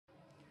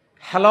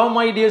Hello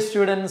my dear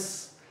students,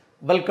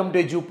 welcome to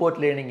EduPort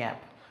Learning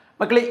App.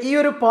 മക്കളെ ഈ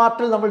ഒരു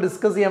പാർട്ടിൽ നമ്മൾ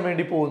ഡിസ്കസ് ചെയ്യാൻ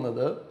വേണ്ടി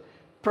പോകുന്നത്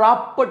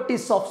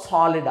പ്രോപ്പർട്ടീസ് ഓഫ്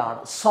സോളിഡ് ആണ്.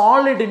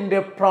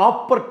 സോളിഡിൻ്റെ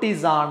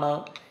പ്രോപ്പർട്ടീസ് ആണ്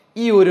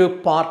ഈ ഒരു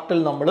പാർട്ടിൽ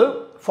നമ്മൾ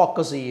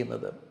ഫോക്കസ്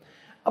ചെയ്യുന്നത്.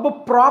 അപ്പോൾ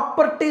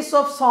പ്രോപ്പർട്ടീസ്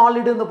ഓഫ്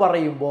സോളിഡ് എന്ന്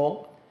പറയുമ്പോൾ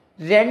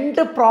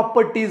രണ്ട്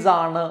പ്രോപ്പർട്ടീസ്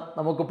ആണ്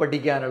നമുക്ക്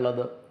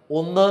പഠിക്കാനുള്ളത്.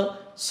 ഒന്ന്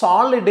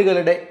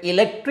സോളിഡുകളുടെ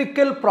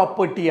ഇലക്ട്രിക്കൽ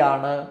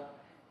പ്രോപ്പർട്ടിയാണ്,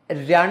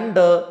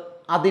 രണ്ട്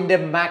അതിൻ്റെ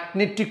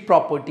മാഗ്നറ്റിക്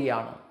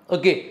പ്രോപ്പർട്ടിയാണ്.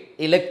 ഓക്കെ,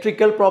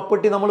 ഇലക്ട്രിക്കൽ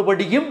പ്രോപ്പർട്ടി നമ്മൾ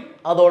പഠിക്കും,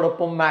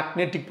 അതോടൊപ്പം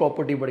മാഗ്നറ്റിക്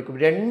പ്രോപ്പർട്ടി പഠിക്കും.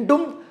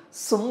 രണ്ടും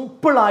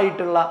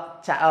സിമ്പിളായിട്ടുള്ള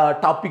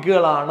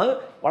ടോപ്പിക്കുകളാണ്,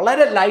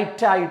 വളരെ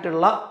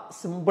ലൈറ്റായിട്ടുള്ള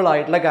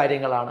സിമ്പിളായിട്ടുള്ള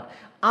കാര്യങ്ങളാണ്.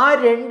 ആ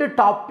രണ്ട്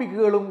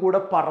ടോപ്പിക്കുകളും കൂടെ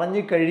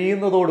പറഞ്ഞു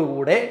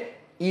കഴിയുന്നതോടുകൂടെ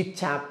ഈ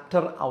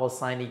ചാപ്റ്റർ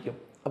അവസാനിക്കും.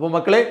 അപ്പോൾ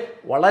മക്കളെ,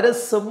 വളരെ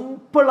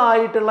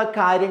സിമ്പിളായിട്ടുള്ള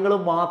കാര്യങ്ങൾ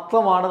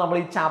മാത്രമാണ് നമ്മൾ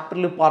ഈ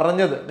ചാപ്റ്ററിൽ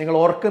പറഞ്ഞത്. നിങ്ങൾ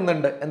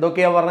ഓർക്കുന്നുണ്ട്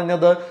എന്തൊക്കെയാണ്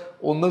പറഞ്ഞത്?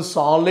 ഒന്ന്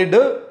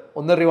സോളിഡ്,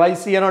 ഒന്ന്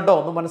റിവൈസ് ചെയ്യണം കേട്ടോ,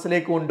 ഒന്ന്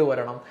മനസ്സിലേക്ക്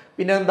കൊണ്ടുവരണം.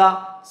 പിന്നെ എന്താ,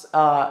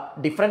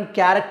 ഡിഫറെൻറ്റ്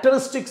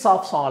ക്യാരക്ടറിസ്റ്റിക്സ്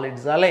ഓഫ്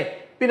സോളിഡ്സ് അല്ലേ.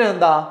 പിന്നെ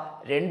എന്താ,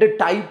 രണ്ട്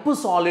ടൈപ്പ്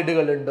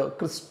സോളിഡുകളുണ്ട്,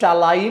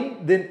 ക്രിസ്റ്റലൈൻ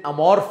ദെൻ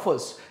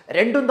അമോർഫസ്.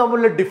 രണ്ടും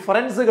തമ്മിലുള്ള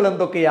ഡിഫറൻസുകൾ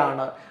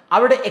എന്തൊക്കെയാണ്,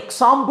 അവരുടെ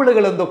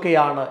എക്സാമ്പിളുകൾ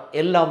എന്തൊക്കെയാണ്,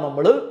 എല്ലാം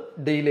നമ്മൾ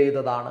ഡീൽ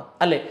ചെയ്തതാണ്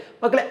അല്ലേ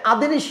മക്കളെ.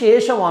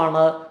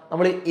 അതിനുശേഷമാണ്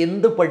നമ്മൾ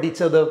എന്ത്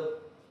പഠിച്ചത്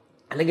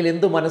അല്ലെങ്കിൽ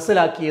എന്ത്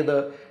മനസ്സിലാക്കിയത്?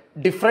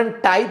 Different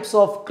types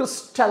of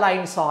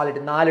crystalline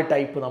solid, 4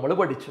 type നമ്മൾ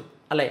പഠിച്ചു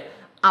അല്ലേ.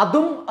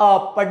 അതും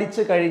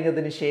പഠിച്ചു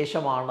കഴിഞ്ഞതിന്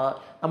ശേഷമാണ്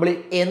നമ്മൾ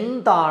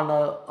എന്താണ്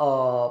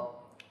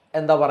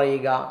എന്താ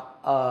പറയുക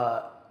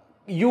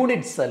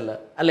യൂണിറ്റ് സെല്ല്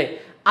അല്ലേ,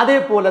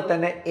 അതേപോലെ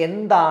തന്നെ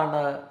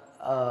എന്താണ്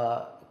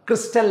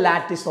crystal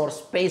lattice or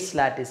space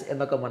lattice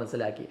എന്നൊക്കെ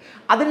മനസ്സിലാക്കി.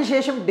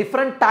 അതിനുശേഷം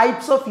ഡിഫറെൻറ്റ്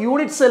ടൈപ്സ് ഓഫ്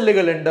യൂണിറ്റ്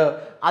സെല്ലുകളുണ്ട്.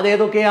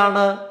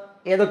 അതേതൊക്കെയാണ്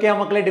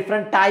മക്കളെ?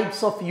 ഡിഫറെൻറ്റ്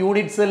ടൈപ്സ് ഓഫ്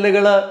യൂണിറ്റ്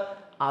സെല്ലുകൾ,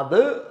 അത്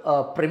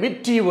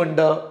പ്രിമിറ്റീവ്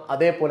ഉണ്ട്,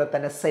 അതേപോലെ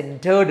തന്നെ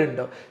സെൻറ്റേർഡ്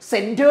ഉണ്ട്.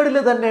 സെൻറ്റേർഡിൽ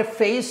തന്നെ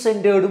ഫേസ്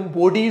സെൻറ്റേർഡും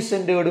ബോഡി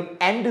സെൻറ്റേർഡും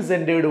എൻഡ്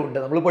സെൻറ്റേർഡും ഉണ്ട്,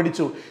 നമ്മൾ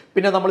പഠിച്ചു.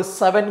 പിന്നെ നമ്മൾ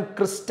 7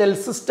 ക്രിസ്റ്റൽ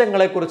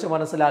സിസ്റ്റങ്ങളെ കുറിച്ച്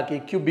മനസ്സിലാക്കി.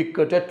 Cubic,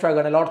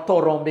 tetragonal,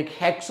 orthorhombic,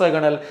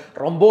 hexagonal,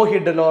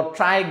 റൊംബോഹിഡൽ or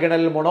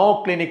trigonal,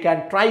 monoclinic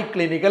and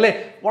triclinic അല്ലേ.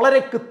 വളരെ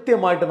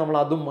കൃത്യമായിട്ട് നമ്മൾ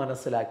അതും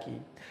മനസ്സിലാക്കി.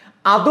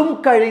 അതും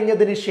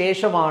കഴിഞ്ഞതിന്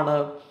ശേഷമാണ്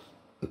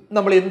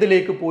നമ്മൾ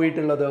എന്തിലേക്ക്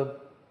പോയിട്ടുള്ളത്?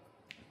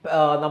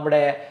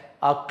 നമ്മുടെ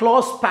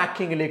ക്ലോസ്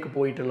പാക്കിങ്ങിലേക്ക്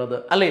പോയിട്ടുള്ളത്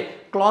അല്ലേ.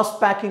 ക്ലോസ്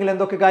പാക്കിങ്ങിൽ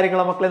എന്തൊക്കെ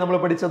കാര്യങ്ങളാണ് മക്കളെ നമ്മൾ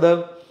പഠിച്ചത്?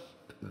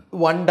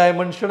 1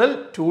 ഡയമെൻഷണൽ,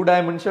 2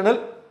 ഡയമെൻഷണൽ,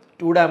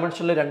 2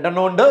 ഡയമെൻഷനിൽ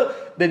 2 ഉണ്ട്,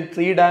 ദെൻ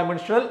 3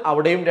 ഡയമെൻഷണൽ,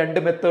 അവിടെയും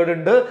 2 മെത്തേഡ്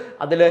ഉണ്ട്.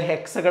 അതിൽ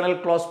ഹെക്സഗണൽ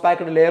ക്ലോസ്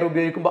പാക്കിന് ലെയർ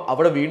ഉപയോഗിക്കുമ്പോൾ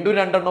അവിടെ വീണ്ടും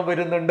 2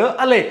 വരുന്നുണ്ട്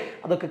അല്ലേ.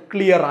 അതൊക്കെ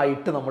ക്ലിയർ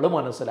ആയിട്ട് നമ്മൾ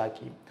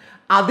മനസ്സിലാക്കി.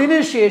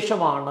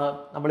 അതിനുശേഷമാണ്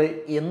നമ്മൾ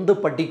എന്ത്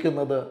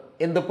പഠിക്കുന്നത്?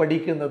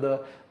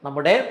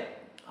 നമ്മുടെ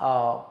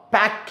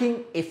പാക്കിംഗ്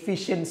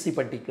എഫിഷ്യൻസി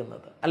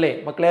പഠിക്കുന്നത് അല്ലേ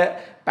മക്കളെ.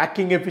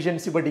 പാക്കിംഗ്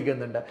എഫിഷ്യൻസി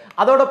പഠിക്കുന്നുണ്ട്.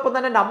 അതോടൊപ്പം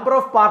തന്നെ നമ്പർ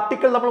ഓഫ്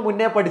പാർട്ടിക്കിൾ നമ്മൾ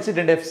മുന്നേ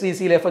പഠിച്ചിട്ടുണ്ട്.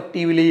 FCCയിൽ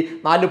എഫക്റ്റീവ്ലി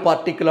 4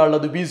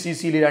 പാർട്ടിക്കിളാണുള്ളത്,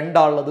 BCCയിൽ 2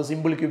 ആണുള്ളത്,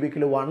 സിമ്പിൾ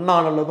ക്യൂബിക്കിൽ 1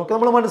 ആണുള്ളത് എന്നൊക്കെ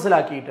നമ്മൾ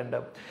മനസ്സിലാക്കിയിട്ടുണ്ട്.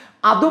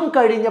 അതും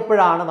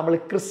കഴിഞ്ഞപ്പോഴാണ് നമ്മൾ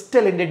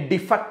ക്രിസ്റ്റലിൻ്റെ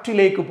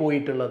ഡിഫക്റ്റിലേക്ക്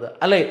പോയിട്ടുള്ളത്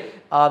അല്ലേ.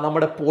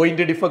 നമ്മുടെ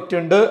പോയിന്റ് ഡിഫക്റ്റ്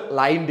ഉണ്ട്,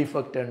 ലൈൻ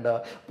ഡിഫക്റ്റ് ഉണ്ട്.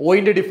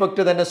 പോയിന്റ്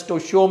ഡിഫക്റ്റ് തന്നെ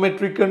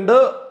സ്റ്റോഷിയോമെട്രിക് ഉണ്ട്,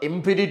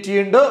 എംപിരിറ്റി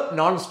ഉണ്ട്,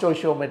 നോൺ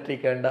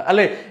സ്റ്റോഷിയോമെട്രിക് ഉണ്ട്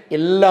അല്ലേ.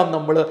 എല്ലാം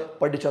നമ്മൾ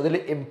പഠിച്ചു. അതിൽ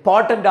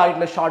ഇമ്പോർട്ടൻ്റ്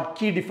ആയിട്ടുള്ള ഷോർട്ട്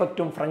കീ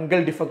ഡിഫക്റ്റും ഫ്രങ്കൽ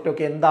ഡിഫക്റ്റും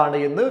ഒക്കെ എന്താണ്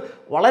എന്ന്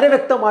വളരെ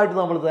വ്യക്തമായിട്ട്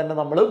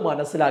നമ്മൾ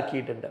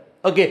മനസ്സിലാക്കിയിട്ടുണ്ട്.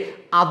 ഓക്കെ,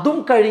 അതും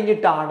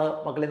കഴിഞ്ഞിട്ടാണ്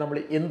മക്കളെ നമ്മൾ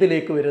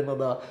എന്തിലേക്ക്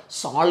വരുന്നത്?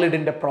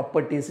 സോളിഡിൻ്റെ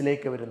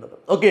പ്രോപ്പർട്ടീസിലേക്ക് വരുന്നത്.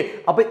 ഓക്കെ,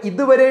 അപ്പോൾ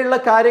ഇതുവരെയുള്ള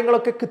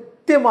കാര്യങ്ങളൊക്കെ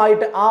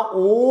കൃത്യമായിട്ട് ആ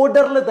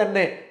ഓർഡറിൽ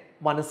തന്നെ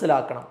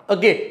മനസ്സിലാക്കണം.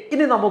 ഓക്കെ,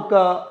 ഇനി നമുക്ക്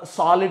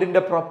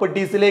സോളിഡിൻ്റെ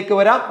പ്രോപ്പർട്ടീസിലേക്ക്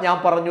വരാം. ഞാൻ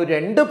പറഞ്ഞു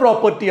 2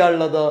 പ്രോപ്പർട്ടിയാണ്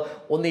ഉള്ളത്,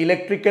 ഒന്ന്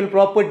ഇലക്ട്രിക്കൽ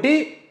പ്രോപ്പർട്ടി,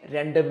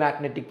 2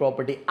 മാഗ്നറ്റിക്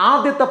പ്രോപ്പർട്ടി.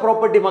 ആദ്യത്തെ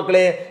പ്രോപ്പർട്ടി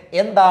മക്കളെ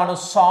എന്താണ്?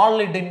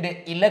 സോളിഡിൻ്റെ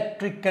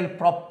ഇലക്ട്രിക്കൽ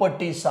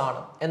പ്രോപ്പർട്ടീസ്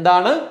ആണ്.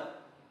 എന്താണ്?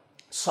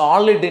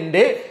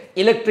 സോളിഡിൻ്റെ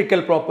ഇലക്ട്രിക്കൽ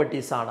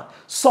പ്രോപ്പർട്ടീസ് ആണ്.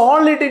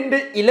 സോളിഡിൻ്റെ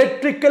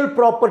ഇലക്ട്രിക്കൽ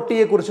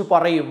പ്രോപ്പർട്ടിയെ കുറിച്ച്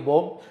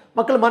പറയുമ്പോൾ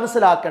മക്കൾ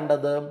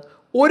മനസ്സിലാക്കേണ്ടത്,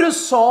 ഒരു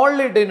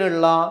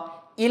സോളിഡിനുള്ള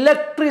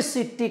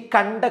ഇലക്ട്രിസിറ്റി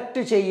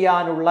കണ്ടക്ട്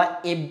ചെയ്യാനുള്ള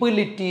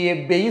എബിലിറ്റിയെ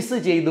ബേസ്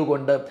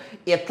ചെയ്തുകൊണ്ട്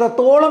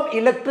എത്രത്തോളം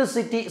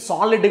ഇലക്ട്രിസിറ്റി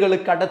സോളിഡുകൾ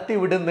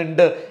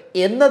കടത്തിവിടുന്നുണ്ട്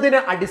എന്നതിനെ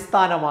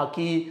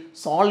അടിസ്ഥാനമാക്കി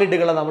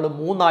സോളിഡുകളെ നമ്മൾ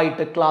 3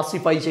 ആയിട്ട്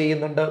ക്ലാസിഫൈ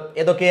ചെയ്യുന്നുണ്ട്.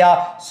 ഏതൊക്കെയാ?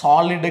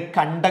 സോളിഡ്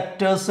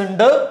കണ്ടക്ടേഴ്സ്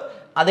ഉണ്ട്,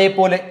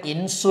 അതേപോലെ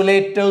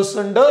ഇൻസുലേറ്റേഴ്സ്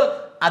ഉണ്ട്,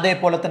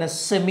 അതേപോലെ തന്നെ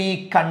സെമി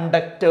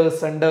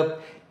കണ്ടക്ടേഴ്സ് ഉണ്ട്.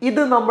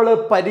 ഇത് നമ്മൾ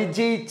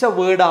പരിചയിച്ച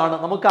വേർഡാണ്,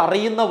 നമുക്ക്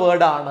അറിയുന്ന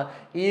വേർഡാണ്.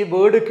 ഈ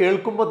വേർഡ്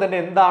കേൾക്കുമ്പോൾ തന്നെ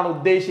എന്താണ്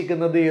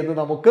ഉദ്ദേശിക്കുന്നത് എന്ന്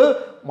നമുക്ക്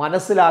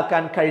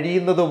മനസ്സിലാക്കാൻ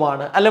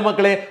കഴിയുന്നതുമാണ് അല്ലെ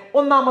മക്കളെ.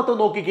 ഒന്നാമത്തെ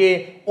നോക്കിക്കേ,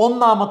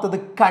 ഒന്നാമത്തത്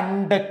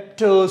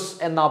കണ്ടക്ടേഴ്സ്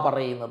എന്നാ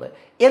പറയുന്നത്.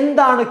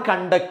 എന്താണ്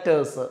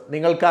കണ്ടക്ടേഴ്സ്?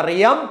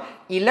 നിങ്ങൾക്കറിയാം,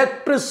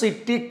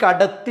 ഇലക്ട്രിസിറ്റി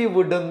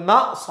കടത്തിവിടുന്ന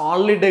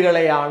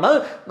സോളിഡുകളെയാണ്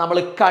നമ്മൾ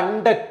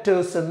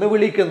കണ്ടക്ടേഴ്സ് എന്ന്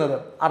വിളിക്കുന്നത്.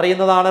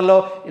 അറിയുന്നതാണല്ലോ,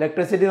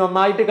 ഇലക്ട്രിസിറ്റി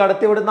നന്നായിട്ട്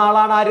കടത്തിവിടുന്ന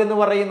ആളാണ് ആരെന്ന്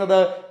പറയുന്നത്?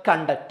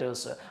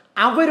 കണ്ടക്ടേഴ്സ്.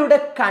 അവരുടെ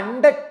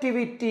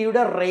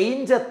കണ്ടക്ടിവിറ്റിയുടെ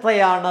റേഞ്ച്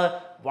എത്രയാണ്?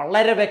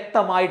 വളരെ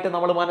വ്യക്തമായിട്ട്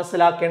നമ്മൾ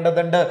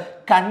മനസ്സിലാക്കേണ്ടതുണ്ട്.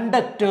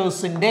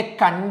 കണ്ടക്ടേഴ്സിന്റെ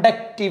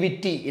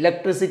കണ്ടക്ടിവിറ്റി,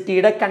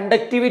 ഇലക്ട്രിസിറ്റിയുടെ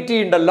കണ്ടക്ടിവിറ്റി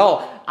ഉണ്ടല്ലോ,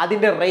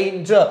 അതിന്റെ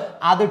റേഞ്ച്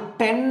അത്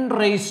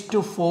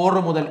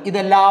 10⁴ മുതൽ,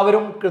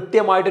 ഇതെല്ലാവരും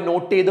കൃത്യമായിട്ട്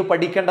നോട്ട് ചെയ്ത്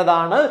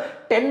പഠിക്കേണ്ടതാണ്.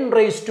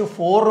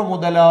 10⁴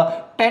 മുതൽ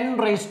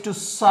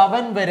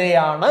 10�7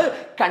 വരെയാണ്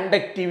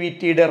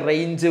കണ്ടക്ടിവിറ്റിയുടെ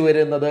റേഞ്ച്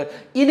വരുന്നത്.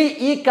 ഇനി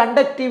ഈ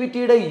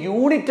കണ്ടക്ടിവിറ്റിയുടെ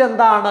യൂണിറ്റ്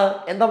എന്താണ്?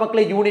 എന്താ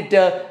മക്കളെ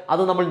യൂണിറ്റ്?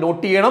 അത് നമ്മൾ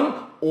നോട്ട് ചെയ്യണം.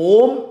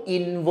 ഓം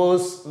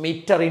ഇൻവേഴ്സ്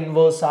മീറ്റർ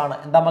ഇൻവേഴ്സ് ആണ്.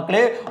 എന്താ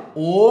മക്കളെ?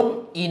 ഓം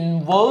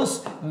ഇൻവേഴ്സ്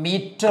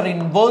മീറ്റർ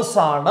ഇൻവേഴ്സ്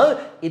ആണ്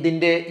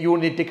ഇതിന്റെ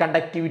യൂണിറ്റ്,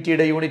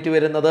 കണ്ടക്ടിവിറ്റിയുടെ യൂണിറ്റ്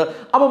വരുന്നത്.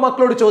 അപ്പൊ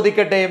മക്കളോട്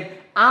ചോദിക്കട്ടെ,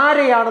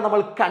 ആരെയാണ്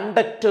നമ്മൾ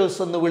കണ്ടക്ടേഴ്സ്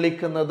എന്ന്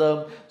വിളിക്കുന്നത്?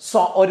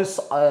 ഒരു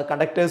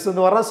കണ്ടക്ടേഴ്സ്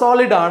എന്ന് പറഞ്ഞാൽ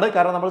സോളിഡ് ആണ്,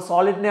 കാരണം നമ്മൾ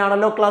സോളിഡിനെ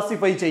ആണല്ലോ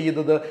ക്ലാസിഫൈ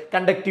ചെയ്യുന്നത്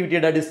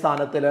കണ്ടക്ടിവിറ്റിയുടെ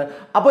അടിസ്ഥാനത്തിൽ.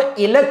 അപ്പൊ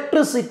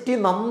ഇലക്ട്രിസിറ്റി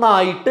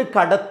നന്നായിട്ട്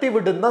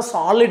കടത്തിവിടുന്ന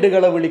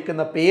സോളിഡുകളെ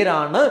വിളിക്കുന്ന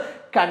പേരാണ്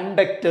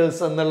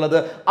കണ്ടക്ടേഴ്സ് എന്നുള്ളത്.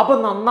 അപ്പൊ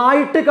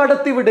നന്നായിട്ട്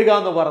കടത്തിവിടുക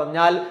എന്ന്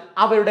പറഞ്ഞാൽ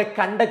അവരുടെ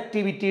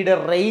കണ്ടക്ടിവിറ്റിയുടെ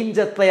റേഞ്ച്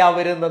എത്രയാ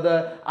വരുന്നത്?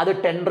 അത്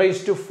 10⁴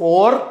 to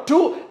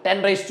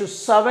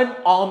 10�7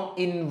 Om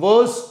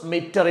inverse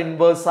metre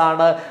inverse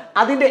ആണ്.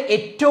 അതിന്റെ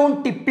ഏറ്റവും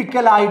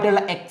ടിപ്പിക്കൽ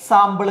ആയിട്ടുള്ള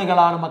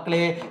എക്സാമ്പിളുകളാണ്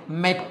മക്കളെ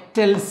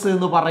മെറ്റൽസ്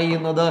എന്ന്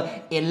പറയുന്നത്.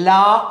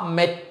 എല്ലാ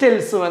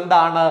മെറ്റൽസും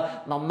എന്താണ്?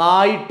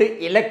 നന്നായിട്ട്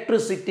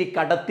ഇലക്ട്രിസിറ്റി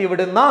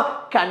കടത്തിവിടുന്ന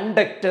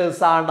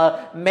കണ്ടക്ടേഴ്സ് ആണ്.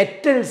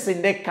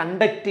 മെറ്റൽസിന്റെ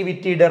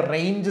കണ്ടക്ടിവിറ്റിയുടെ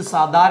റേഞ്ച്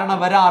സാധാരണ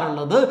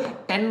വരാറുള്ളത്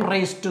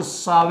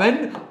 10�7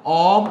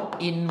 ഓം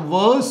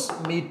ഇൻവേഴ്സ്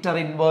മീറ്റർ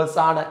ഇൻവേഴ്സ്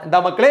ആണ്. എന്താ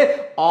മക്കളെ?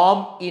 ഓം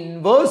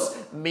ഇൻവേഴ്സ്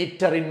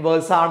മീറ്റർ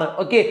ഇൻവേഴ്സ് ആണ്.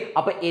 ഓക്കെ,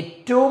 അപ്പൊ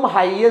ഏറ്റവും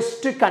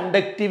ഹയസ്റ്റ്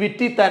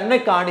കണ്ടക്ടിവിറ്റി തന്നെ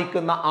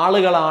കാണിക്കുന്ന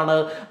ആളുകളാണ്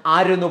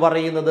ആരെന്ന്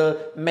പറയുന്നത്?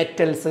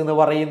 മെറ്റൽസ് എന്ന്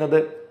പറയുന്നത്.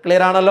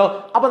 ക്ലിയർ ആണല്ലോ?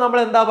 അപ്പൊ നമ്മൾ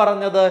എന്താ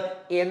പറഞ്ഞത്?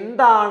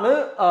 എന്താണ്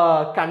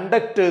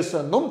കണ്ടക്ടേഴ്സ്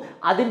എന്നും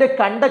അതിന്റെ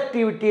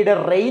കണ്ടക്ടിവിറ്റിയുടെ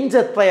റേഞ്ച്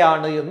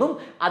എത്രയാണ് എന്നും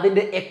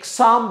അതിന്റെ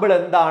എക്സാമ്പിൾ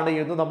എന്താണ്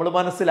എന്നും നമ്മൾ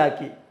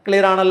മനസ്സിലാക്കി.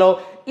 ക്ലിയർ ആണല്ലോ?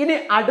 ഇനി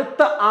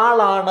അടുത്ത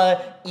ആളാണ്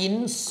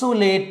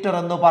ഇൻസുലേറ്റർ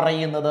എന്ന്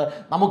പറയുന്നത്.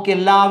 നമുക്ക്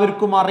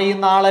എല്ലാവർക്കും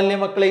അറിയുന്ന ആളല്ലേ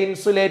മക്കളെ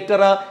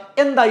ഇൻസുലേറ്റർ?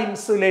 എന്താ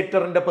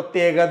ഇൻസുലേറ്ററിന്റെ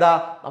പ്രത്യേകത?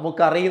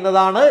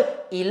 നമുക്കറിയുന്നതാണ്,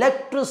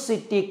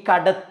 ഇലക്ട്രിസിറ്റി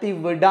കടത്തി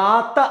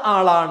വിടാത്ത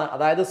ആളാണ്.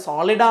 അതായത്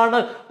സോളിഡ് ആണ്,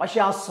 പക്ഷെ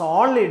ആ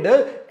സോളിഡ്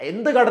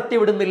എന്ത് കടത്തി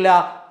വിടുന്നില്ല?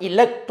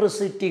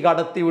 ഇലക്ട്രിസിറ്റി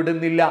കടത്തി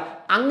വിടുന്നില്ല.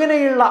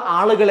 അങ്ങനെയുള്ള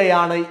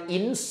ആളുകളെയാണ്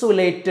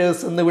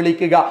ഇൻസുലേറ്റേഴ്സ് എന്ന്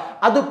വിളിക്കുക.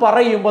 അത്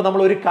പറയുമ്പോൾ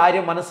നമ്മൾ ഒരു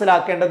കാര്യം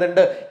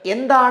മനസ്സിലാക്കേണ്ടതുണ്ട്.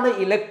 എന്താണ്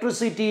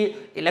ഇലക്ട്രിസിറ്റി?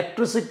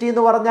 ഇലക്ട്രിസിറ്റി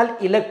എന്ന് പറഞ്ഞാൽ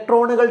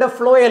ഇലക്ട്രോണുകളുടെ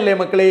ഫ്ലോ അല്ലേ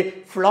മക്കളെ?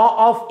 ഫ്ലോ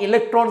ഓഫ്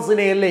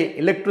ഇലക്ട്രോൺസിനെ അല്ലേ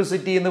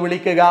ഇലക്ട്രിസിറ്റി എന്ന്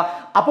വിളിക്കുക.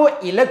 അപ്പോൾ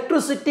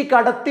ഇലക്ട്രിസിറ്റി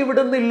കടത്തി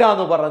വിടുന്നില്ല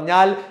എന്ന്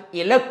പറഞ്ഞാൽ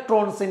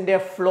ഇലക്ട്രോൺസിന്റെ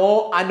ഫ്ലോ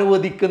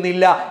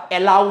അനുവദിക്കുന്നില്ല,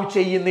 അലൗ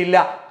ചെയ്യുന്നില്ല.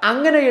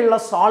 അങ്ങനെയുള്ള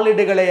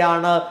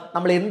സോളിഡുകളെയാണ്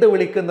നമ്മൾ എന്ത്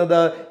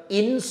വിളിക്കുന്നത്?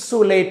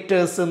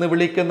 ഇൻസുലേറ്റേഴ്സ് എന്ന്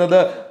വിളിക്കുന്നത്.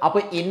 അപ്പൊ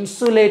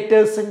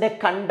ഇൻസുലേറ്റേഴ്സിന്റെ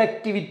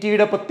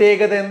കണ്ടക്ടിവിറ്റിയുടെ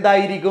പ്രത്യേകത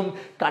എന്തായിരിക്കും?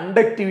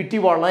 കണ്ടക്ടിവിറ്റി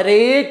വളരെ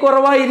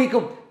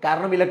കുറവായിരിക്കും,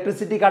 കാരണം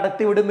ഇലക്ട്രിസിറ്റി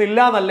കടത്തി വിടുന്നില്ല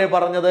എന്നല്ലേ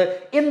പറഞ്ഞത്.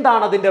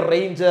 എന്താണ് അതിന്റെ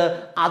റേഞ്ച്?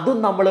 അതും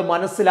നമ്മൾ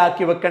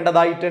മനസ്സിലാക്കി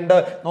വെക്കേണ്ടതായിട്ടുണ്ട്.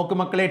 നോക്ക്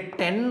മക്കളെ,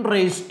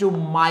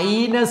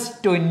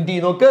 10⁻⁻20.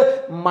 നോക്ക്,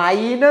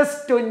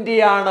 -20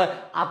 ആണ്.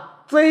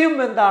 അത്രയും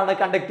എന്താണ്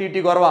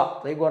കണ്ടക്ടിവിറ്റി കുറവാ.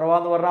 അത്രയും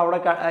കുറവാന്ന് പറഞ്ഞാൽ അവിടെ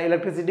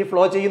ഇലക്ട്രിസിറ്റി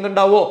ഫ്ലോ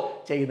ചെയ്യുന്നുണ്ടാവോ?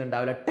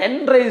 ചെയ്യുന്നുണ്ടാവില്ല.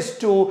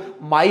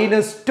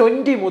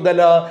 10⁻⁻20 മുതൽ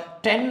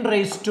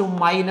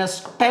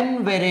 10⁻⁻10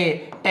 വരെ,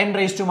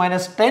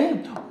 10⁻⁻10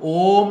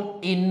 ഓം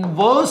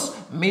ഇൻവേഴ്സ്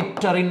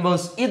മീറ്റർ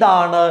ഇൻവേഴ്സ്.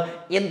 ഇതാണ്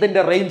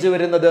എന്തിന്റെ റേഞ്ച്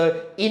വരുന്നത്?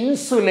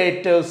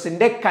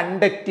 ഇൻസുലേറ്റേഴ്സിന്റെ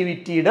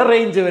കണ്ടക്ടിവിറ്റിയുടെ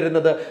റേഞ്ച്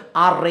വരുന്നത്.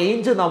 ആ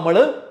റേഞ്ച് നമ്മൾ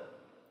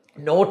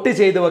നോട്ട്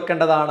ചെയ്ത്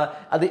വെക്കേണ്ടതാണ്.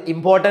 അത്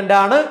ഇമ്പോർട്ടൻ്റ്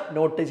ആണ്,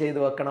 നോട്ട് ചെയ്ത്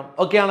വെക്കണം.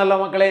 ഓക്കെ ആണല്ലോ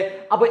മക്കളെ?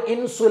 അപ്പൊ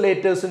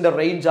ഇൻസുലേറ്റേഴ്സിന്റെ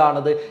റേഞ്ച്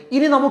ആണത്.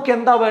 ഇനി നമുക്ക്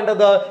എന്താ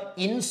വേണ്ടത്?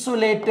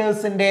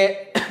 ഇൻസുലേറ്റേഴ്സിന്റെ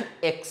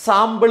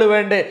എക്സാമ്പിൾ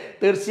വേണ്ടേ?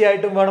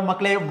 തീർച്ചയായിട്ടും വേണം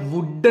മക്കളെ.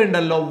 വുഡ്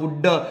ഉണ്ടല്ലോ,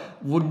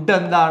 വുഡ്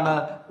എന്താണ്?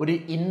 ഒരു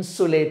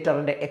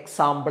ഇൻസുലേറ്ററിന്റെ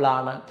എക്സാമ്പിൾ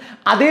ആണ്.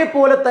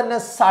 അതേപോലെ തന്നെ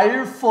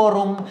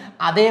സൾഫറും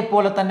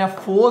അതേപോലെ തന്നെ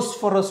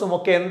ഫോസ്ഫറസും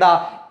ഒക്കെ എന്താ?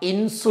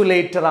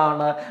 ഇൻസുലേറ്റർ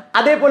ആണ്.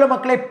 അതേപോലെ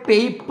മക്കളെ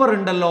പേപ്പർ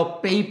ഉണ്ടല്ലോ,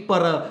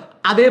 പേപ്പർ,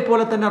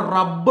 അതേപോലെ തന്നെ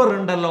റബ്ബർ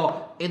ഉണ്ടല്ലോ,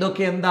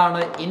 ഇതൊക്കെ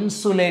എന്താണ്?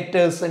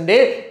 ഇൻസുലേറ്റേഴ്സിന്റെ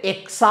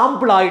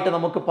എക്സാമ്പിൾ ആയിട്ട്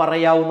നമുക്ക്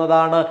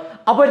പറയാവുന്നതാണ്.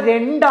 അപ്പൊ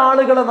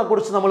രണ്ടാളുകളെ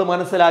കുറിച്ച് നമ്മൾ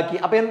മനസ്സിലാക്കി.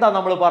 അപ്പൊ എന്താ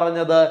നമ്മൾ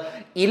പറഞ്ഞത്?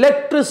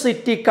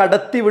 ഇലക്ട്രിസിറ്റി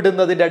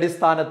കടത്തിവിടുന്നതിന്റെ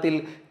അടിസ്ഥാനത്തിൽ,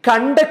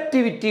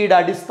 കണ്ടക്ടിവിറ്റിയുടെ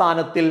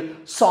അടിസ്ഥാനത്തിൽ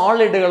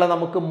സോളിഡുകളെ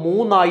നമുക്ക്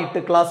മൂന്നായിട്ട്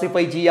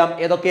ക്ലാസിഫൈ ചെയ്യാം.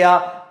 ഏതൊക്കെയാ?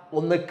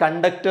 ഒന്ന്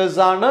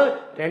കണ്ടക്ടേഴ്സ് ആണ്,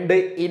 രണ്ട്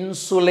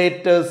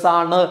ഇൻസുലേറ്റേഴ്സ്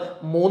ആണ്,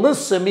 മൂന്ന്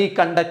സെമി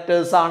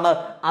കണ്ടക്ടേഴ്സ് ആണ്.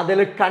 അതിൽ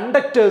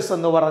കണ്ടക്ടേഴ്സ്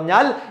എന്ന്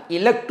പറഞ്ഞാൽ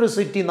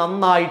ഇലക്ട്രിസിറ്റി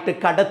നന്നായിട്ട്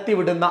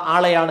കടത്തിവിടുന്ന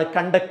ആളെയാണ്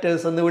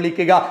കണ്ടക്ടേഴ്സ് എന്ന്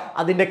വിളിക്കുക.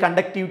 അതിന്റെ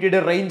കണ്ടക്ടിവിറ്റിയുടെ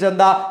റേഞ്ച്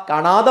എന്താ?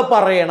 കാണാതെ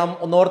പറയണം,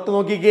 ഒന്ന് ഓർത്ത്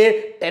നോക്കിക്കേ.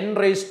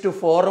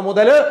 10⁻⁴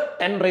 മുതൽ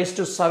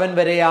 10⁻7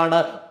 വരെയാണ്.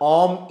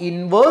 ഓം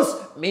ഇൻവേഴ്സ്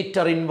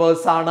മീറ്റർ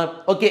ഇൻവേഴ്സ് ആണ്.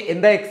 ഓക്കെ,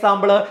 എന്താ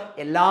എക്സാമ്പിൾ?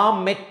 എല്ലാ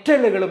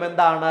മെറ്റലുകളും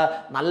എന്താണ്?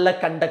 നല്ല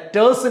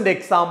കണ്ടക്ടേഴ്സിന്റെ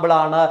എക്സാമ്പിൾ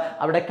ആണ്.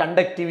 അവിടെ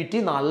കണ്ടക്ടിവിറ്റി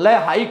നല്ല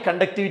ഹൈ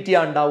കണ്ടക്ടിവിറ്റി കണ്ടക്ടിവിറ്റി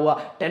ആണ് ഉണ്ടാവുക.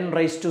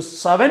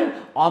 10⁻⁷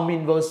 ഓം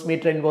ഇൻവേഴ്സ്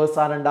മീറ്റർ ഇൻവേഴ്സ്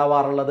ആണ്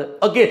ഉണ്ടാവാറുള്ളത്.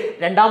 ഓക്കെ,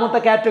 രണ്ടാമത്തെ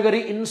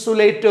കാറ്റഗറി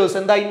ഇൻസുലേറ്റേഴ്സ്.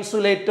 എന്താ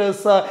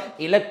ഇൻസുലേറ്റേഴ്സ്?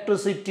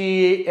 ഇലക്ട്രിസിറ്റി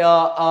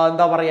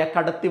എന്താ പറയുക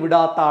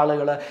കടത്തിവിടാത്ത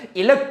ആളുകൾ,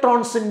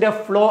 ഇലക്ട്രോൺസിന്റെ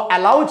ഫ്ലോ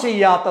അലൗ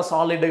ചെയ്യാത്ത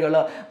സോളിഡുകൾ,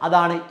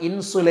 അതാണ്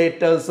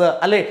ഇൻസുലേറ്റേഴ്സ്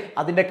അല്ലെ.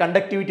 അതിന്റെ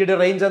കണ്ടക്ടിവിറ്റിയുടെ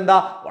റേഞ്ച് എന്താ?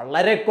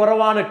 വളരെ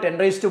കുറവാണ്.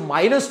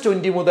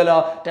 10⁻⁻20 മുതൽ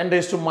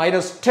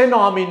 10⁻⁻10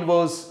 ഓം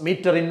ഇൻവേഴ്സ്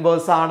മീറ്റർ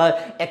ഇൻവേഴ്സ് ആണ്.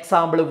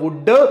 എക്സാമ്പിൾ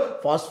വുഡ്,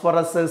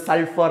 ഫോസ്ഫറസ്,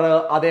 സൾഫർ,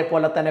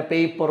 അതേപോലെ തന്നെ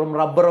പേപ്പറും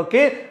റബ്ബറും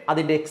ഒക്കെ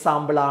അതിന്റെ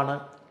എക്സാമ്പിൾ ആണ്.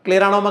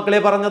 ക്ലിയർ ആണോ മക്കളെ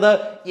പറഞ്ഞത്?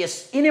 യെസ്.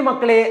 ഇനി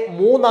മക്കളെ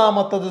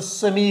മൂന്നാമത്തത്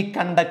സെമി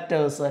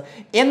കണ്ടക്ടേഴ്സ്.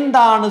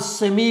 എന്താണ്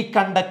സെമി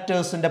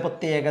കണ്ടക്ടേഴ്സിന്റെ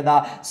പ്രത്യേകത?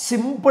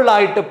 സിമ്പിൾ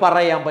ആയിട്ട്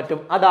പറയാൻ പറ്റും.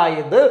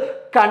 അതായത്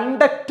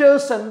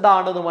കണ്ടക്ടേഴ്സ്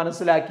എന്താണെന്ന്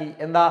മനസ്സിലാക്കി,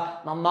 എന്താ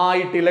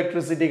നന്നായിട്ട്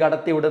ഇലക്ട്രിസിറ്റി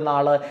കടത്തിവിടുന്ന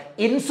ആള്.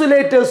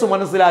 ഇൻസുലേറ്റേഴ്സ്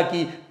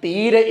മനസ്സിലാക്കി,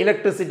 തീരെ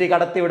ഇലക്ട്രിസിറ്റി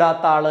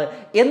കടത്തിവിടാത്ത ആള്.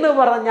 എന്ന്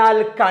പറഞ്ഞാൽ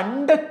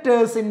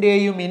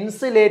കണ്ടക്ടേഴ്സിന്റെയും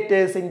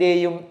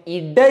ഇൻസുലേറ്റേഴ്സിന്റെയും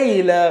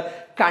ഇടയില്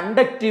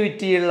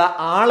കണ്ടക്ടിവിറ്റി ഉള്ള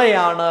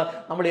ആളെയാണ്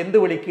നമ്മൾ എന്ത്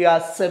വിളിക്കുക?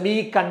 സെമി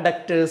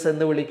കണ്ടക്ടേഴ്സ്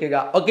എന്ന് വിളിക്കുക.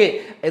 ഓക്കെ,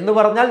 എന്ന്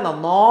പറഞ്ഞാൽ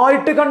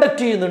നന്നായിട്ട്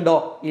കണ്ടക്ട് ചെയ്യുന്നുണ്ടോ?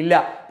 ഇല്ല.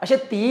 പക്ഷെ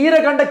തീരെ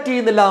കണ്ടക്ട്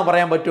ചെയ്യുന്നില്ല എന്ന്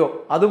പറയാൻ പറ്റുമോ?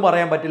 അതും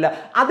പറയാൻ പറ്റില്ല.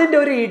 അതിൻ്റെ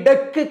ഒരു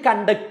ഇടക്ക്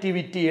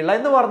കണ്ടക്ടിവിറ്റി ഉള്ള,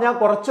 എന്ന് പറഞ്ഞാൽ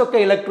കുറച്ചൊക്കെ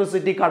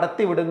ഇലക്ട്രിസിറ്റി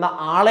കടത്തിവിടുന്ന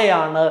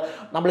ആളെയാണ്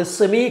നമ്മൾ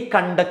സെമി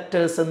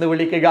കണ്ടക്ടേഴ്സ് എന്ന്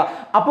വിളിക്കുക.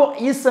 അപ്പോൾ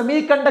ഈ സെമി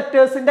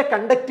കണ്ടക്ടേഴ്സിന്റെ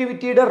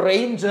കണ്ടക്ടിവിറ്റിയുടെ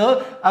റേഞ്ച്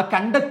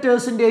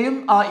കണ്ടക്ടേഴ്സിന്റെയും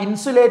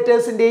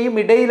ഇൻസുലേറ്റേഴ്സിന്റെയും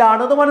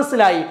ഇടയിലാണെന്ന്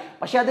മനസ്സിലായി.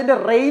 പക്ഷെ അതിന്റെ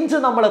റേഞ്ച്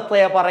നമ്മൾ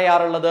എത്രയാ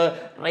പറയാറുള്ളത്?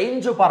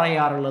 റേഞ്ച്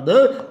പറയാറുള്ളത്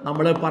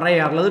നമ്മൾ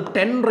പറയാറുള്ളത്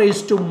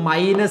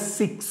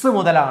 10⁻⁻6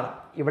 മുതലാണ്.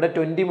 ഇവിടെ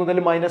 20 മുതൽ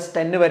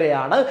 -10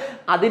 വരെയാണ്.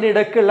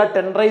 അതിനിടയ്ക്കുള്ള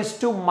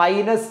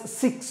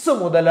 10⁻⁻6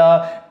 മുതൽ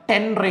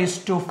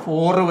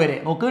 10⁻⁴ വരെ.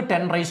 നോക്ക്,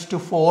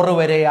 10⁻⁴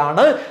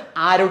 വരെയാണ്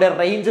ആരുടെ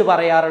റേഞ്ച്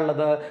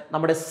പറയാറുള്ളത്?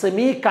 നമ്മുടെ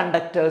സെമി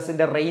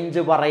കണ്ടക്ടേഴ്സിന്റെ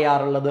റേഞ്ച്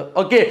പറയാറുള്ളത്.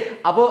 ഓക്കെ,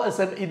 അപ്പോൾ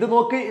ഇത്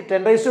നോക്ക്,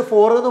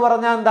 10⁻⁴ എന്ന്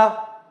പറഞ്ഞാൽ എന്താ?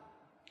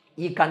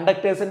 ഈ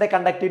കണ്ടക്ടേഴ്സിന്റെ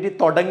കണ്ടക്ടിവിറ്റി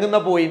തുടങ്ങുന്ന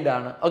പോയിന്റ്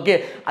ആണ്. ഓക്കെ,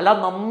 അല്ല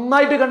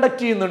നന്നായിട്ട്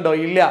കണ്ടക്ട് ചെയ്യുന്നുണ്ടോ?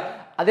 ഇല്ല.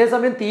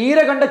 അതേസമയം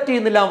തീരെ കണ്ടക്ട്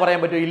ചെയ്യുന്നില്ല എന്ന് പറയാൻ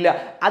പറ്റുമോ? ഇല്ല.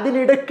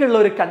 അതിനിടയ്ക്കുള്ള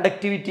ഒരു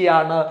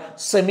കണ്ടക്ടിവിറ്റിയാണ്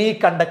സെമി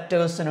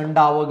കണ്ടക്ടേഴ്സിന്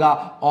ഉണ്ടാവുക.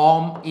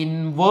 ഓം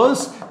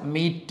ഇൻവേഴ്സ്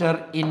മീറ്റർ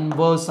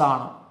ഇൻവേഴ്സ്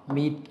ആണ്.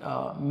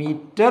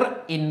 മീറ്റർ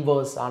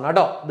ഇൻവേഴ്സ് ആണ്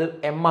കേട്ടോ. ഇത്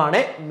എം ആണ്,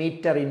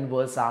 മീറ്റർ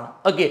ഇൻവേഴ്സ് ആണ്.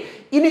 ഓക്കെ,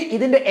 ഇനി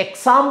ഇതിന്റെ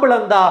എക്സാമ്പിൾ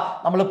എന്താ?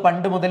 നമ്മൾ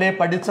പണ്ട് മുതലേ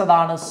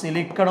പഠിച്ചതാണ്.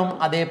 സിലിക്കണും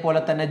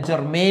അതേപോലെ തന്നെ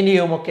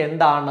ജർമേനിയവും ഒക്കെ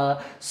എന്താണ്?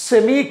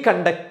 സെമി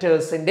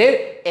കണ്ടക്ടേഴ്സിന്റെ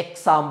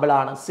എക്സാമ്പിൾ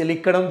ആണ്.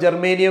 സിലിക്കണും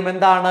ജർമേനിയും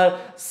എന്താണ്?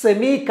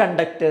 സെമി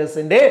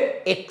കണ്ടക്ടേഴ്സിന്റെ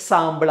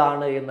എക്സാമ്പിൾ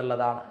ആണ്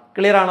എന്നുള്ളതാണ്.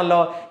 ക്ലിയർ ആണല്ലോ?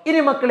 ഇനി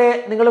മക്കളെ,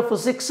 നിങ്ങൾ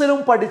ഫിസിക്സിലും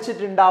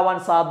പഠിച്ചിട്ടുണ്ടാവാൻ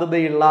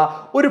സാധ്യതയുള്ള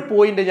ഒരു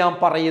പോയിന്റ് ഞാൻ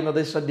പറയുന്നത്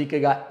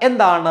ശ്രദ്ധിക്കുക.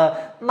 എന്താണ്?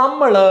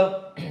 നമ്മൾ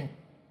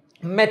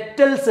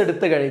മെറ്റൽസ്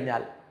എടുത്തു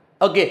കഴിഞ്ഞാൽ,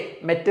 ഓക്കെ,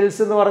 മെറ്റൽസ്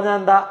എന്ന് പറഞ്ഞാൽ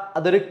എന്താ?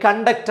 അതൊരു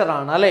കണ്ടക്ടർ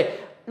ആണ് അല്ലെ.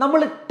 നമ്മൾ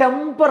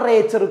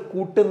ടെമ്പറേച്ചർ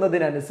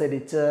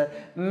കൂട്ടുന്നതിനനുസരിച്ച്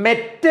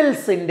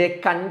മെറ്റൽസിന്റെ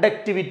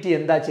കണ്ടക്ടിവിറ്റി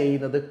എന്താ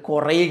ചെയ്യുന്നത്?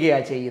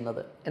 കുറയുകയാണ്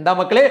ചെയ്യുന്നത്. എന്താ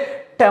മക്കളെ?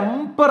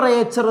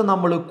 ടെമ്പറേച്ചർ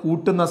നമ്മൾ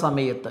കൂട്ടുന്ന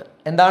സമയത്ത്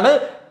എന്താണ്?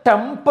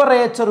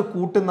 ടെമ്പറേച്ചർ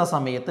കൂട്ടുന്ന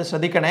സമയത്ത്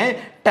ശ്രദ്ധിക്കണേ,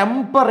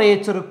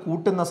 ടെമ്പറേച്ചർ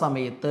കൂട്ടുന്ന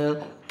സമയത്ത്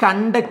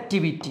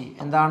കണ്ടക്ടിവിറ്റി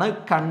എന്താണ്?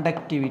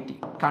 കണ്ടക്ടിവിറ്റി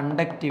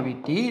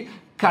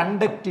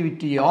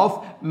ഓഫ്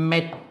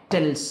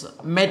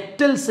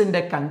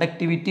മെറ്റൽസിന്റെ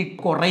കണ്ടക്ടിവിറ്റി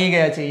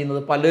കുറയുകയാണ്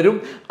ചെയ്യുന്നത്. പലരും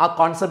ആ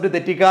കോൺസെപ്റ്റ്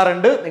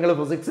തെറ്റിക്കാറുണ്ട്. നിങ്ങൾ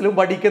ഫിസിക്സിലും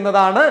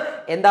പഠിക്കുന്നതാണ്.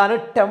 എന്താണ്?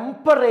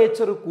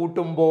 ടെമ്പറേച്ചർ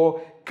കൂട്ടുമ്പോൾ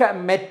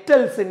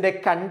മെറ്റൽസിന്റെ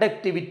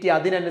കണ്ടക്ടിവിറ്റി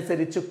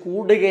അതിനനുസരിച്ച്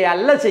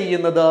കൂടുകയല്ല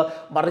ചെയ്യുന്നത്,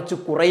 മറിച്ച്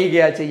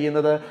കുറയുകയാണ്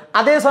ചെയ്യുന്നത്.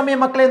 അതേസമയം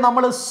മക്കളെ,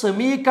 നമ്മൾ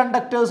സെമി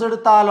കണ്ടക്ടേഴ്സ്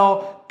എടുത്താലോ,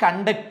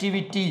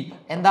 കണ്ടക്ടിവിറ്റി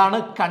എന്താണ്?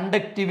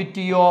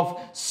 Conductivity of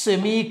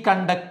semi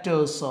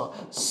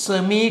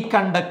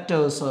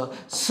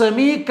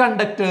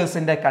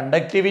കണ്ടക്ടേഴ്സിന്റെ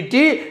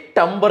conductivity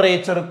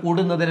temperature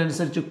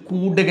കൂടുന്നതിനനുസരിച്ച്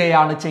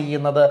കൂടുകയാണ്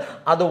ചെയ്യുന്നത്.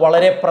 അത്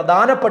വളരെ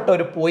പ്രധാനപ്പെട്ട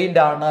ഒരു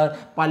പോയിന്റ് ആണ്.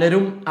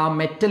 പലരും ആ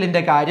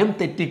മെറ്റലിന്റെ കാര്യം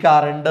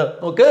തെറ്റിക്കാറുണ്ട്.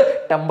 നോക്ക്,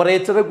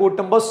 ടെമ്പറേച്ചർ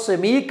കൂട്ടുമ്പോൾ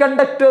സെമി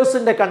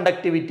കണ്ടക്ടേഴ്സിന്റെ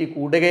കണ്ടക്ടിവിറ്റി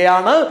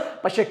കൂടുകയാണ്.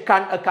 പക്ഷെ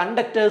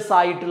കണ്ടക്ടേഴ്സ്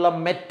ആയിട്ടുള്ള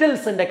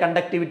മെറ്റൽസിന്റെ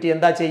കണ്ടക്ടിവിറ്റി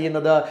എന്താ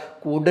ചെയ്യുന്നത്?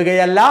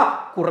 കൂടുകയല്ല,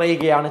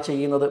 കുറയുകയാണ്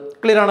ചെയ്യുന്നത്.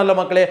 ക്ലിയർ ആണല്ലോ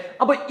മക്കളെ?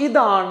 അപ്പൊ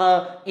ഇതാണ്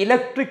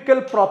ഇലക്ട്രിക്കൽ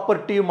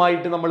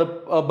പ്രോപ്പർട്ടിയുമായിട്ട് നമ്മൾ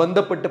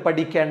ബന്ധപ്പെട്ട്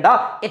പഠിക്കേണ്ട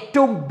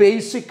ഏറ്റവും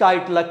ബേസിക്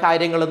ആയിട്ടുള്ള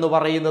കാര്യങ്ങൾ എന്ന്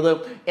പറയുന്നത്.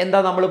 എന്താ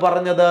നമ്മൾ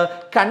പറഞ്ഞത്?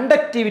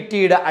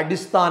 കണ്ടക്ടിവിറ്റിയുടെ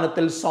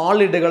അടിസ്ഥാനത്തിൽ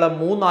സോളിഡുകളെ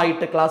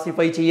മൂന്നായിട്ട്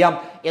ക്ലാസിഫൈ ചെയ്യാം.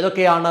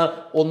 ഏതൊക്കെയാണ്?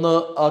 ഒന്ന്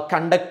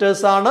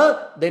കണ്ടക്ടേഴ്സ് ആണ്,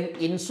 ദെൻ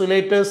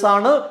ഇൻസുലേറ്റേഴ്സ്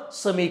ആണ്,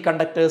 സെമി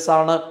കണ്ടക്ടേഴ്സ്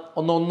ആണ്.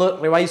 ഒന്ന്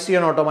റിവൈസ്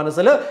ചെയ്യണം കേട്ടോ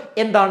മനസ്സിൽ.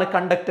 എന്താണ്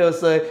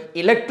കണ്ടക്ടേഴ്സ്?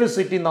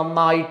 ഇലക്ട്രിസിറ്റി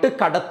നന്നായിട്ട്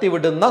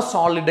കടത്തിവിടുന്ന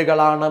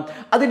സോളിഡുകളാണ്.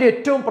 അതിന്റെ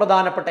ഏറ്റവും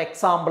പ്രധാനപ്പെട്ട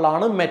എക്സാമ്പിൾ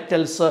ആണ്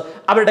മെറ്റൽസ്.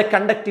 അവരുടെ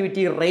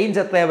കണ്ടക്ടിവിറ്റി റേഞ്ച്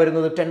എത്രയാണ്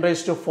വരുന്നത്?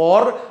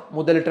 10⁻⁴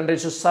 മുതൽ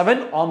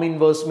 10⁻⁷ ഓം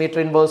ഇൻവേഴ്സ് മീറ്റർ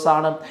ഇൻവേഴ്സ്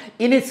ആണ്.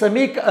 ഇനി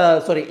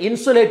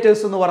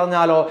ഇൻസുലേറ്റേഴ്സ് എന്ന്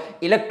പറഞ്ഞാലോ,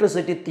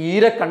 ഇലക്ട്രിസിറ്റി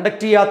തീരെ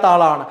കണ്ടക്ട് ചെയ്യാത്ത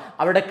ആളാണ്.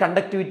 അവരുടെ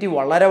കണ്ടക്ടിവിറ്റി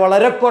വളരെ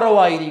വളരെ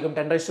കുറവായിരിക്കും.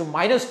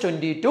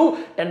 10⁻⁻20 to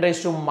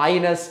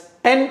 10⁻⁻10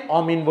 10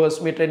 ohm inverse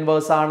meter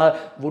inverse ആണ്.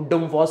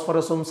 വുഡും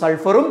ഫോസ്ഫറസും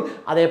സൾഫറും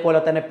അതേപോലെ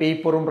തന്നെ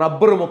പേപ്പറും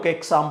റബ്ബറും ഒക്കെ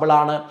എക്സാമ്പിൾ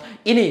ആണ്.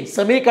 ഇനി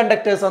സെമി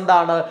കണ്ടക്ടേഴ്സ്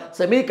എന്താണ്?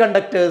 സെമി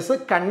കണ്ടക്ടേഴ്സ്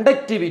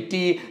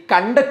കണ്ടക്ടിവിറ്റി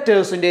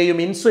കണ്ടക്ടേഴ്സിന്റെയും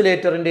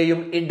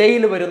ഇൻസുലേറ്ററിന്റെയും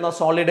ഇടയിൽ വരുന്ന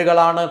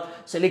സോളിഡുകളാണ്.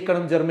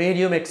 സിലിക്കണും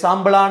ജെർമേനിയം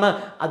എക്സാമ്പിൾ ആണ്.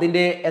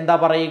 അതിന്റെ എന്താ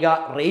പറയുക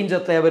റേഞ്ച്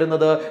എത്രയാണ്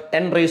വരുന്നത്?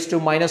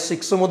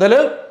 10⁻⁻6 മുതൽ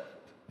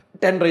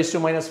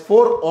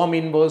 10⁻⁻4 ഓം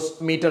ഇൻവേഴ്സ്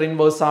മീറ്റർ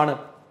ഇൻവേഴ്സ് ആണ്.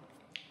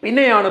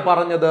 പിന്നെയാണ്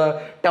പറഞ്ഞത്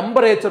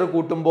ടെമ്പറേച്ചർ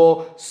കൂട്ടുമ്പോൾ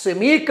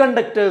സെമി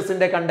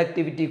കണ്ടക്ടേഴ്സിന്റെ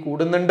കണ്ടക്ടിവിറ്റി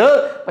കൂടുന്നുണ്ട്,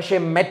 പക്ഷേ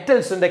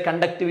മെറ്റൽസിന്റെ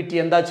കണ്ടക്ടിവിറ്റി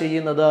എന്താ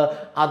ചെയ്യുന്നത്?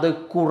 അത്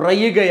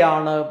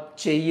കുറയുകയാണ്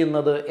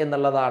ചെയ്യുന്നത്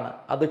എന്നുള്ളതാണ്.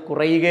 അത്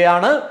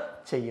കുറയുകയാണ്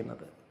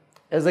ചെയ്യുന്നത്.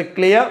 Is it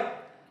clear?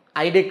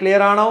 Idea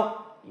clear ആണോ?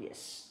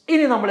 യെസ്.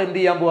 ഇനി നമ്മൾ എന്ത്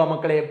ചെയ്യാൻ പോവാ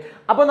മക്കളെ?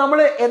 അപ്പോൾ നമ്മൾ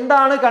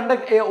എന്താണ്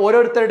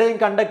ഓരോരുത്തരുടെയും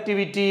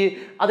കണ്ടക്ടിവിറ്റി,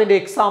 അതിൻ്റെ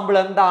എക്സാമ്പിൾ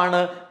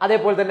എന്താണ്,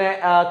 അതേപോലെ തന്നെ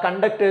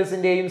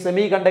കണ്ടക്ടേഴ്സിൻ്റെയും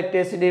സെമി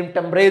കണ്ടക്ടേഴ്സിൻ്റെയും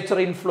ടെമ്പറേച്ചർ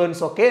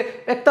ഇൻഫ്ലുവൻസ് ഒക്കെ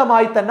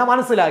വ്യക്തമായി തന്നെ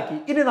മനസ്സിലാക്കി.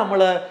 ഇനി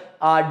നമ്മൾ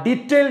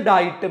ഡീറ്റെയിൽഡ്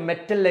ആയിട്ട്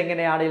മെറ്റൽ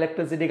എങ്ങനെയാണ്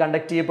ഇലക്ട്രിസിറ്റി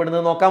കണ്ടക്ട്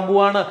ചെയ്യപ്പെടുന്നത് നോക്കാൻ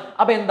പോവാണ്.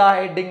 അപ്പോൾ എന്താ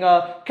heading?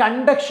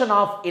 Conduction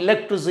of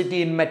electricity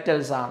in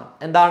metals ആണ്.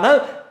 എന്താണ്?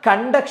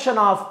 Conduction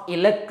of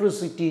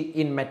electricity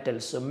in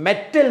metals.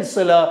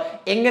 മെറ്റൽസിൽ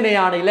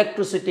എങ്ങനെയാണ്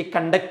ഇലക്ട്രിസിറ്റി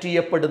കണ്ടക്ട്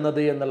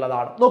ചെയ്യപ്പെടുന്നത്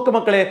എന്നുള്ളതാണ്. നോക്ക്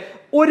മക്കളെ,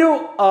 ഒരു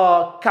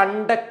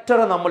കണ്ടക്ടർ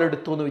നമ്മൾ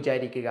എടുത്തു എന്ന്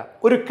വിചാരിക്കുക.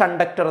 ഒരു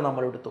കണ്ടക്ടർ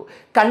നമ്മൾ എടുത്തു.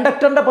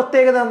 കണ്ടക്ടറിന്റെ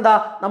പ്രത്യേകത എന്താ?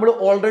 നമ്മൾ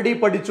ഓൾറെഡി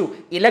പഠിച്ചു.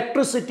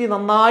 ഇലക്ട്രിസിറ്റി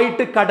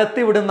നന്നായിട്ട്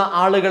കടത്തിവിടുന്ന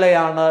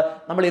ആളുകളെയാണ്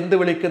നമ്മൾ എന്ത്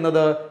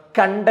വിളിക്കുന്നത്?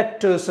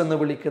 കണ്ടക്ടേഴ്സ് എന്ന്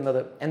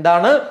വിളിക്കുന്നത്.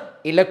 എന്താണ്?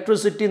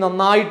 ഇലക്ട്രിസിറ്റി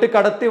നന്നായിട്ട്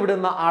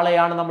കടത്തിവിടുന്ന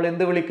ആളെയാണ് നമ്മൾ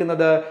എന്ത്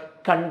വിളിക്കുന്നത്?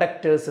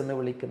 കണ്ടക്ടേഴ്സ് എന്ന്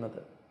വിളിക്കുന്നത്.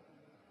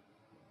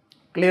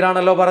 ക്ലിയർ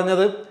ആണല്ലോ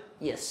പറഞ്ഞത്?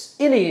 യെസ്.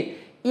 ഇനി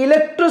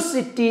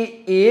ഇലക്ട്രിസിറ്റി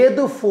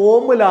ഏത്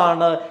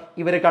ഫോമിലാണ്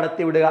ഇവർ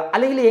കടത്തിവിടുക,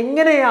 അല്ലെങ്കിൽ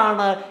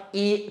എങ്ങനെയാണ്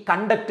ഈ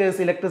കണ്ടക്ടേഴ്സ്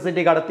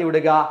ഇലക്ട്രിസിറ്റി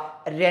കടത്തിവിടുക?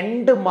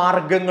 2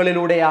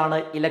 മാർഗങ്ങളിലൂടെയാണ്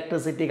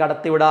ഇലക്ട്രിസിറ്റി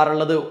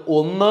കടത്തിവിടാറുള്ളത്.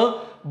 ഒന്ന്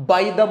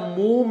by the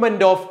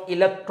movement of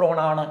electron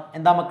ആണ്.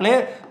 എന്താ മക്കളെ?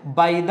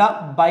 By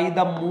the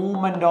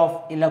movement of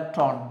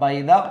electron. By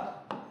the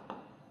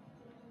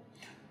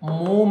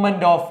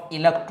movement of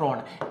electron.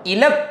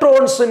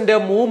 ഇലക്ട്രോൺസിന്റെ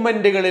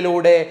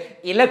മൂവ്മെന്റുകളിലൂടെ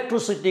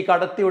electricity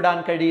കടത്തിവിടാൻ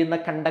കഴിയുന്ന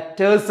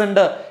കണ്ടക്ടേഴ്സ്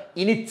ഉണ്ട്.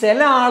 ഇനി ചില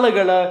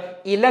ആളുകൾ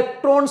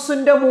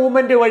ഇലക്ട്രോൺസിന്റെ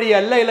മൂവ്മെന്റ്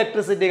വഴിയല്ല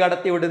ഇലക്ട്രിസിറ്റി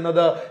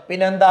കടത്തിവിടുന്നത്.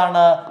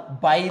 പിന്നെന്താണ്?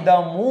 By the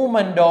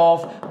movement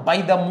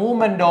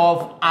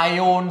of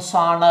ions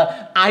ആണ്.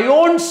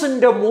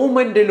 അയോൺസിന്റെ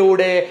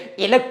മൂവ്മെന്റിലൂടെ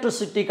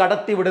ഇലക്ട്രിസിറ്റി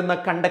കടത്തിവിടുന്ന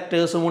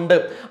കണ്ടക്ടേഴ്സും ഉണ്ട്.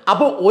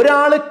 അപ്പോൾ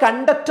ഒരാൾ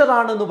കണ്ടക്ടർ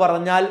ആണെന്ന്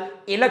പറഞ്ഞാൽ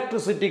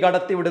ഇലക്ട്രിസിറ്റി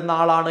കടത്തിവിടുന്ന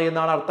ആളാണ്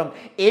എന്നാണ് അർത്ഥം.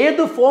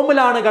 ഏത്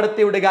ഫോമിലാണ്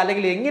കടത്തിവിടുക,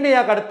 അല്ലെങ്കിൽ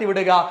എങ്ങനെയാ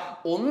കടത്തിവിടുക?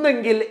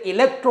 ഒന്നെങ്കിൽ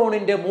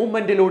ഇലക്ട്രോണിന്റെ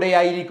മൂവ്മെന്റിലൂടെ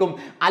ആയിരിക്കും,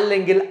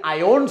 അല്ലെങ്കിൽ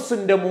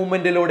അയോൺസിന്റെ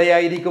മൂവ്മെന്റിലൂടെ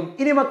ആയിരിക്കും.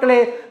 ഇനി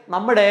മക്കളെ,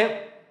 നമ്മുടെ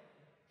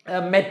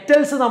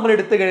മെറ്റൽസ് നമ്മൾ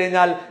എടുത്തു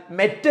കഴിഞ്ഞാൽ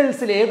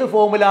മെറ്റൽസിൽ ഏത്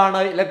ഫോമിലാണ്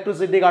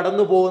ഇലക്ട്രിസിറ്റി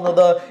കടന്നു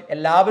പോകുന്നത്?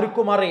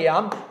 എല്ലാവർക്കും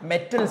അറിയാം,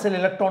 മെറ്റൽസിൽ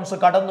ഇലക്ട്രോൺസ്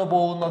കടന്നു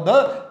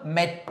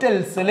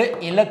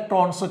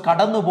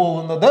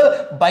പോകുന്നത്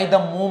by the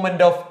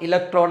movement of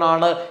electron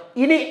ആണ്.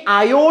 ഇനി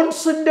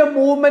അയോൺസിന്റെ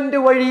മൂവ്മെന്റ്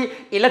വഴി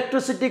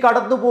ഇലക്ട്രിസിറ്റി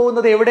കടന്നു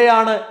പോകുന്നത്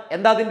എവിടെയാണ്?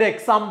 എന്താ അതിന്റെ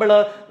എക്സാമ്പിള്?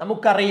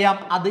 നമുക്കറിയാം,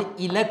 അത്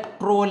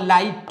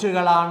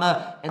ഇലക്ട്രോലൈറ്റുകളാണ്.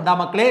 എന്താ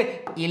മക്കളെ?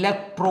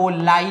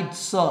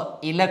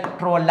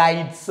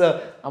 ഇലക്ട്രോലൈറ്റ്സ്.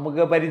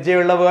 നമുക്ക്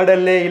പരിചയമുള്ള വേർഡ്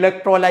അല്ലേ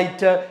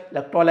ഇലക്ട്രോലൈറ്റ്?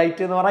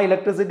 ഇലക്ട്രോലൈറ്റ് എന്ന് പറഞ്ഞാൽ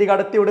ഇലക്ട്രിസിറ്റി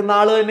കടത്തിവിടുന്ന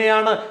ആള്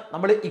തന്നെയാണ്.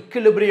 നമ്മൾ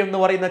ഇക്വിലിബ്രിയം എന്ന്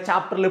പറയുന്ന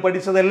ചാപ്റ്ററിൽ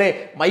പഠിച്ചതല്ലേ?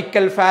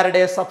 മൈക്കൽ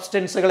ഫാരഡേ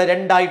സബ്സ്റ്റൻസുകളെ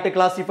 2 ആയിട്ട്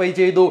ക്ലാസിഫൈ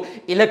ചെയ്തു.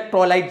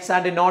 Electrolytes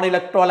and non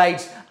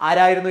electrolytes.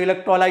 ആരായിരുന്നു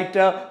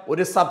ഇലക്ട്രോലൈറ്റ്?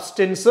 ഒരു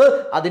സബ്സ്റ്റൻസ്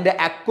അതിന്റെ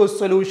അക്വസ്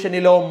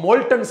സൊല്യൂഷനിലോ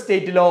മോൾട്ടൺ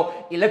സ്റ്റേറ്റിലോ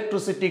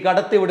ഇലക്ട്രിസിറ്റി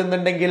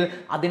കടത്തിവിടുന്നുണ്ടെങ്കിൽ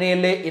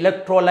അതിനെയല്ലേ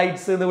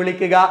ഇലക്ട്രോലൈറ്റ്സ് എന്ന്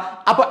വിളിക്കുക.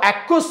 അപ്പൊ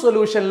അക്വസ്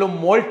സൊല്യൂഷനിലും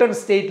മോൾട്ടൺ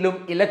സ്റ്റേറ്റിലും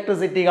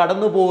ഇലക്ട്രിസിറ്റി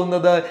കടന്നു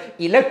പോകുന്നത്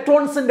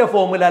ഇലക്ട്രോൺസിന്റെ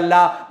ഫോമിലല്ല,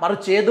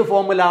 മറിച്ച് ഏത്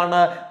ഫോമിലാണ്?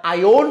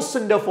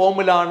 അയോൺസിന്റെ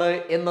ഫോമിലാണ്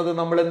എന്നത്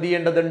നമ്മൾ എന്ത്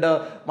ചെയ്യേണ്ടതുണ്ട്?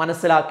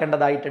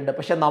 മനസ്സിലാക്കേണ്ടതായിട്ടുണ്ട്.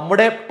 പക്ഷെ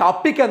നമ്മുടെ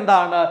ടോപ്പിക്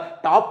എന്താണ്?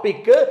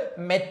 ടോപ്പിക്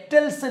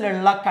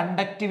മെറ്റൽസിലുള്ള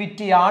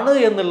കണ്ടക്ടിവിറ്റി ആണ്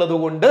എന്നുള്ളത്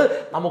കൊണ്ട്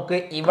നമുക്ക്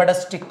ഇവിടെ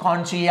സ്റ്റിക്ക് ഓൺ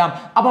ചെയ്യാം.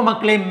 അപ്പൊ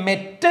മക്കളെ,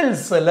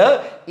 മെറ്റൽസിൽ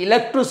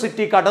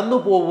ഇലക്ട്രിസിറ്റി കടന്നു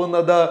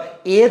പോകുന്നത്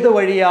ഏത്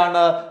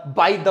വഴിയാണ്?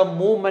 By the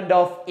movement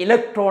of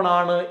electron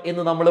ആണ്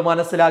എന്ന് നമ്മൾ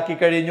മനസ്സിലാക്കി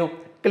കഴിഞ്ഞു.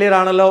 ക്ലിയർ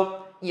ആണല്ലോ?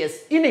 യെസ്.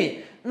 ഇനി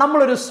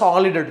നമ്മളൊരു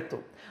സോളിഡ് എടുത്തു.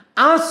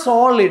 ആ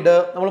സോളിഡ്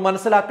നമ്മൾ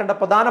മനസ്സിലാക്കേണ്ട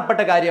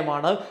പ്രധാനപ്പെട്ട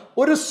കാര്യമാണ്,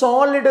 ഒരു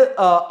സോളിഡ്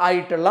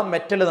ആയിട്ടുള്ള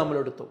മെറ്റൽ നമ്മൾ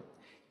എടുത്തു.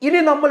 ഇനി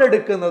നമ്മൾ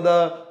എടുക്കുന്നത്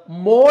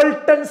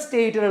മോൾട്ടൺ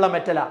സ്റ്റേറ്റിലുള്ള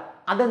മെറ്റലാണ്.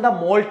 അതെന്താ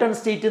മോൾട്ടൺ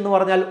സ്റ്റേറ്റ് എന്ന്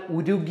പറഞ്ഞാൽ?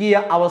 ഉരുകിയ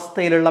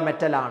അവസ്ഥയിലുള്ള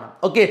മെറ്റലാണ്.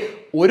 ഓക്കെ,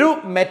 ഒരു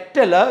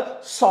മെറ്റല്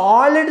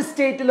സോളിഡ്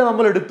സ്റ്റേറ്റിൽ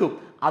നമ്മൾ എടുത്തു,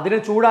 അതിനെ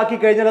ചൂടാക്കി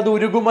കഴിഞ്ഞാൽ അത്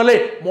ഉരുകുമല്ലേ,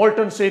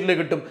 മോൾട്ടൺ സ്റ്റേറ്റിൽ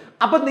കിട്ടും.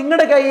 അപ്പൊ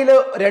നിങ്ങളുടെ കയ്യിൽ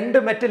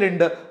 2 മെറ്റൽ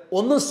ഉണ്ട്,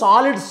 ഒന്ന്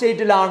സോളിഡ്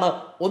സ്റ്റേറ്റിലാണ്,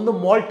 ഒന്ന്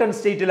മോൾട്ടൺ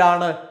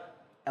സ്റ്റേറ്റിലാണ്.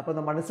 അപ്പോൾ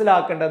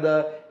മനസ്സിലാക്കേണ്ടത്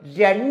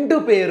രണ്ടു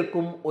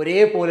പേർക്കും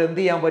ഒരേപോലെ എന്ത്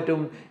ചെയ്യാൻ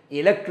പറ്റും?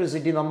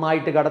 ഇലക്ട്രിസിറ്റി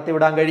നന്നായിട്ട്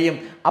കടത്തിവിടാൻ കഴിയും.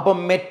 അപ്പം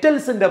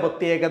മെറ്റൽസിന്റെ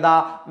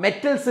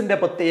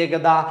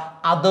പ്രത്യേകത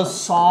അത്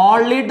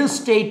സോളിഡ്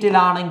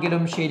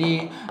സ്റ്റേറ്റിലാണെങ്കിലും ശരി,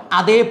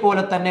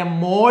 അതേപോലെ തന്നെ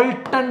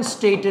മോൾട്ടൺ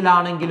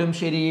സ്റ്റേറ്റിലാണെങ്കിലും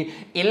ശരി,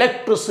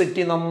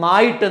 ഇലക്ട്രിസിറ്റി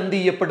നന്നായിട്ട് എന്ത്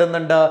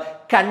ചെയ്യപ്പെടുന്നുണ്ട്?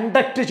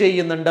 കണ്ടക്ട്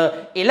ചെയ്യുന്നുണ്ട്.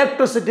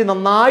 ഇലക്ട്രിസിറ്റി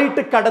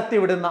നന്നായിട്ട്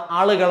കടത്തിവിടുന്ന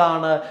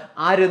ആളുകളാണ്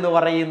ആരെന്ന്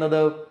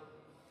പറയുന്നത്?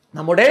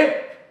 നമ്മുടെ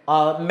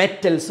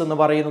മെറ്റൽസ് എന്ന്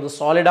പറയുന്നത്.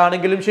 സോളിഡ്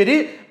ആണെങ്കിലും ശരി,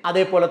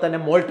 അതേപോലെ തന്നെ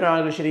മോൾട്ടൺ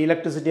ആണെങ്കിലും ശരി,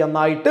 ഇലക്ട്രിസിറ്റി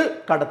നന്നായിട്ട്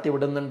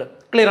കടത്തിവിടുന്നുണ്ട്.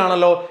 ക്ലിയർ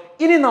ആണല്ലോ?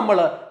 ഇനി നമ്മൾ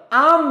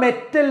ആ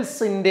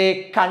മെറ്റൽസിന്റെ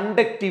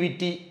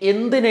കണ്ടക്ടിവിറ്റി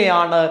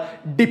എന്തിനെയാണ്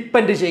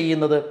ഡിപ്പെൻഡ്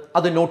ചെയ്യുന്നത്?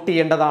 അത് നോട്ട്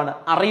ചെയ്യേണ്ടതാണ്,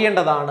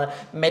 അറിയേണ്ടതാണ്.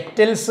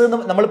 മെറ്റൽസ്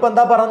നമ്മളിപ്പോൾ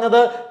എന്താ പറഞ്ഞത്?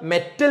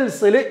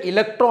 മെറ്റൽസിൽ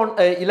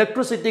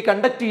ഇലക്ട്രിസിറ്റി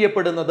കണ്ടക്ട്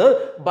ചെയ്യപ്പെടുന്നത്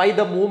by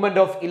the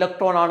movement of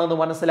electron ആണെന്ന്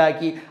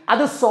മനസ്സിലാക്കി.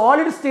 അത്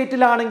സോളിഡ്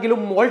സ്റ്റേറ്റിലാണെങ്കിലും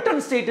മോൾട്ടൺ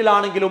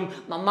സ്റ്റേറ്റിലാണെങ്കിലും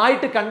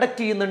നന്നായിട്ട് കണ്ടക്ട്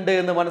ചെയ്യുന്നുണ്ട്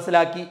എന്ന്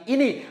മനസ്സിലാക്കി.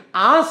 ഇനി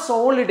ആ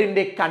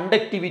സോളിഡിന്റെ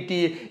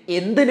കണ്ടക്ടിവിറ്റി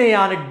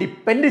എന്തിനെയാണ്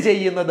ഡിപ്പെൻഡ്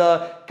ചെയ്യുന്നത്?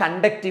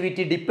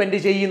 കണ്ടക്ടിവിറ്റി ഡിപ്പെൻഡ്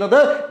ചെയ്യുന്നത്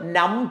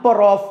number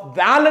of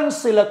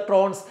വാലൻസ്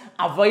electrons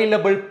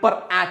available per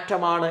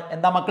atom ആണ്.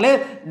 എന്താ മക്കളെ?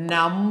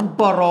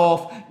 Number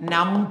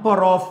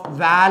of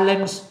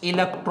വാലൻസ്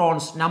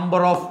electrons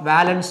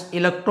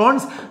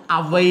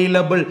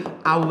available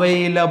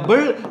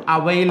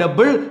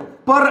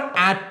per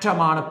atom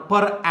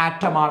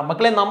ആണ്.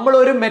 മക്കളെ, നമ്മൾ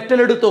ഒരു മെറ്റൽ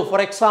എടുത്തു. ഫോർ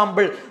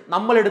എക്സാമ്പിൾ,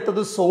 നമ്മൾ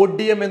എടുത്തത്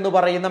സോഡിയം എന്ന്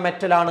പറയുന്ന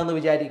മെറ്റൽ ആണെന്ന്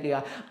വിചാരിക്കുക.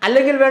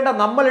 അല്ലെങ്കിൽ വേണ്ട,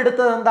 നമ്മൾ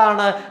എടുത്തത്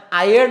എന്താണ്?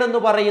 അയൺ എന്ന്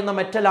പറയുന്ന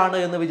മെറ്റൽ ആണ്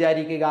എന്ന്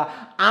വിചാരിക്കുക.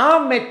 ആ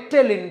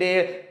മെറ്റലിന്റെ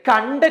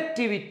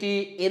കണ്ടക്ടിവിറ്റി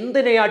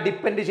എന്തിനെയാ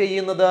ഡിപ്പെൻഡ്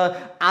ചെയ്യുന്നത്?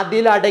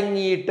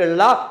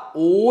 അതിലടങ്ങിയിട്ടുള്ള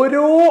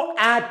ഓരോ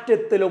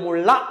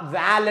ആറ്റത്തിലുമുള്ള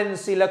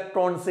വാലൻസ്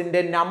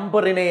ഇലക്ട്രോൺസിന്റെ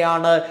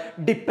നമ്പറിനെയാണ്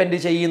ഡിപ്പെൻഡ്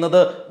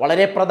ചെയ്യുന്നത്.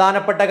 വളരെ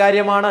പ്രധാനപ്പെട്ട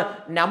കാര്യമാണ്.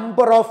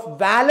 Number of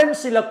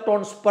വാലൻസ്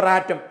electrons per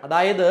atom.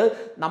 അതായത്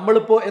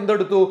നമ്മളിപ്പോ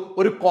എന്തെടുത്തു?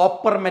 ഒരു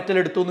കോപ്പർ മെറ്റൽ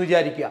എടുത്തു എന്ന്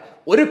വിചാരിക്കുക.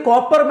 ഒരു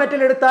കോപ്പർ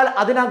മെറ്റൽ എടുത്താൽ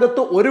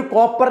അതിനകത്ത് ഒരു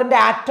കോപ്പറിന്റെ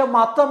ആറ്റം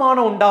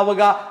മാത്രമാണോ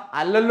ഉണ്ടാവുക?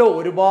 അല്ലല്ലോ,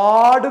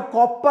 ഒരുപാട്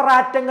കോപ്പർ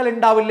ആറ്റങ്ങൾ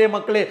ഉണ്ടാവില്ലേ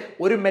മക്കളെ?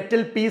 ഒരു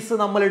മെറ്റൽ പീസ്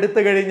നമ്മൾ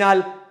എടുത്തു കഴിഞ്ഞാൽ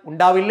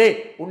ഉണ്ടാവില്ലേ?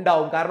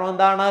 ഉണ്ടാവും. കാരണം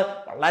എന്താണ്?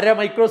 വളരെ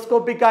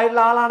മൈക്രോസ്കോപ്പിക്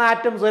ആയിട്ടുള്ള ആളാണ്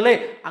ആറ്റംസ് അല്ലേ?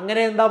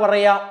 അങ്ങനെ എന്താ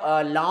പറയാ,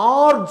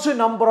 ലാർജ്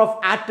നമ്പർ ഓഫ്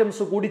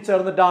ആറ്റംസ് കൂടി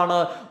ചേർന്നിട്ടാണ്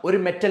ഒരു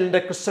മെറ്റലിന്റെ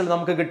ക്രിസ്റ്റൽ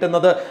നമുക്ക്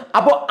കിട്ടുന്നത്.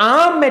 അപ്പോൾ ആ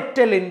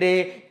മെറ്റലിന്റെ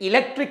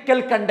ഇലക്ട്രിക്കൽ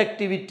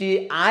കണ്ടക്ടിവിറ്റി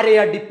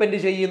ആരെയാ ഡിപ്പെൻഡ്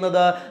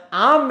ചെയ്യുന്നത്?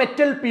 ആ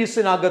metal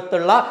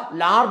പീസിനകത്തുള്ള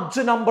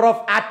large number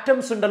of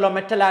atoms ഉണ്ടല്ലോ,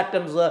 മെറ്റൽ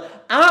ആറ്റംസ്,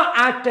 ആ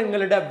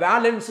ആറ്റങ്ങളുടെ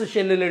വാലൻസ്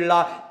ഷെല്ലിലുള്ള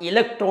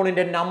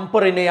ഇലക്ട്രോണിന്റെ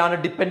നമ്പറിനെയാണ്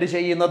ഡിപ്പെൻഡ്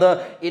ചെയ്യുന്നത്.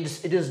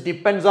 It is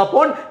depends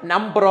upon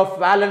number of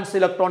വാലൻസ്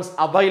electrons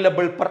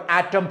available per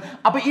atom.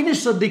 അപ്പൊ ഇനി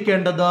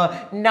ശ്രദ്ധിക്കേണ്ടത്,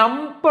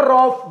 number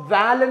of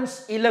വാലൻസ്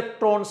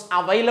electrons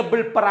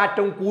available per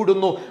atom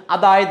കൂടുന്നു.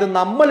 അതായത്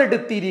നമ്മൾ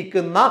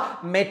എടുത്തിരിക്കുന്ന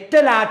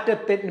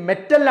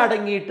മെറ്റൽ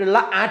അടങ്ങിയിട്ടുള്ള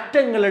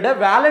ആറ്റങ്ങളുടെ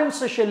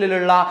വാലൻസ്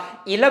ഷെല്ലിലുള്ള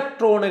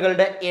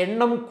ഇലക്ട്രോണുകളുടെ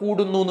എണ്ണം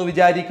കൂടുന്നു എന്ന്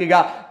വിചാരിക്കുക.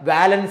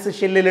 വാലൻസ്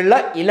ഷെല്ലിലുള്ള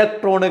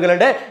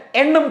ഇലക്ട്രോണുകളുടെ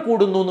എണ്ണം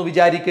കൂടുന്നു എന്ന്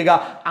വിചാരിക്കുക.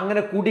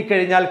 അങ്ങനെ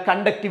കൂടിക്കഴിഞ്ഞാൽ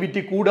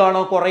കണ്ടക്ടിവിറ്റി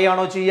കൂടുകയാണോ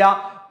കുറയാണോ ചെയ്യുക?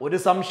 ഒരു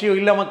സംശയവും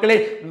ഇല്ല മക്കളെ.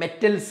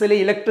 മെറ്റൽസിലെ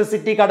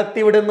electricity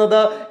കടത്തിവിടുന്നത്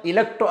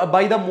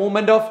by the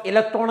movement of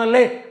electron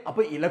അല്ലേ?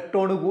 അപ്പൊ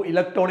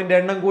ഇലക്ട്രോണിന്റെ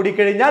എണ്ണം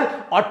കൂടിക്കഴിഞ്ഞാൽ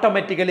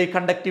ഓട്ടോമാറ്റിക്കലി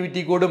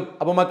കണ്ടക്ടിവിറ്റി കൂടും.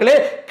 അപ്പൊ മക്കളെ,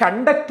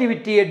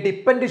 കണ്ടക്ടിവിറ്റിയെ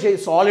ഡിപ്പെൻഡ്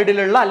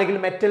സോളിഡിലുള്ള അല്ലെങ്കിൽ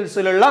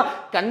മെറ്റൽസിലുള്ള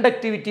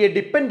കണ്ടക്ടിവിറ്റിയെ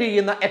ഡിപ്പെൻഡ്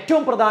ചെയ്യുന്ന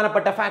ഏറ്റവും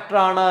പ്രധാനപ്പെട്ട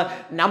ഫാക്ടറാണ്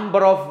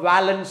നമ്പർ ഓഫ്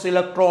വാലൻസ്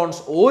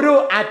ഇലക്ട്രോൺസ്. ഓരോ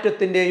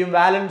ആറ്റത്തിന്റെയും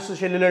വാലൻസ്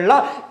ഷെല്ലിലുള്ള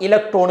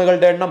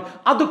ഇലക്ട്രോണുകളുടെ എണ്ണം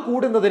അത്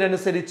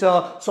കൂടുന്നതിനനുസരിച്ച്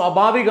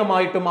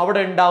സ്വാഭാവികമായിട്ടും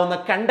അവിടെ ഉണ്ടാവുന്ന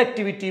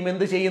കണ്ടക്ടിവിറ്റിയും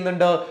എന്ത് ചെയ്യുന്നുണ്ട്?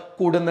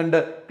 കൂടുന്നുണ്ട്.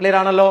 ക്ലിയർ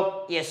ആണല്ലോ?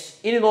 യെസ്.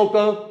 ഇനി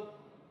നോക്ക്.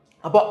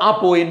 അപ്പോൾ ആ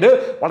പോയിന്റ്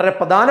വളരെ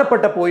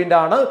പ്രധാനപ്പെട്ട പോയിന്റ്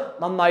ആണ്.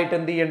 നന്നായിട്ട്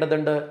എന്ത്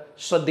ചെയ്യേണ്ടതുണ്ട്?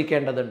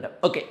 ശ്രദ്ധിക്കേണ്ടതുണ്ട്.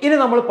 ഓക്കെ, ഇനി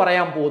നമ്മൾ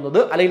പറയാൻ പോകുന്നത്,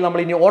 അല്ലെങ്കിൽ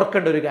നമ്മൾ ഇനി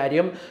ഓർക്കേണ്ട ഒരു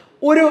കാര്യം,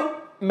 ഒരു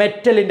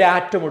മെറ്റലിന്റെ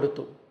ആറ്റം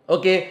എടുത്തു.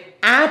 Okay,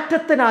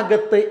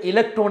 ആറ്റത്തിനകത്ത്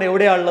electron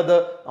എവിടെയാണുള്ളത്?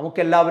 നമുക്ക്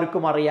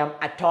എല്ലാവർക്കും അറിയാം,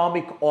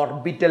 അറ്റോമിക്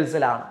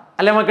ഓർബിറ്റൽസിലാണ്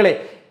അല്ലെ മക്കളെ?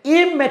 ഈ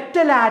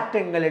മെറ്റൽ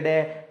ആറ്റങ്ങളുടെ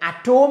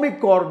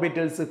അറ്റോമിക്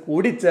ഓർബിറ്റൽസ്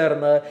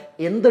കൂടിച്ചേർന്ന്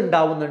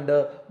എന്തുണ്ടാവുന്നുണ്ട്?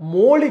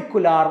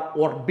 മോളിക്കുലാർ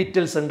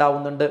ഓർബിറ്റൽസ്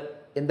ഉണ്ടാവുന്നുണ്ട്.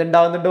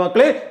 എന്തുണ്ടാവുന്നുണ്ട്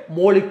മക്കളെ?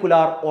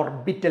 മോളിക്കുലാർ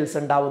ഓർബിറ്റൽസ്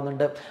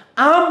ഉണ്ടാവുന്നുണ്ട്.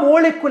 ആ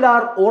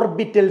മോളിക്കുലാർ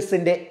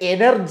ഓർബിറ്റൽസിന്റെ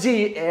എനർജി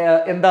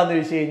എന്താന്ന്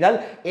വെച്ച് കഴിഞ്ഞാൽ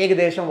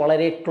ഏകദേശം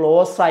വളരെ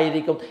ക്ലോസ്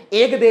ആയിരിക്കും.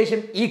 ഏകദേശം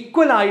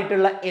ഈക്വൽ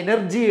ആയിട്ടുള്ള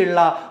എനർജിയുള്ള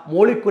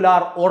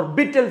മോളിക്കുലാർ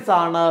ഓർബിറ്റൽസ്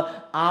ആണ്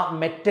ആ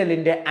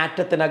മെറ്റലിന്റെ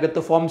ആറ്റത്തിനകത്ത്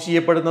ഫോം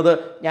ചെയ്യപ്പെടുന്നത്.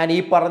 ഞാൻ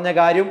ഈ പറഞ്ഞ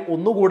കാര്യം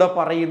ഒന്നുകൂടെ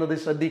പറയുന്നത്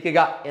ശ്രദ്ധിക്കുക.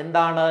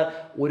 എന്താണ്?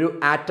 ഒരു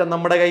ആറ്റം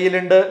നമ്മുടെ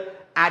കയ്യിലുണ്ട്.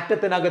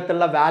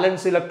 ആറ്റത്തിനകത്തുള്ള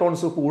വാലൻസ്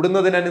ഇലക്ട്രോൺസ്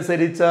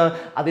കൂടുന്നതിനനുസരിച്ച്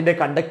അതിന്റെ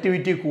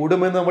കണ്ടക്ടിവിറ്റി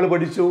കൂടുമെന്ന് നമ്മൾ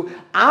പഠിച്ചു.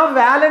 ആ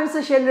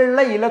വാലൻസ്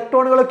ഷെല്ലിലുള്ള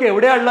ഇലക്ട്രോണുകളൊക്കെ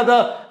എവിടെയാണുള്ളത്?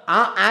 ആ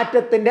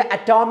ആറ്റത്തിന്റെ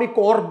അറ്റോമിക്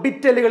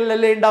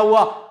ഓർബിറ്റലുകളിലല്ലേ ഉണ്ടാവുക.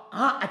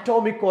 ആ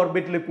അറ്റോമിക്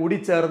ഓർബിറ്റൽ കൂടി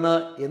ചേർന്ന്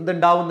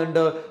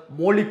എന്തുണ്ടാവുന്നുണ്ട്?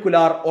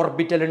 മോളിക്കുലാർ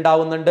ഓർബിറ്റൽ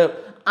ഉണ്ടാവുന്നുണ്ട്.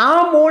 ആ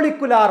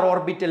മോളിക്കുലാർ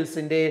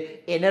ഓർബിറ്റൽസിന്റെ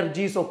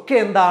എനർജീസ് ഒക്കെ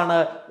എന്താണ്,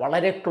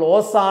 വളരെ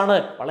ക്ലോസ് ആണ്,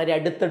 വളരെ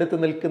അടുത്തടുത്ത്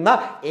നിൽക്കുന്ന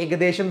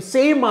ഏകദേശം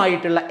സെയിം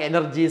ആയിട്ടുള്ള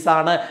എനർജീസ്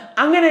ആണ്.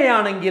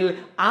 അങ്ങനെയാണെങ്കിൽ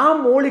ആ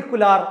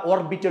മോളിക്കുലാർ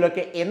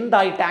ഓർബിറ്റലൊക്കെ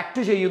എന്തായിട്ട്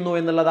ആക്ട് ചെയ്യുന്നു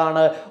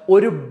എന്നുള്ളതാണ്,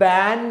 ഒരു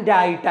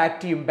ബാൻഡായിട്ട്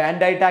ആക്ട് ചെയ്യും.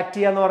 ബാൻഡായിട്ട് ആക്ട്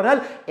ചെയ്യുക എന്ന് പറഞ്ഞാൽ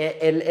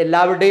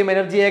എല്ലാവരുടെയും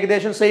എനർജി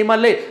ഏകദേശം സെയിം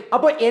അല്ലേ,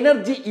 അപ്പോൾ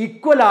എനർജി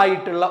ഈക്വൽ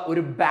ആയിട്ടുള്ള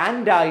ഒരു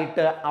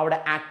ബാൻഡായിട്ട് അവിടെ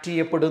ആക്ട്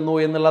ചെയ്യപ്പെടുന്നു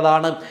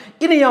എന്നുള്ളതാണ്.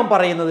 ഇനി ഞാൻ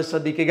പറയുന്നത്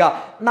ശ്രദ്ധിക്കുക,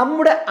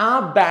 നമ്മുടെ ആ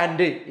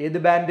ബാൻഡ്, ഏത്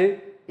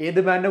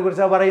ബാൻഡിനെ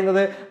കുറിച്ചാണ്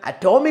പറയുന്നത്,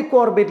 അറ്റോമിക്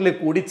ഓർബിറ്റിൽ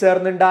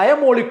കൂടിച്ചേർന്നുണ്ടായ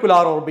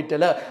മോളിക്കുലാർ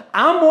ഓർബിറ്റൽ.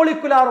 ആ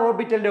മോളിക്കുലാർ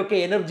ഓർബിറ്റലിന്റെ ഒക്കെ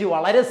എനർജി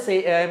വളരെ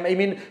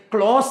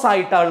ക്ലോസ്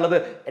ആയിട്ടാണ് ഉള്ളത്.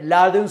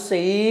 എല്ലാവരും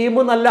സെയിം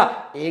എന്നല്ല,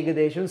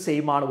 ഏകദേശം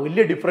സെയിം ആണ്,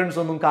 വലിയ ഡിഫറൻസ്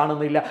ഒന്നും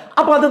കാണുന്നില്ല.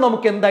 അപ്പൊ അത്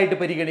നമുക്ക് എന്തായിട്ട്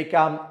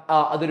പരിഗണിക്കാം,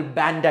 അതൊരു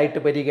ബാൻഡായിട്ട്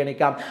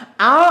പരിഗണിക്കാം.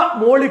 ആ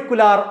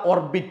മോളിക്കുലാർ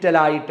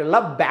ഓർബിറ്റലായിട്ടുള്ള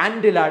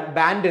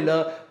ബാൻഡില്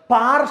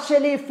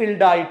പാർഷ്യലി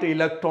ഫിൽഡ് ആയിട്ട്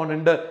ഇലക്ട്രോൺ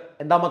ഉണ്ട്.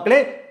 എന്താ മക്കളെ,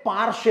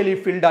 പാർഷ്യലി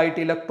ഫിൽഡ് ആയിട്ട്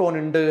ഇലക്ട്രോൺ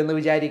ഉണ്ട് എന്ന്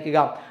വിചാരിക്കുക.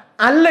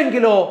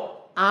 അല്ലെങ്കിലോ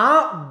ആ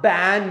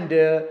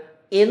ബാൻഡ്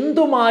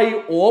എന്തുമായി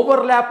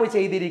ഓവർലാപ്പ്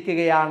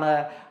ചെയ്തിരിക്കുകയാണ്,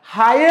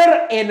 ഹയർ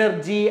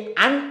എനർജി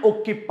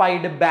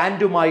അൺഒക്യുപ്പൈഡ്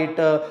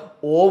ബാൻഡുമായിട്ട്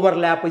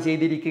ഓവർലാപ്പ്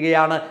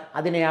ചെയ്തിരിക്കുകയാണ്.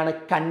 അതിനെയാണ്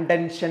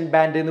കണ്ടൻഷൻ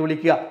ബാൻഡ് എന്ന്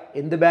വിളിക്കുക.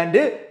 എന്ത്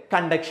ബാൻഡ്?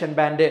 Conduction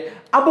band.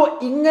 അപ്പോൾ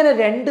ഇങ്ങനെ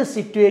രണ്ട്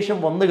സിറ്റുവേഷൻ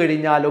വന്നു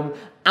കഴിഞ്ഞാലും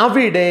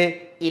അവിടെ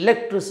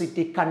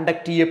ഇലക്ട്രിസിറ്റി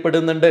കണ്ടക്ട്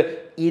ചെയ്യപ്പെടുന്നുണ്ട്.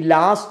 ഈ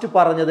ലാസ്റ്റ്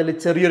പറഞ്ഞതിൽ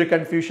ചെറിയൊരു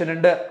കൺഫ്യൂഷൻ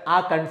ഉണ്ട്. ആ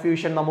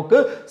കൺഫ്യൂഷൻ നമുക്ക്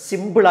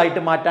സിമ്പിൾ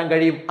ആയിട്ട് മാറ്റാൻ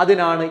കഴിയും.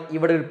 അതിനാണ്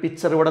ഇവിടെ ഒരു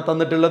പിക്ചർ ഇവിടെ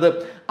തന്നിട്ടുള്ളത്.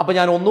 അപ്പൊ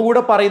ഞാൻ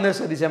ഒന്നുകൂടെ പറയുന്നത്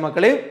ശ്രദ്ധിച്ചേ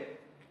മക്കളെ.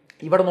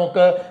 ഇവിടെ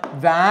നോക്ക്,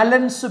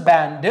 വാലൻസ്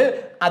ബാൻഡ്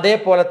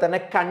അതേപോലെ തന്നെ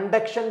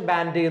കണ്ടക്ഷൻ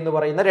ബാൻഡ് എന്ന്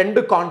പറയുന്ന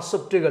രണ്ട്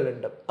കോൺസെപ്റ്റുകൾ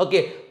ഉണ്ട്.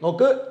 ഓക്കെ,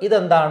 നോക്ക്,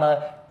 ഇതെന്താണ്?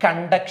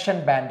 കണ്ടക്ഷൻ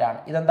ബാൻഡ് ആണ്.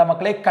 ഇതെന്താ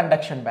മക്കളെ?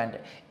 Conduction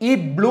band. ഈ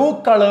ബ്ലൂ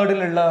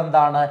കളേർഡിലുള്ളത്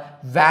എന്താണ്?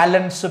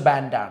 വാലൻസ്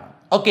ബാൻഡ് ആണ്.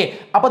 ഓക്കെ,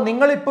 അപ്പൊ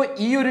നിങ്ങളിപ്പോൾ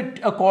ഈ ഒരു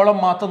കോളം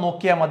മാത്രം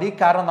നോക്കിയാൽ മതി.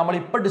 കാരണം നമ്മൾ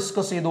ഇപ്പോൾ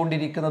ഡിസ്കസ്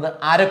ചെയ്തുകൊണ്ടിരിക്കുന്നത്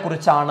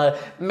ആരെക്കുറിച്ചാണ്?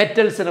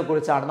 മെറ്റൽസിനെ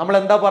കുറിച്ചാണ്. നമ്മൾ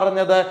എന്താ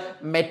പറഞ്ഞത്?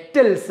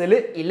 മെറ്റൽസിൽ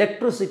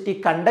ഇലക്ട്രിസിറ്റി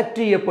കണ്ടക്ട്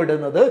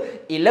ചെയ്യപ്പെടുന്നത്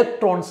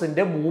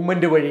ഇലക്ട്രോൺസിന്റെ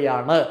മൂവ്മെന്റ്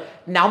വഴിയാണ്.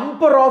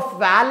 Number of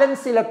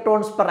വാലൻസ്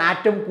electrons per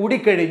atom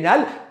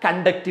കൂടിക്കഴിഞ്ഞാൽ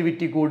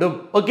കണ്ടക്ടിവിറ്റി കൂടും.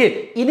 ഓക്കെ,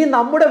 ഇനി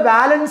നമ്മുടെ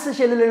വാലൻസ്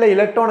ഷെല്ലിലുള്ള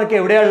ഇലക്ട്രോൺ ഒക്കെ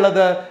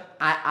എവിടെയുള്ളത്?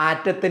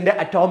 ആറ്റത്തിന്റെ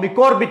അറ്റോമിക്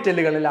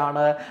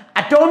ഓർബിറ്റലുകളിലാണ്.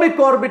 അറ്റോമിക്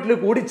ഓർബിറ്റൽ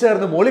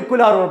കൂടിച്ചേർന്ന്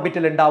മോളിക്കുലാർ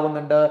ഓർബിറ്റൽ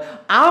ഉണ്ടാവുന്നുണ്ട്.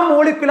 ആ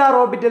മോളിക്കുലാർ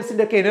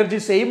ഓർബിറ്റൽസിന്റെ ഒക്കെ എനർജി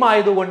സെയിം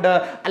ആയതുകൊണ്ട്,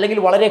 അല്ലെങ്കിൽ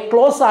വളരെ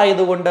ക്ലോസ്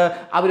ആയതുകൊണ്ട്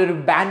അവരൊരു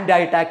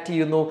ബാൻഡായിട്ട് ആക്ട്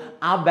ചെയ്യുന്നു.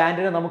 ആ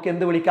ബാൻഡിനെ നമുക്ക്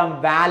എന്ത് വിളിക്കാം?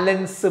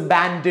 വാലൻസ്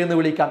ബാൻഡ് എന്ന്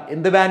വിളിക്കാം.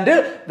 എന്ത് ബാൻഡ്?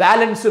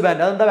 വാലൻസ്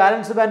ബാൻഡ്. അതെന്താ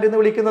വാലൻസ് ബാൻഡ്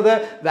എന്ന് വിളിക്കുന്നത്?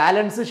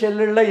 വാലൻസ്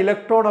ഷെല്ലിലുള്ള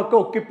ഇലക്ട്രോൺ ഒക്കെ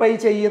ഒക്യുപ്പൈ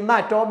ചെയ്യുന്ന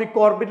അറ്റോമിക്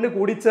ഓർബിറ്റൽ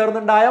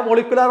കൂടിച്ചേർന്നുണ്ടായ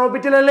മോളിക്കുലാർ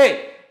ഓർബിറ്റൽ അല്ലേ?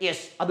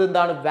 യെസ്,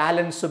 അതെന്താണ്?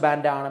 വാലൻസ്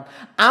ബാൻഡ് ആണ്.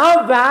 ആ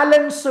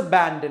വാലൻസ്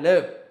ബാൻഡില്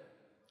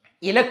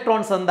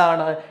ഇലക്ട്രോൺസ്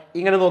എന്താണ്?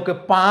 ഇങ്ങനെ നോക്ക്,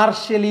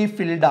 പാർഷ്യലി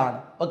ഫിൽഡ് ആണ്.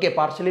 ഓക്കെ,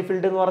 പാർഷ്യലി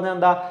ഫിൽഡ് എന്ന് പറഞ്ഞാൽ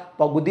എന്താ?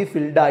 പകുതി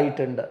ഫിൽഡ്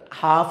ആയിട്ടുണ്ട്,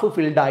 ഹാഫ്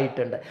ഫിൽഡ്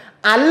ആയിട്ടുണ്ട്.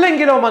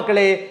 അല്ലെങ്കിലോ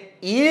മക്കളെ,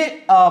 ഈ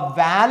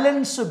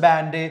വാലൻസ്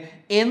ബാൻഡ്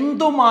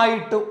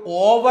എന്തുമായിട്ട്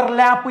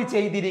ഓവർലാപ്പ്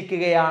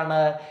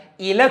ചെയ്തിരിക്കുകയാണ്?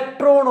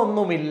 ഇലക്ട്രോൺ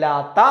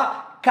ഒന്നുമില്ലാത്ത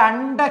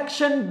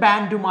കണ്ടക്ഷൻ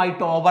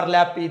ബാൻഡുമായിട്ട്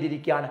ഓവർലാപ്പ്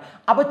ചെയ്തിരിക്കുകയാണ്.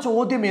 അപ്പൊ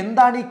ചോദ്യം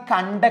എന്താണ് ഈ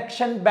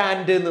കണ്ടക്ഷൻ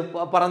ബാൻഡ് എന്ന്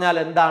പറഞ്ഞാൽ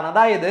എന്താണ്?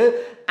 അതായത്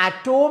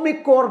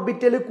അറ്റോമിക്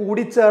ഓർബിറ്റൽ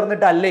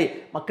കൂടിച്ചേർന്നിട്ടല്ലേ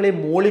മക്കളെ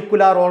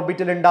മോളിക്കുലാർ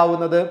ഓർബിറ്റൽ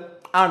ഉണ്ടാവുന്നത്?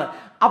 ആണ്.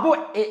 അപ്പോൾ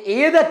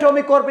ഏത്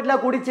അറ്റോമിക്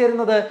ഓർബിറ്റലാണ്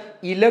കൂടിച്ചേരുന്നത്?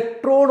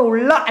 ഇലക്ട്രോൺ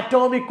ഉള്ള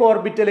അറ്റോമിക്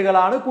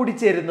ഓർബിറ്റലുകളാണ്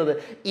കൂടിച്ചേരുന്നത്.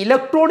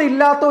 ഇലക്ട്രോൺ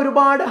ഇല്ലാത്ത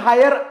ഒരുപാട്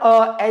ഹയർ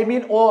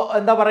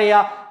എന്താ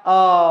പറയുക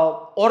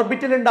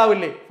ഓർബിറ്റൽ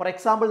ഉണ്ടാവില്ലേ? ഫോർ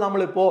എക്സാമ്പിൾ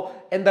നമ്മളിപ്പോൾ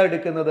എന്താ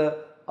എടുക്കുന്നത്?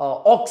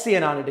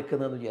 ഓക്സിജൻ ആണ്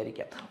എടുക്കുന്നതെന്ന്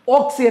വിചാരിക്കാം.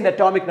 ഓക്സിജന്റെ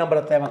അറ്റോമിക് നമ്പർ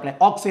എത്ര മക്കളെ?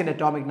 ഓക്സിജന്റെ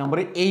അറ്റോമിക് നമ്പർ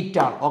 8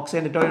 ആണ്.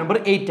 ഓക്സിജന്റെ അറ്റോമിക് നമ്പർ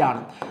 8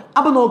 ആണ്.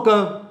 അപ്പൊ നോക്ക്,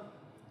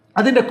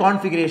 അതിന്റെ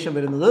കോൺഫിഗറേഷൻ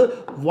വരുന്നത്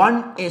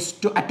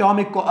 1s2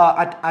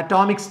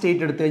 അറ്റോമിക്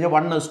സ്റ്റേറ്റ് എടുത്തു കഴിഞ്ഞാൽ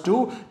 1s2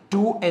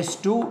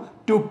 2s2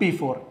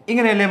 2p4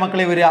 ഇങ്ങനെയല്ലേ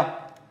മക്കളെ വരിക?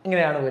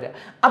 ഇങ്ങനെയാണ് വരിക.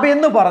 അപ്പൊ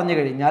എന്ന് പറഞ്ഞു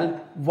കഴിഞ്ഞാൽ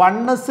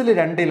 1sൽ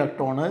 2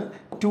 ഇലക്ട്രോണ്,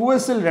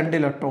 2sൽ 2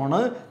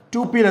 ഇലക്ട്രോണ്,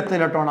 2p എത്ര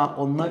ഇലക്ട്രോണാ?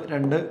 1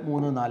 2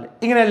 3 4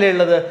 ഇങ്ങനെയല്ലേ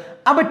ഉള്ളത്.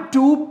 അപ്പൊ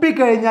 2p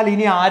കഴിഞ്ഞാൽ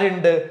ഇനി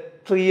ആരുണ്ട്?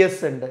 3s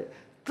ഉണ്ട്.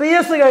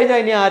 3s കഴിഞ്ഞാൽ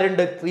ഇനി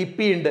ആരുണ്ട്? 3p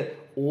ഉണ്ട്.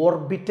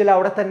 ഓർബിറ്റൽ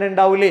അവിടെ തന്നെ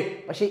ഉണ്ടാവില്ലേ?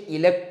 പക്ഷെ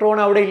ഇലക്ട്രോൺ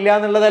അവിടെ ഇല്ല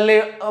എന്നുള്ളതല്ലേ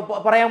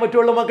പറയാൻ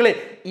പറ്റുള്ളൂ മക്കളെ.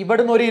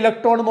 ഇവിടുന്ന് ഒരു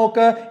ഇലക്ട്രോൺ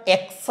നോക്ക്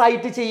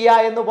എക്സൈറ്റ്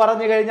ചെയ്യുക എന്ന്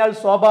പറഞ്ഞു കഴിഞ്ഞാൽ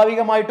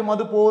സ്വാഭാവികമായിട്ടും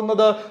അത്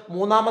പോകുന്നത്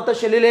മൂന്നാമത്തെ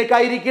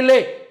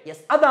ഷെല്ലിലേക്കായിരിക്കില്ലേ?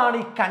 യെസ്, അതാണ്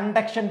ഈ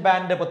കണ്ടക്ഷൻ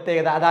ബാൻഡിന്റെ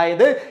പ്രത്യേകത.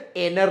 അതായത്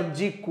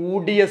എനർജി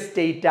കൂടിയ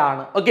സ്റ്റേറ്റ്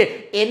ആണ്. ഓക്കെ,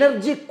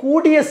 എനർജി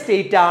കൂടിയ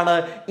സ്റ്റേറ്റ് ആണ്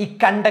ഈ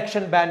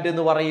കണ്ടക്ഷൻ ബാൻഡ്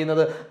എന്ന്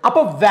പറയുന്നത്.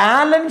 അപ്പൊ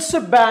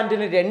വാലൻസ്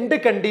ബാൻഡിന് രണ്ട്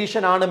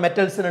കണ്ടീഷൻ ആണ്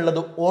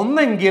മെറ്റൽസിനുള്ളത്.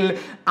 ഒന്നെങ്കിൽ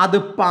അത്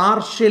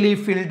പാർഷ്യലി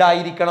ഫിൽഡ്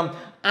ആയിരിക്കണം,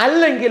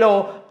 അല്ലെങ്കിലോ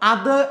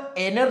അത്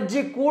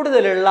എനർജി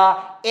കൂടുതലുള്ള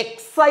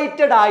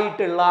എക്സൈറ്റഡ്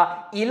ആയിട്ടുള്ള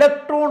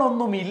ഇലക്ട്രോൺ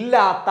ഒന്നും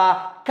ഇല്ലാത്ത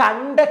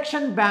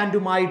കണ്ടക്ഷൻ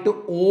ബാൻഡുമായിട്ട്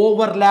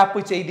ഓവർലാപ്പ്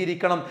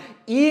ചെയ്തിരിക്കണം.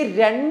 ഈ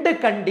രണ്ട്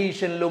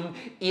കണ്ടീഷനിലും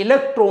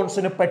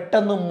ഇലക്ട്രോൺസിന്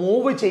പെട്ടെന്ന്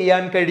മൂവ്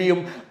ചെയ്യാൻ കഴിയും.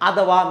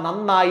 അഥവാ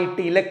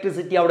നന്നായിട്ട്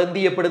ഇലക്ട്രിസിറ്റി അവിടെ എന്ത്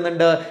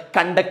ചെയ്യപ്പെടുന്നുണ്ട്?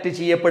 കണ്ടക്ട്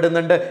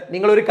ചെയ്യപ്പെടുന്നുണ്ട്.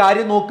 നിങ്ങളൊരു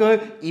കാര്യം നോക്ക്,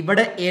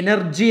 ഇവിടെ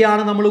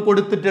എനർജിയാണ് നമ്മൾ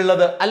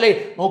കൊടുത്തിട്ടുള്ളത് അല്ലേ?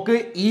 നോക്ക്,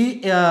 ഈ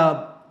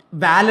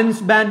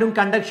വാലൻസ് ബാൻഡും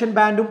കണ്ടക്ഷൻ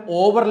ബാൻഡും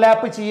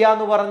ഓവർലാപ്പ്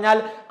ചെയ്യാന്ന് പറഞ്ഞാൽ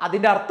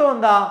അതിൻ്റെ അർത്ഥം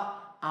എന്താ?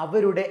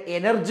 അവരുടെ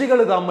എനർജികൾ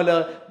തമ്മിൽ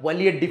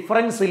വലിയ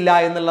ഡിഫറൻസ് ഇല്ല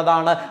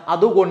എന്നുള്ളതാണ്.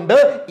 അതുകൊണ്ട്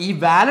ഈ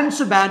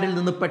വാലൻസ് ബാൻഡിൽ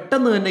നിന്ന്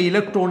പെട്ടെന്ന് തന്നെ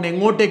ഇലക്ട്രോൺ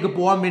എങ്ങോട്ടേക്ക്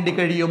പോകാൻ വേണ്ടി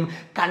കഴിയും?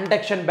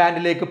 കണ്ടക്ഷൻ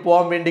ബാൻഡിലേക്ക്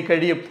പോകാൻ വേണ്ടി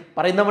കഴിയും.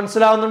 പറയുന്നത്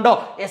മനസ്സിലാവുന്നുണ്ടോ?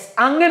 യെസ്,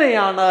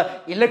 അങ്ങനെയാണ്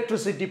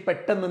ഇലക്ട്രിസിറ്റി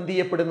പെട്ടെന്ന് എന്ത്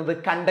ചെയ്യപ്പെടുന്നത്?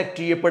 കണ്ടക്ട്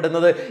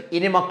ചെയ്യപ്പെടുന്നത്.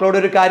 ഇനി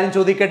മക്കളോടൊരു കാര്യം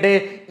ചോദിക്കട്ടെ,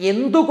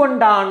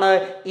 എന്തുകൊണ്ടാണ്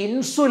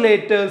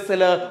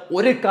ഇൻസുലേറ്റേഴ്സിൽ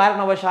ഒരു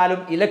കാരണവശാലും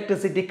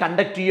ഇലക്ട്രിസിറ്റി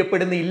കണ്ടക്ട്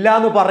ചെയ്യപ്പെടുന്നില്ല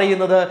എന്ന്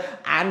പറയുന്നത്?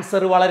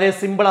 ആൻസർ വളരെ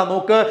സിമ്പിളാണ്.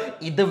 നോക്ക്,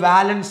 ഇത്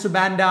വാലൻസ്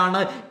ബാൻഡ് ആണ്,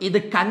 ഇത്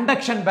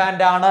കണ്ടക്ഷൻ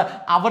ബാൻഡ് ആണ്.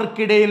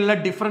 അവർക്കിടയിലുള്ള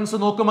ഡിഫറൻസ്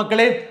നോക്ക്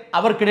മക്കളെ,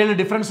 അവർക്കിടയിലുള്ള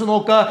ഡിഫറൻസ്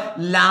നോക്ക്.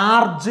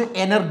 ലാർജ്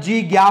എനർജി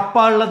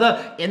ഗ്യാപ്പാ ഉള്ളത്.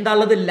 എന്താ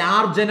ഉള്ളത്?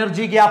 Large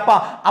energy ഗ്യാപ്പാ.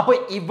 അപ്പൊ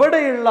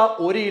ഇവിടെയുള്ള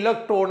ഒരു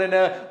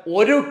ഇലക്ട്രോണിന്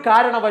ഒരു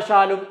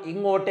കാരണവശാലും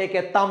ഇങ്ങോട്ടേക്ക്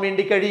എത്താൻ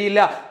വേണ്ടി കഴിയില്ല.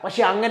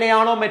 പക്ഷെ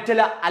അങ്ങനെയാണോ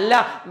മെറ്റൽ? അല്ല.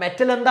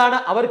 മെറ്റൽ എന്താണ്?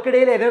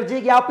 അവർക്കിടയിൽ എനർജി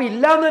ഗ്യാപ്പ്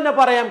ഇല്ല എന്ന് തന്നെ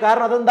പറയാം.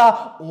 കാരണം അതെന്താ?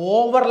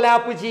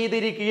 ഓവർലാപ്പ്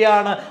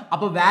ചെയ്തിരിക്കുകയാണ്.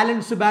 അപ്പൊ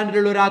വാലൻസ്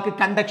ബാൻഡിലുള്ള ഒരാൾക്ക്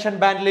കണ്ടക്ഷൻ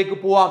ബാൻഡിലേക്ക്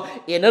പോവാം.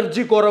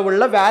 എനർജി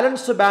കുറവുള്ള വാലൻസ്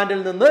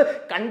ബാൻഡിൽ നിന്ന്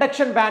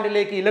കണ്ടക്ഷൻ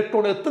ബാൻഡിലേക്ക്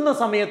ഇലക്ട്രോൺ എത്തുന്ന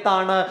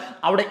സമയത്താണ്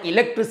അവിടെ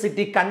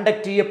ഇലക്ട്രിസിറ്റി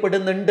കണ്ടക്ട്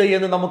ചെയ്യപ്പെടുന്നുണ്ട്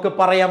എന്ന് നമുക്ക്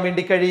പറയാൻ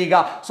വേണ്ടി കഴിയുക.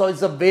 So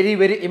it's A very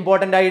very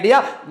important idea.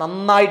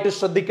 നന്നായിട്ട്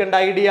ശ്രദ്ധിക്കേണ്ട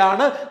ഐഡിയ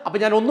ആണ്. അപ്പൊ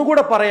ഞാൻ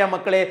ഒന്നുകൂടെ പറയാം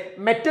മക്കളെ,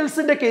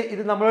 മെറ്റൽസിന്റെ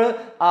ഇത് നമ്മൾ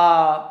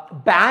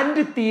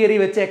ബാൻഡ് തിയറി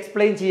വെച്ച്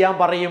എക്സ്പ്ലെയിൻ ചെയ്യാൻ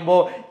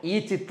പറയുമ്പോൾ ഈ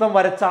ചിത്രം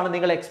വരച്ചാണ്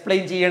നിങ്ങൾ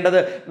എക്സ്പ്ലെയിൻ ചെയ്യേണ്ടത്.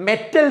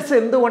 മെറ്റൽസ്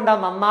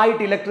എന്തുകൊണ്ടാണ്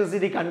നന്നായിട്ട്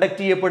ഇലക്ട്രിസിറ്റി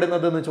കണ്ടക്ട്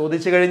ചെയ്യപ്പെടുന്നത് എന്ന്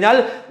ചോദിച്ചു കഴിഞ്ഞാൽ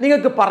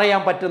നിങ്ങൾക്ക്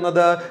പറയാൻ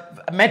പറ്റുന്നത്,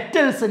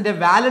 മെറ്റൽസിന്റെ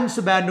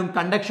വാലൻസ് ബാൻഡും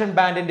കണ്ടക്ഷൻ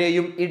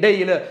ബാൻഡിന്റെയും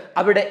ഇടയിൽ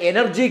അവരുടെ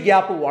എനർജി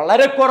ഗ്യാപ്പ്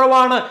വളരെ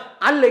കുറവാണ്,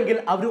 അല്ലെങ്കിൽ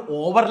അവർ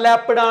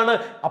ഓവർലാപ്ഡ് ആണ്.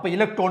 അപ്പൊ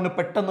ഇലക്ട്രോണിന്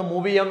പെട്ടെന്ന്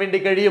മൂവ് ചെയ്യാൻ വേണ്ടി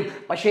കഴിയും.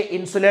 പക്ഷേ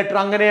ഇൻസുലേറ്റർ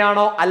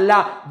അങ്ങനെയാണോ? അല്ല.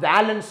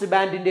 വാലൻസ്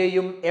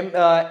ബാൻഡിന്റെയും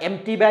എം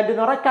ടി ബാൻഡ്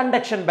എന്ന് പറഞ്ഞാൽ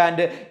കണ്ടക്ഷൻ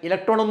ബാൻഡ്,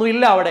 ഇലക്ട്രോൺ ഒന്നും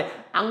ഇല്ല അവിടെ.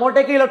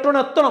 അങ്ങോട്ടേക്ക് ഇലക്ട്രോൺ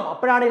എത്തണം,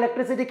 അപ്പോഴാണ്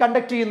ഇലക്ട്രിസിറ്റി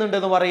കണ്ടക്ട് ചെയ്യുന്നുണ്ട്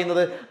എന്ന്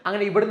പറയുന്നത്.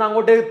 അങ്ങനെ ഇവിടുന്ന്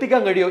അങ്ങോട്ട്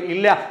എത്തിക്കാൻ കഴിയോ?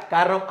 ഇല്ല.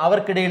 കാരണം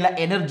അവർക്കിടയിലുള്ള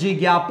എനർജി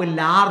ഗ്യാപ്പ്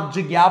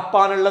ലാർജ്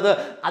ഗ്യാപ്പാണുള്ളത്.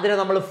 അതിനെ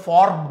നമ്മൾ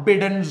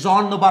ഫോർബിഡൻ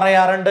സോൺ എന്ന്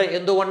പറയാറുണ്ട്.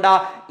 എന്തുകൊണ്ടാ?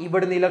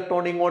 ഇവിടുന്ന്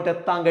ഇലക്ട്രോൺ ഇങ്ങോട്ട്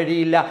എത്താൻ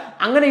കഴിയില്ല.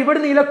 അങ്ങനെ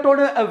ഇവിടുന്ന് ഇലക്ട്രോൺ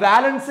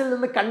വാലൻസിൽ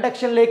നിന്ന്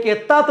കണ്ടക്ഷനിലേക്ക്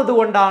എത്താത്തത്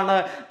കൊണ്ടാണ്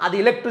അത്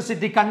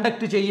ഇലക്ട്രിസിറ്റി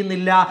കണ്ടക്ട്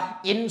ചെയ്യുന്നില്ല,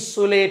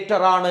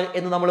 ഇൻസുലേറ്റർ ആണ്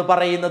എന്ന് നമ്മൾ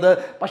പറയുന്നത്.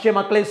 പക്ഷേ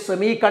മക്കളെ,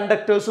 സെമി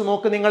കണ്ടക്ടേഴ്സ്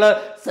നോക്ക് നിങ്ങൾ.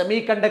 സെമി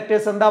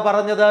കണ്ടക്ടേഴ്സ് എന്താ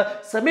പറഞ്ഞത്?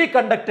 സെമി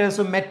കണ്ടക്ടേഴ്സ്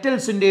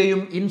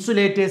മെറ്റൽസിന്റെയും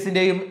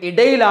ഇൻസുലേറ്റേഴ്സിന്റെയും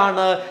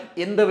ഇടയിലാണ്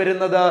എന്ത്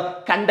വരുന്നത്?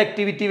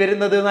 കണ്ടക്ടിവിറ്റി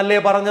വരുന്നത് എന്നല്ലേ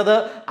പറഞ്ഞത്?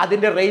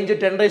 അതിന്റെ റേഞ്ച്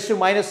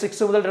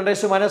 10⁻⁻6 മുതൽ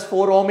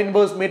 10⁻⁴ ഓം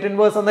ഇൻവേഴ്സ് മീറ്റർ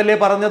ഇൻവേഴ്സ് എന്നല്ലേ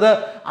പറഞ്ഞത്?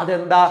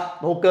 അതെന്താ?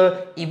 നോക്ക്,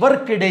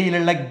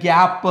 ഇവർക്കിടയിലുള്ള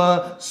ഗ്യാപ്പ്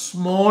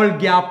സ്മോൾ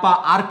ഗ്യാപ്പ്.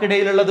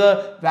 ആർക്കിടയിലുള്ളത്?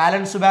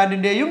 വാലൻസ്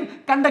ബാൻഡിന്റെയും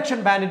കണ്ടക്ഷൻ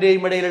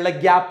ബാൻഡിന്റെയും ഇടയിലുള്ള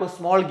gap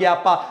small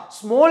gap.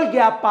 Small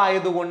gap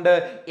ആയതുകൊണ്ട്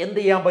എന്ത്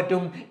ചെയ്യാൻ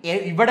പറ്റും?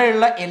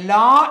 ഇവിടെയുള്ള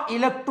എല്ലാ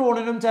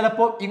ഇലക്ട്രോണിനും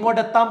ചിലപ്പോൾ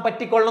ഇങ്ങോട്ട് എത്താൻ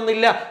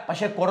പറ്റിക്കൊള്ളുന്നില്ല.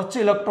 പക്ഷെ കുറച്ച്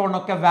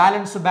ഇലക്ട്രോണൊക്കെ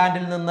വാലൻസ്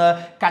ബാൻഡിൽ നിന്ന്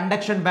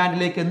കണ്ടക്ഷൻ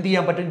ബാൻഡിലേക്ക് എന്ത്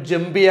ചെയ്യാൻ പറ്റും?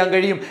 ജമ്പ് ചെയ്യാൻ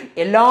കഴിയും.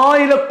 എല്ലാ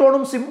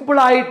ഇലക്ട്രോണും സിമ്പിൾ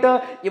ആയിട്ട്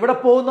ഇവിടെ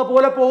പോകുന്ന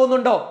പോലെ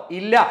പോകുന്നുണ്ടോ?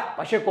 ഇല്ല.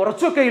 പക്ഷെ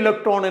കുറച്ചൊക്കെ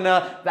ഇലക്ട്രോണിന്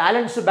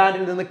വാലൻസ്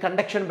ബാൻഡിൽ നിന്ന്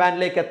കണ്ടക്ഷൻ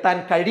ബാൻഡിലേക്ക് എത്താൻ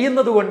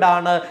കഴിയുന്നത്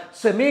കൊണ്ടാണ്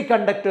സെമി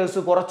കണ്ടക്ടേഴ്സ്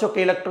കുറച്ചൊക്കെ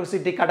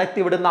ഇലക്ട്രിസിറ്റി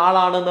കടത്തിവിടുന്ന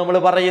ആളാണ് നമ്മൾ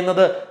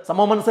പറയുന്നത്.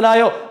 സംഭവം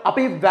മനസ്സിലായോ? അപ്പൊ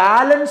ഈ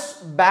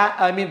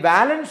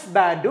വാലൻസ്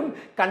ബാൻഡും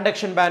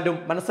കണ്ടക്ഷൻ ബാൻഡും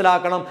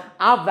മനസ്സിലാക്കണം.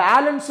 ആ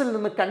വാലൻസിൽ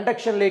നിന്ന്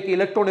കണ്ടക്ഷനിലേക്ക്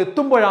ഇലക്ട്രോൺ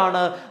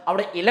എത്തുമ്പോഴാണ്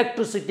അവിടെ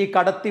ഇലക്ട്രിസിറ്റി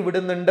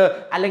കടത്തിവിടുന്നുണ്ട്,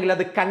 അല്ലെങ്കിൽ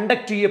അത്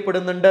കണ്ടക്ട്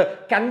ചെയ്യപ്പെടുന്നുണ്ട്.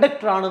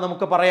 കണ്ടക്ടർ ആണ്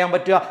നമുക്ക് പറയാൻ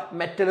പറ്റുക.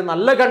 മെറ്റൽ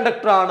നല്ല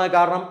കണ്ടക്ടർ ആണ്,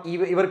 കാരണം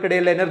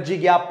ഇവർക്കിടയിൽ എനർജി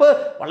ഗ്യാപ്പ്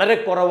വളരെ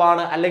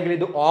കുറവാണ്, അല്ലെങ്കിൽ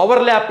ഇത്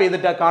ഓവർലാപ്പ്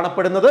ചെയ്തിട്ടാണ്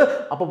കാണപ്പെടുന്നത്.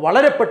 അപ്പൊ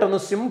വളരെ പെട്ടെന്ന്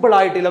സിമ്പിൾ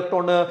ആയിട്ട്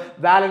ഇലക്ട്രോൺ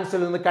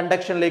വാലൻസിൽ നിന്ന്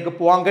കണ്ടക്ഷനിലേക്ക്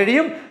പോകാൻ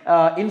കഴിയും.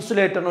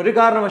 ഇൻസുലേറ്ററിന് ഒരു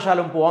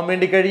കാരണവശാലും പോകാൻ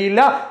വേണ്ടി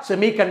കഴിയില്ല.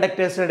 സെമി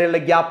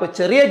കണ്ടക്ടേഴ്സിനിടയിലുള്ള ഗ്യാപ്പ്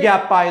ചെറിയ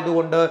ഗ്യാപ്പ്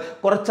ആയതുകൊണ്ട്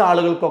കുറച്ച്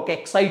ആളുകൾക്കൊക്കെ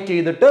എക്സൈറ്റ്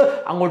ചെയ്തിട്ട്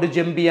അങ്ങോട്ട്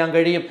ജമ്പ് ചെയ്യാൻ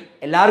കഴിയും.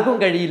 എല്ലാവർക്കും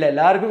കഴിയില്ല.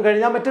 എല്ലാവർക്കും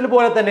കഴിഞ്ഞാൽ മെറ്റൽ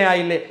പോലെ തന്നെ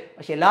ആയില്ലേ?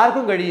 പക്ഷെ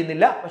എല്ലാവർക്കും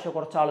കഴിയുന്നില്ല. പക്ഷെ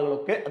കുറച്ച്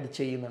ആളുകളൊക്കെ അത്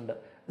ചെയ്യുന്നുണ്ട്.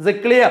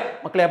 ക്ലിയർ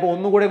മക്കളെ? അപ്പൊ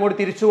ഒന്നുകൂടെ ഇങ്ങോട്ട്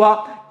തിരിച്ചു പോവാ.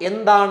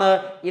 എന്താണ്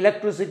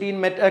electricity in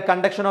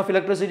conduction of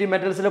electricity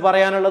മെറ്റൽസിൽ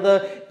പറയാനുള്ളത്?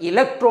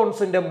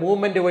 ഇലക്ട്രോൺസിന്റെ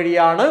മൂവ്മെന്റ്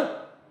വഴിയാണ്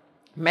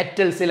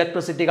മെറ്റൽസ്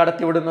ഇലക്ട്രിസിറ്റി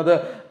കടത്തിവിടുന്നത്.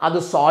 അത്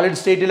സോളിഡ്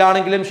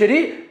സ്റ്റേറ്റിലാണെങ്കിലും ശരി,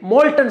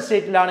 മോൾട്ടൺ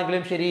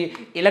സ്റ്റേറ്റിലാണെങ്കിലും ശരി,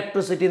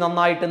 ഇലക്ട്രിസിറ്റി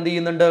നന്നായിട്ട് എന്ത്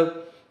ചെയ്യുന്നുണ്ട്?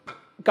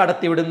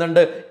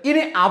 കടത്തിവിടുന്നുണ്ട്.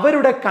 ഇനി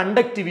അവരുടെ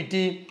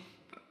കണ്ടക്ടിവിറ്റി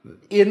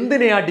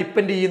എന്തിനെയാ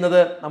ഡിപ്പെൻഡ്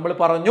ചെയ്യുന്നത്? നമ്മൾ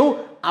പറഞ്ഞു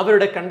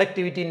അവരുടെ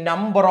conductivity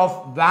number of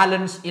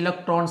വാലൻസ്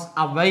electrons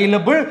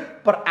available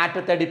per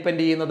ആറ്റത്തെ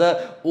depend ചെയ്യുന്നത്.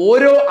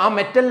 ഓരോ ആ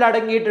മെറ്റലിൽ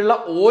അടങ്ങിയിട്ടുള്ള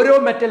ഓരോ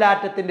മെറ്റൽ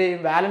ആറ്റത്തിന്റെയും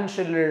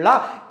വാലൻസിലുള്ള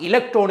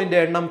ഇലക്ട്രോണിന്റെ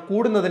എണ്ണം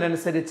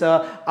കൂടുന്നതിനനുസരിച്ച്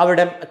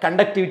അവരുടെ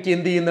കണ്ടക്ടിവിറ്റി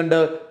എന്ത് ചെയ്യുന്നുണ്ട്?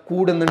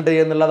 കൂടുന്നുണ്ട്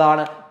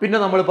എന്നുള്ളതാണ്. പിന്നെ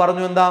നമ്മൾ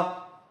പറഞ്ഞു എന്താ?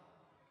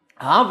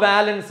 ആ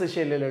വാലൻസ്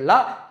ഷെല്ലിലുള്ള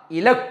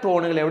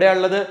ഇലക്ട്രോണുകൾ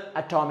എവിടെയുള്ളത്?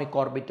 അറ്റോമിക്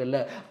ഓർബിറ്റലിൽ.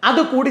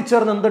 അത് കൂടി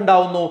ചേർന്ന്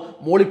എന്തുണ്ടാവുന്നു?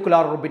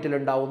 മോളിക്കുലാർ ഓർബിറ്റൽ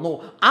ഉണ്ടാവുന്നു.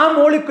 ആ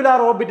മോളിക്കുലാർ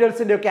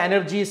ഓർബിറ്റൽസിന്റെ ഒക്കെ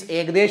എനർജീസ്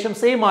ഏകദേശം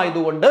സെയിം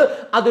ആയതുകൊണ്ട്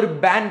അതൊരു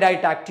ബാൻഡ്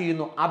ആയിട്ട് ആക്ട്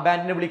ചെയ്യുന്നു. ആ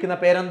ബാൻഡിനെ വിളിക്കുന്ന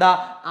പേരെന്താ?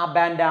 ആ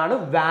ബാൻഡാണ്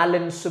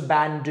വാലൻസ്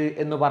ബാൻഡ്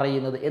എന്ന്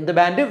പറയുന്നത്. എന്ത്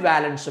ബാൻഡ്?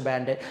 വാലൻസ്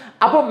ബാൻഡ്.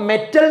 അപ്പോൾ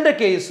മെറ്റലിന്റെ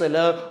കേസിൽ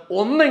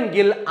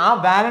ഒന്നെങ്കിൽ ആ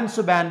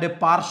വാലൻസ് ബാൻഡ്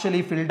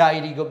പാർഷ്യലി ഫിൽഡ്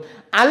ആയിരിക്കും,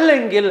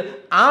 അല്ലെങ്കിൽ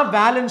ആ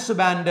വാലൻസ്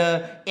ബാൻഡ്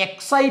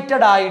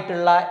എക്സൈറ്റഡ്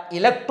ആയിട്ടുള്ള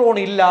ഇലക്ട്രോൺ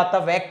ഇല്ലാത്ത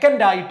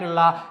വേക്കൻ്റ് ആയിട്ടുള്ള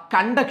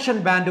കണ്ടക്ഷൻ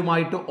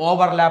ബാൻഡുമായിട്ട്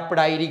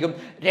ഓവർലാപ്ഡ് ആയിരിക്കും.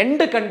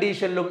 രണ്ട്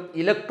കണ്ടീഷനിലും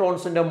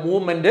ഇലക്ട്രോൺസിന്റെ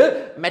മൂവ്മെന്റ്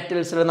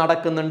മെറ്റൽസിൽ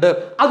നടക്കുന്നുണ്ട്.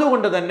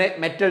 അതുകൊണ്ട് തന്നെ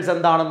മെറ്റൽസ്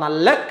എന്താണ്?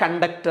 നല്ല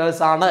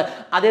കണ്ടക്ടേഴ്സ് ആണ്.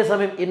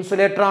 അതേസമയം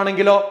ഇൻസുലേറ്റർ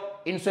ആണെങ്കിലോ,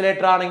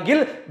 ഇൻസുലേറ്റർ ആണെങ്കിൽ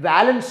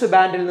വാലൻസ്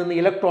ബാൻഡിൽ നിന്ന്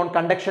ഇലക്ട്രോൺ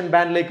കണ്ടക്ഷൻ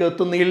ബാൻഡിലേക്ക്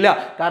എത്തുന്നില്ല.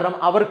 കാരണം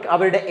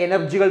അവരുടെ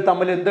എനർജികൾ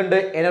തമ്മിൽ എന്തുണ്ട്?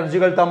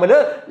 എനർജികൾ തമ്മിൽ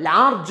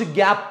ലാർജ്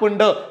ഗ്യാപ്പ്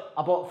ഉണ്ട്.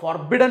 അപ്പോൾ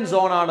ഫോർബിഡൻ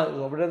സോൺ ആണ്.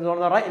 ഫോർബിഡൻ സോൺ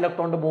എന്ന് പറഞ്ഞാൽ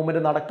ഇലക്ട്രോണിന്റെ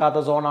മൂവ്മെന്റ് നടക്കാത്ത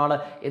സോണാണ്.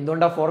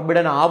 എന്തുകൊണ്ടാണ്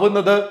ഫോർബിഡൻ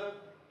ആവുന്നത്?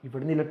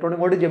 ഇവിടുന്ന് ഇലക്ട്രോൺ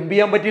ഇങ്ങോട്ട് ജമ്പ്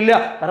ചെയ്യാൻ പറ്റില്ല,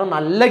 കാരണം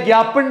നല്ല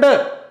ഗ്യാപ്പ് ഉണ്ട്.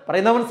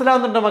 പറയുന്നത്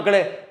മനസ്സിലാവുന്നുണ്ടോ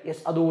മക്കളെ?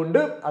 യെസ്. അതുകൊണ്ട്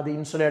അത്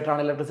ഇൻസുലേറ്റർ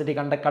ആണ്, ഇലക്ട്രിസിറ്റി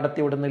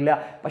കടത്തി വിടുന്നില്ല.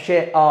 പക്ഷേ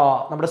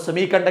നമ്മുടെ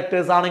സെമി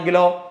കണ്ടക്ടേഴ്സ്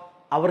ആണെങ്കിലോ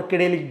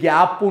അവർക്കിടയിൽ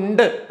ഗ്യാപ്പ്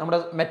ഉണ്ട്. നമ്മുടെ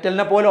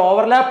മെറ്റലിനെ പോലെ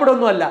ഓവർലാപ്ഡ്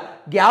ഒന്നുമല്ല,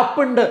 ഗ്യാപ്പ്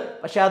ഉണ്ട്.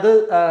 പക്ഷെ അത്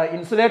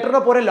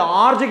ഇൻസുലേറ്ററിനെ പോലെ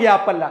ലാർജ്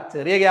ഗ്യാപ്പ് അല്ല,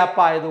 ചെറിയ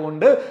ഗ്യാപ്പ്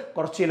ആയതുകൊണ്ട്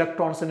കുറച്ച്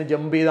ഇലക്ട്രോൺസിന്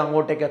ജമ്പ് ചെയ്ത്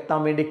അങ്ങോട്ടേക്ക് എത്താൻ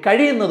വേണ്ടി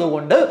കഴിയുന്നത്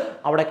കൊണ്ട്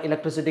അവിടെ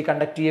ഇലക്ട്രിസിറ്റി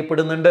കണ്ടക്ട്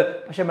ചെയ്യപ്പെടുന്നുണ്ട്.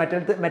 പക്ഷെ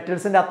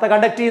മെറ്റൽസിന്റെ അത്ര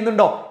കണ്ടക്ട്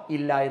ചെയ്യുന്നുണ്ടോ?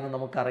 ഇല്ല എന്ന്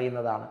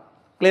നമുക്കറിയുന്നതാണ്.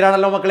 ക്ലിയർ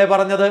ആണല്ലോ മക്കളെ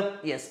പറഞ്ഞത്?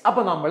 യെസ്.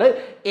 അപ്പൊ നമ്മൾ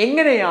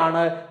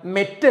എങ്ങനെയാണ്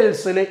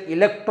മെറ്റൽസിൽ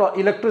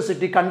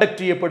ഇലക്ട്രിസിറ്റി കണ്ടക്ട്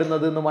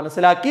ചെയ്യപ്പെടുന്നത് എന്ന്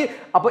മനസ്സിലാക്കി.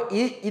 അപ്പൊ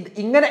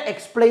ഇങ്ങനെ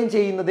എക്സ്പ്ലെയിൻ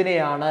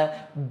ചെയ്യുന്നതിനെയാണ്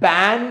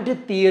ബാൻഡ്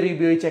തിയറി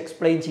ഉപയോഗിച്ച്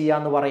എക്സ്പ്ലെയിൻ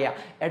ചെയ്യാന്ന് പറയാം.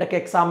 ഇടയ്ക്ക്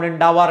എക്സാമിന്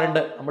ഉണ്ടാവാറുണ്ട്.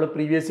 നമ്മൾ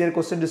പ്രീവിയസ് ഇയർ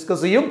ക്വസ്റ്റ്യൻ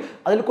ഡിസ്കസ് ചെയ്യും,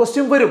 അതിൽ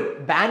ക്വസ്റ്റ്യൻ വരും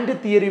ബാൻഡ്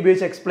തിയറി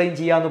ഉപയോഗിച്ച് എക്സ്പ്ലെയിൻ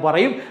ചെയ്യാന്ന്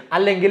പറയും.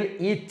 അല്ലെങ്കിൽ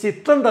ഈ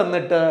ചിത്രം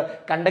തന്നിട്ട്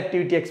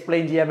കണ്ടക്ടിവിറ്റി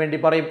എക്സ്പ്ലെയിൻ ചെയ്യാൻ വേണ്ടി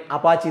പറയും.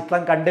 അപ്പൊ ആ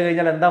ചിത്രം കണ്ടു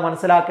കഴിഞ്ഞാൽ എന്താ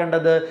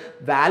മനസ്സിലാക്കേണ്ടത്?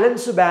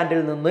 വാലൻസ്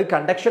ബാൻഡിൽ നിന്ന്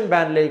കണ്ടക്ഷൻ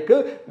ബാൻഡിലേക്ക്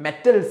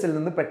മെറ്റൽസിൽ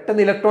നിന്ന്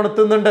പെട്ടെന്ന് ഇലക്ട്രോൺ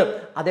എത്തുന്നുണ്ട്.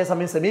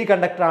 അതേസമയം സെമി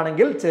കണ്ടക്ടർ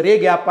ആണെങ്കിൽ ചെറിയ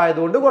ഗ്യാപ്പ്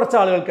ആയതുകൊണ്ട് കുറച്ച്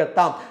ആളുകൾക്ക്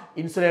എത്താം.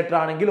 ഇൻസുലേറ്റർ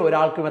ആണെങ്കിൽ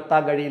ഒരാൾക്കും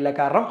എത്താൻ കഴിയില്ല,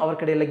 കാരണം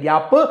അവർക്കിടയിലെ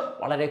ഗ്യാപ്പ്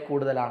വളരെ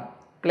കൂടുതലാണ്.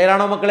 ക്ലിയർ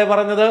ആണോ മക്കളെ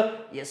പറഞ്ഞത്?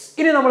 യെസ്.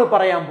 ഇനി നമ്മൾ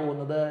പറയാൻ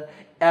പോകുന്നത്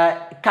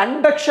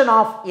conduction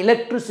of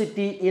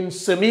electricity in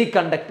semi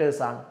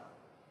conductors ആണ്.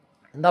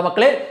 എന്താ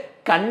മക്കളെ?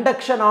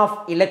 Conduction of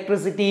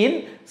electricity in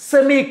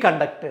semi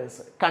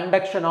conductors.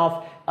 Conduction of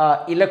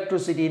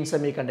electricity in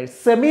semi conductors.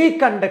 Semi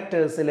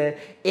കണ്ടക്ടേഴ്സിൽ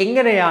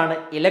എങ്ങനെയാണ്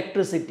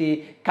ഇലക്ട്രിസിറ്റി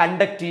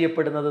കണ്ടക്ട്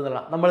ചെയ്യപ്പെടുന്നത്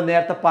എന്നുള്ള നമ്മൾ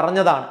നേരത്തെ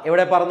പറഞ്ഞതാണ്.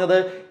 എവിടെ പറഞ്ഞത്?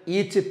 ഈ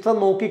ചിത്രം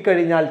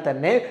നോക്കിക്കഴിഞ്ഞാൽ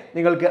തന്നെ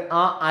നിങ്ങൾക്ക്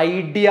ആ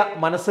ഐഡിയ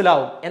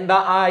മനസ്സിലാവും.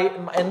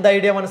 എന്താ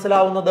ഐഡിയ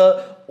മനസ്സിലാവുന്നത്?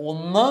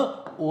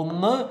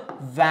 ഒന്ന്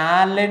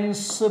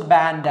വാലൻസ്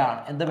ബാൻഡാണ്.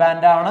 എന്ത്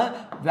ബാൻഡാണ്?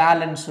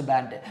 വാലൻസ്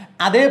ബാൻഡ്.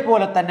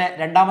 അതേപോലെ തന്നെ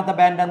രണ്ടാമത്തെ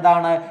ബാൻഡ്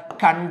എന്താണ്?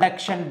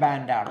 കണ്ടക്ഷൻ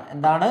ബാൻഡാണ്.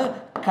 എന്താണ്?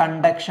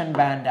 കണ്ടക്ഷൻ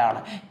ബാൻഡാണ്.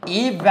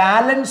 ഈ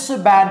വാലൻസ്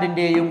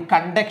ബാൻഡിന്റെയും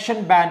കണ്ടക്ഷൻ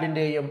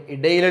ബാൻഡിന്റെയും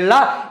ഇടയിലുള്ള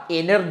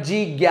എനർജി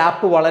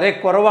ഗ്യാപ്പ് വളരെ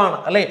കുറവാണ്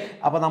അല്ലേ?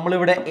 അപ്പൊ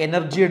നമ്മളിവിടെ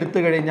എനർജി എടുത്തു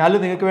കഴിഞ്ഞാൽ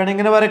നിങ്ങൾക്ക് വേണമെങ്കിൽ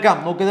ഇങ്ങനെ വരയ്ക്കാം.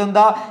 നോക്ക്,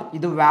 ഇതെന്താ?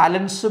 ഇത്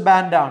വാലൻസ്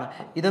ബാൻഡാണ്.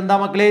 ഇതെന്താ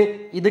മക്കളെ?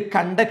 ഇത്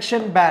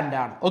കണ്ടക്ഷൻ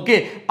ബാൻഡാണ്. ഓക്കെ.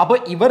 അപ്പൊ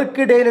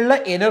ഇവർക്കിടയിലുള്ള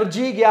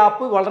എനർജി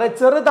ഗ്യാപ്പ് വളരെ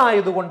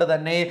ചെറുതായതുകൊണ്ട്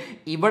തന്നെ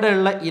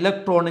ഇവിടെയുള്ള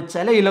ഇലക്ട്രോണ്,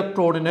 ചില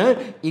ഇലക്ട്രോണിന്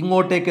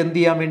ഇങ്ങോട്ടേക്ക് എന്ത്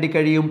ചെയ്യാൻ വേണ്ടി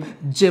കഴിയും?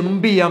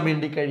 ജമ്പ് ചെയ്യാൻ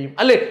വേണ്ടി കഴിയും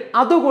അല്ലേ?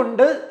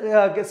 അതുകൊണ്ട്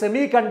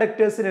സെമി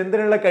കണ്ടക്ടേഴ്സിന്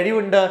എന്തിനുള്ള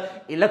കഴിവുണ്ട്?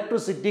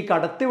 ഇലക്ട്രിസിറ്റി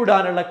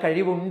കടത്തിവിടാനുള്ള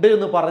കഴിവുണ്ട്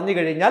എന്ന് പറഞ്ഞു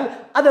കഴിഞ്ഞാൽ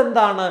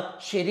അതെന്താണ്?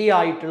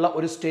 ശരിയായിട്ടുള്ള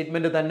ഒരു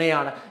സ്റ്റേറ്റ്മെന്റ്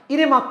തന്നെയാണ്.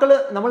 ഇനി മക്കള്,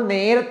 നമ്മൾ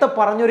നേരത്തെ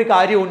പറഞ്ഞൊരു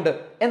കാര്യമുണ്ട്.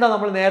 എന്താ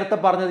നമ്മൾ നേരത്തെ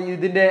പറഞ്ഞത്?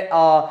 ഇതിന്റെ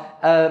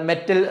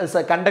metal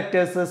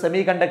conductors,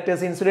 semi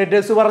conductors,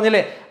 insulators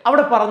പറഞ്ഞില്ലേ?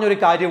 അവിടെ പറഞ്ഞൊരു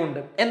കാര്യമുണ്ട്.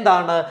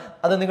 എന്താണ്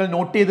അത്? നിങ്ങൾ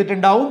നോട്ട്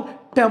ചെയ്തിട്ടുണ്ടാവും.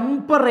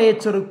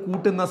 ടെമ്പറേച്ചർ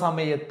കൂട്ടുന്ന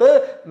സമയത്ത്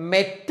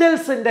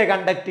മെറ്റൽസിന്റെ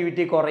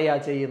കണ്ടക്ടിവിറ്റി കുറയാ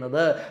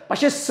ചെയ്യുന്നത്,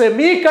 പക്ഷെ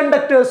സെമി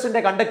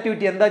കണ്ടക്ടേഴ്സിന്റെ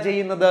കണ്ടക്ടിവിറ്റി എന്താ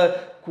ചെയ്യുന്നത്?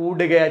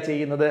 കൂടുകയാ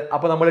ചെയ്യുന്നത്.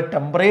 അപ്പൊ നമ്മൾ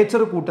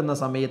ടെമ്പറേച്ചർ കൂട്ടുന്ന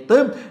സമയത്ത്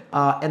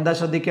എന്താ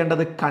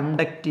ശ്രദ്ധിക്കേണ്ടത്?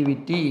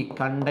 കണ്ടക്ടിവിറ്റി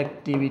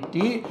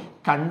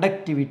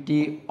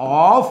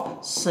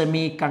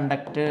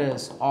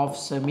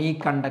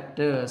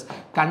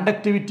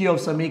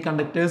ഓഫ് സെമി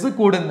കണ്ടക്ടേഴ്സ്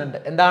കൂടുന്നുണ്ട്.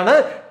 എന്താണ്?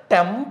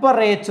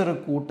 ടെമ്പറേച്ചർ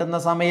കൂട്ടുന്ന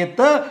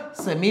സമയത്ത്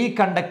സെമി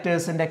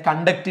കണ്ടക്ടേഴ്സിന്റെ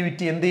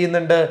കണ്ടക്ടിവിറ്റി എന്ത്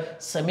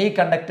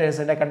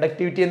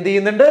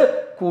ചെയ്യുന്നുണ്ട്?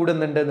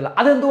 കൂടുന്നുണ്ട് എന്നുള്ള.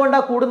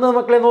 അതെന്തുകൊണ്ടാണ് കൂടുന്നത്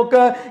മക്കളെ?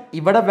 നോക്ക്,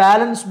 ഇവിടെ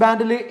വാലൻസ്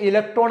ബാൻഡിൽ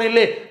ഇലക്ട്രോൺ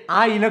ഇല്ലേ? ആ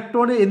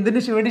ഇലക്ട്രോൺ എന്തിനു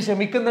വേണ്ടി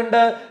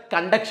ശ്രമിക്കുന്നുണ്ട്?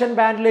 കണ്ടക്ഷൻ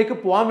ബാൻഡിലേക്ക്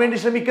പോകാൻ വേണ്ടി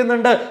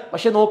ശ്രമിക്കുന്നുണ്ട്.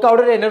 പക്ഷെ നോക്ക്,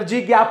 അവിടെ ഒരു എനർജി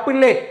ഗ്യാപ്പ്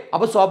ഇല്ലേ?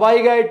 അപ്പൊ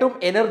സ്വാഭാവികമായിട്ടും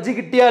എനർജി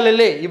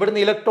കിട്ടിയാലല്ലേ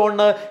ഇവിടുന്ന്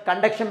ഇലക്ട്രോണിന്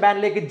കണ്ടക്ഷൻ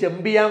ബാൻഡിലേക്ക്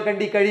ജമ്പ് ചെയ്യാൻ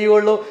വേണ്ടി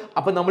കഴിയുള്ളൂ.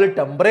 അപ്പൊ നമ്മൾ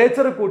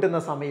ടെമ്പറേച്ചർ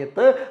കൂട്ടുന്ന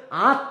സമയത്ത്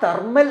ആ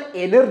തെർമൽ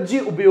എനർജി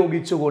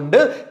ഉപയോഗിച്ചുകൊണ്ട്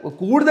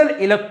കൂടുതൽ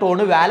ഇലക്ട്രോൺ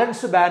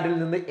വാലൻസ് ബാൻഡിൽ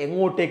നിന്ന്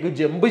എങ്ങോട്ടേക്ക്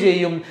ജമ്പ്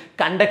ചെയ്യും?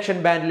 കണ്ടക്ഷൻ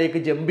ബാൻഡിലേക്ക്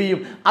ജമ്പ്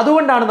ചെയ്യും.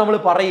 അതുകൊണ്ടാണ് നമ്മൾ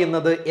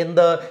പറയുന്നത്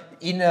എന്ത്?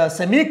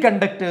 സെമി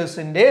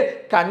കണ്ടക്ടേഴ്സിന്റെ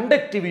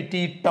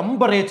കണ്ടക്ടിവിറ്റി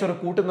ടെമ്പറേച്ചർ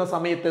കൂട്ടുന്ന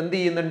സമയത്ത് എന്ത്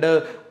ചെയ്യുന്നുണ്ട്?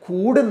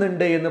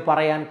 കൂടുന്നുണ്ട് എന്ന്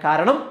പറയാൻ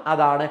കാരണം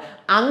അതാണ്.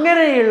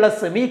 അങ്ങനെയുള്ള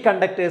സെമി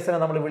കണ്ടക്ടേഴ്സിനെ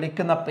നമ്മൾ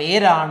വിളിക്കുന്ന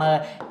പേരാണ്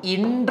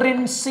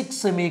ഇൻട്രിൻസിക്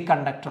സെമി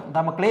കണ്ടക്ടർ.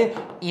 എന്താ മക്കളെ?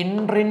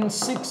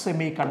 Intrinsic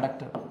semi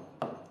conductor.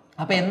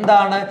 അപ്പൊ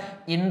എന്താണ്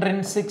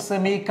ഇൻട്രിൻസിക്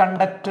സെമി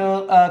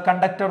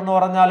കണ്ടക്ടർ എന്ന്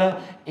പറഞ്ഞാൽ?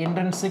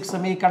 ഇൻട്രിൻസിക്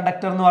സെമി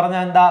കണ്ടക്ടർ എന്ന്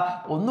പറഞ്ഞാൽ എന്താ?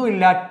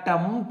 ഒന്നുമില്ല,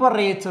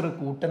 ടെമ്പറേച്ചർ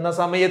കൂട്ടുന്ന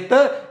സമയത്ത്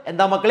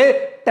എന്താ മക്കളെ?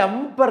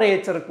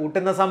 ടെമ്പറേച്ചർ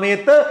കൂട്ടുന്ന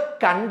സമയത്ത്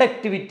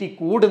കണ്ടക്ടിവിറ്റി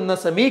കൂടുന്ന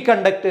സെമി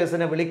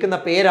കണ്ടക്ടേഴ്സിനെ വിളിക്കുന്ന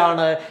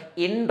പേരാണ്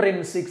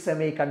ഇൻട്രിൻസിക്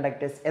സെമി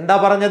കണ്ടക്ടേഴ്സ്. എന്താ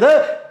പറഞ്ഞത്?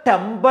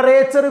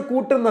 ടെമ്പറേച്ചർ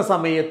കൂട്ടുന്ന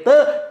സമയത്ത്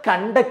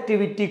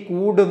കണ്ടക്ടിവിറ്റി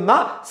കൂടുന്ന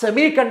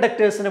സെമി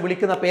കണ്ടക്ടേഴ്സിനെ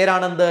വിളിക്കുന്ന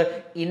പേരാണെന്ത്?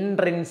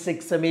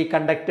 Intrinsic semi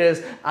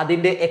conductors.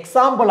 അതിന്റെ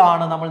എക്സാമ്പിൾ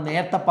ആണ് നമ്മൾ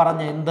നേരത്തെ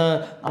പറഞ്ഞ എന്ത്?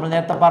 നമ്മൾ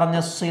നേരത്തെ പറഞ്ഞ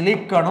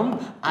സിലിക്കണും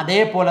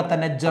അതേപോലെ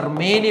തന്നെ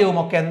ജെർമേനിയവും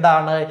ഒക്കെ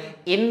എന്താണ്?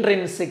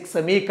 Intrinsic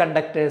semi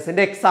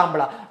കണ്ടക്ടേഴ്സിന്റെ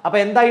എക്സാമ്പിളാ. അപ്പൊ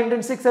എന്താ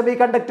ഇൻട്രിൻസിക് സെമി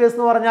കണ്ടക്ടേഴ്സ്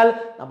എന്ന് പറഞ്ഞാൽ?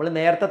 നമ്മൾ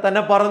നേരത്തെ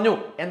തന്നെ പറഞ്ഞു.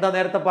 എന്താ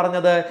നേരത്തെ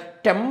പറഞ്ഞത്?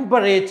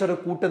 ടെമ്പറേച്ചർ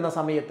കൂട്ടുന്ന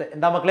സമയത്ത്.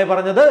 എന്താ മക്കളെ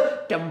പറഞ്ഞത്?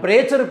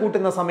 ടെമ്പറേച്ചർ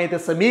കൂട്ടുന്ന സമയത്ത്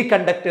സെമി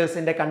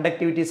കണ്ടക്ടേഴ്സിന്റെ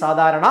കണ്ടക്ടിവിറ്റി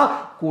സാധാരണ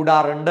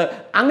കൂടാറുണ്ട്.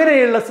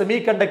 അങ്ങനെയുള്ള സെമി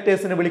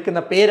കണ്ടക്ടേഴ്സിനെ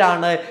വിളിക്കുന്ന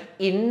പേരാണ്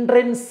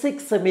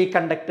ഇൻട്രിൻസിക് സെമി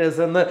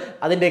കണ്ടക്ടേഴ്സ് എന്ന്.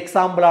 അതിന്റെ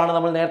എക്സാമ്പിൾ ആണ്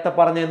നമ്മൾ നേരത്തെ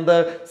പറഞ്ഞ എന്ത്?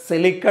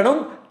 സിലിക്കണും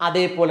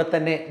അതേപോലെ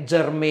തന്നെ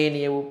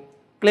ജെർമേനിയവും.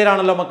 ക്ലിയർ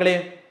ആണല്ലോ മക്കളെ?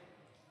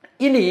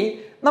 ഇനി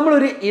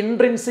നമ്മളൊരു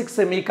ഇൻട്രിൻസിക്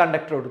സെമി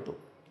കണ്ടക്ടർ എടുത്തു.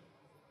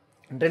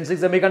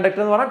 ഇൻട്രിൻസിക് സെമി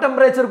കണ്ടക്ടർ എന്ന് പറഞ്ഞാൽ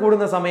ടെമ്പറേച്ചർ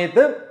കൂടുന്ന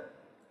സമയത്ത്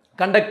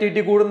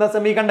കണ്ടക്ടിവിറ്റി കൂടുന്ന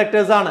സെമി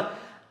കണ്ടക്ടേഴ്സ് ആണ്.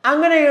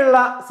 അങ്ങനെയുള്ള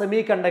സെമി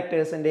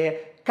കണ്ടക്ടേഴ്സിന്റെ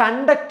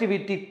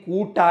കണ്ടക്ടിവിറ്റി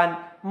കൂട്ടാൻ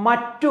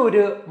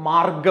മറ്റൊരു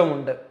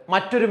മാർഗമുണ്ട്,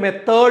 മറ്റൊരു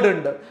മെത്തേഡ്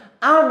ഉണ്ട്.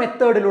 ആ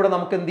മെത്തേഡിലൂടെ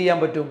നമുക്ക് എന്ത് ചെയ്യാൻ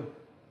പറ്റും?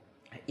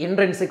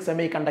 ഇൻട്രിൻസിക്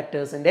സെമി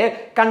കണ്ടക്ടേഴ്സിന്റെ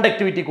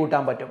കണ്ടക്ടിവിറ്റി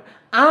കൂട്ടാൻ പറ്റും.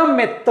 ആ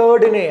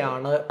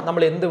മെത്തേഡിനെയാണ്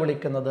നമ്മൾ എന്ത്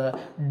വിളിക്കുന്നത്?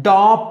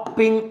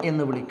 ഡോപ്പിംഗ്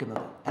എന്ന്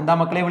വിളിക്കുന്നത്. എന്താ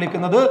മക്കളെ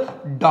വിളിക്കുന്നത്?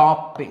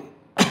 ഡോപ്പിംഗ്.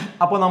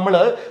 അപ്പോൾ നമ്മൾ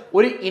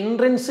ഒരു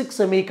ഇൻട്രിൻസിക്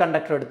സെമി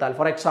കണ്ടക്ടർ എടുത്താൽ,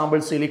 ഫോർ എക്സാമ്പിൾ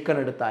സിലിക്കൺ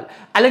എടുത്താൽ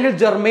അല്ലെങ്കിൽ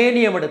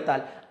ജെർമേനിയം എടുത്താൽ,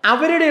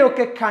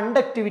 അവരുടെയൊക്കെ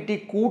കണ്ടക്ടിവിറ്റി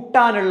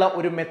കൂട്ടാനുള്ള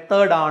ഒരു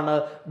മെത്തേഡാണ്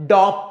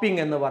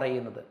ഡോപ്പിംഗ് എന്ന്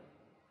പറയുന്നത്.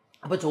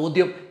 അപ്പോൾ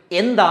ചോദ്യം,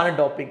 എന്താണ്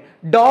ഡോപ്പിംഗ്?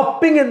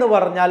 ഡോപ്പിംഗ് എന്ന്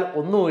പറഞ്ഞാൽ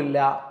ഒന്നുമില്ല,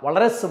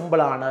 വളരെ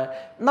സിമ്പിളാണ്.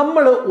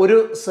 നമ്മൾ ഒരു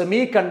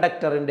സെമി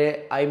കണ്ടക്ടറിൻ്റെ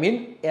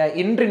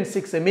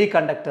ഇൻട്രിൻസിക് സെമി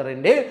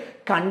കണ്ടക്ടറിൻ്റെ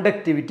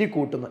കണ്ടക്ടിവിറ്റി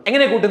കൂട്ടുന്നു.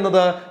 എങ്ങനെ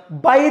കൂട്ടുന്നത്?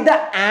 By the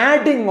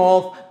adding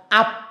of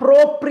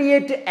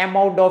appropriate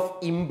amount of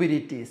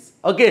impurities.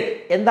 Okay,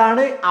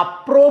 എന്താണ്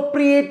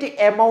appropriate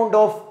amount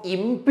of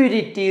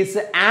impurities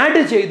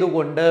add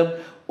ചെയ്തുകൊണ്ട്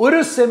ഒരു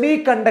സെമി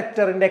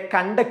കണ്ടക്ടറിന്റെ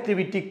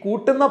കണ്ടക്ടിവിറ്റി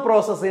കൂട്ടുന്ന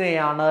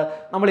പ്രോസസ്സിനെയാണ്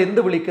നമ്മൾ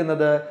എന്ത്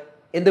വിളിക്കുന്നത്?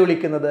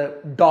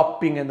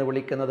 ഡോപ്പിംഗ് എന്ന്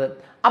വിളിക്കുന്നത്.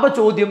 അപ്പൊ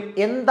ചോദ്യം,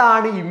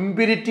 എന്താണ്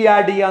ഇമ്പ്യൂരിറ്റി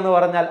ആഡ് ചെയ്യുക എന്ന്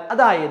പറഞ്ഞാൽ?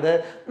 അതായത്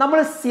നമ്മൾ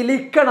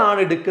സിലിക്കൺ ആണ്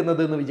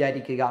എടുക്കുന്നത് എന്ന്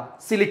വിചാരിക്കുക.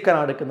 സിലിക്കൺ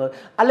ആണ് എടുക്കുന്നത്,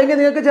 അല്ലെങ്കിൽ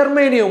നിങ്ങൾക്ക്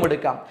ജെർമേനിയവും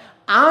എടുക്കാം.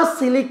 ആ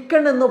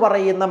സിലിക്കൺ എന്ന്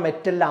പറയുന്ന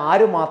മെറ്റലിൽ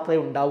ആര് മാത്രമേ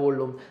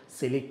ഉണ്ടാവുള്ളൂ?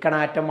 സിലിക്കൺ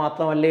ആറ്റം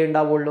മാത്രമല്ലേ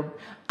ഉണ്ടാവുള്ളൂ.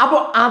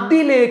 അപ്പോൾ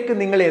അതിലേക്ക്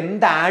നിങ്ങൾ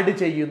എന്ത് ആഡ്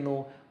ചെയ്യുന്നു?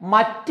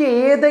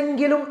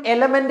 മറ്റേതെങ്കിലും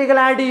എലമെന്റുകൾ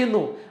ആഡ്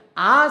ചെയ്യുന്നു.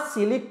 ആ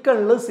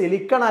സിലിക്കണിൽ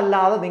സിലിക്കൺ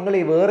അല്ലാതെ നിങ്ങൾ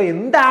വേറെ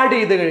എന്ത് ആഡ്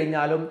ചെയ്ത്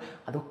കഴിഞ്ഞാലും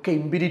അതൊക്കെ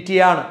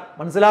ഇമ്പ്യൂരിറ്റിയാണ്.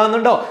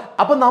 മനസ്സിലാകുന്നുണ്ടോ?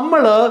 അപ്പൊ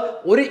നമ്മൾ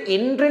ഒരു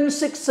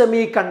intrinsic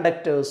semi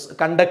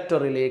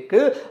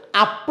കണ്ടക്ടറിലേക്ക്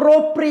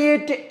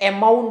appropriate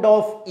amount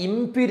of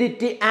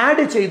impurity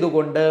add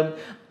ചെയ്തുകൊണ്ട്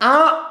ആ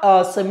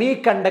സെമി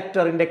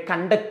കണ്ടക്ടറിന്റെ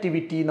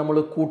കണ്ടക്ടിവിറ്റി നമ്മൾ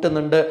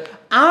കൂട്ടുന്നുണ്ട്.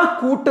 ആ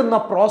കൂട്ടുന്ന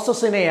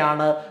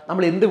പ്രോസസ്സിനെയാണ്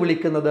നമ്മൾ എന്ത്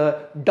വിളിക്കുന്നത്?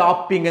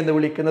 ഡോപ്പിംഗ് എന്ന്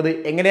വിളിക്കുന്നത്.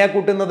 എങ്ങനെയാ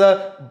കൂട്ടുന്നത്?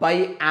 By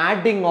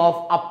adding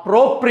of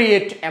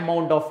appropriate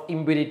amount of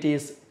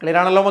impurities. Clear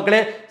ആണല്ലോ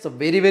മക്കളെ? So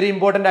very very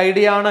important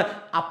idea ആണ്.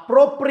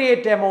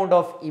 Appropriate amount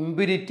of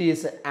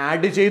impurities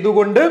add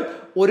ചെയ്തുകൊണ്ട്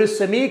ഒരു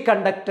സെമി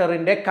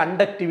കണ്ടക്ടറിന്റെ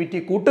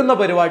കണ്ടക്ടിവിറ്റി കൂട്ടുന്ന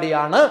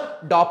പരിപാടിയാണ്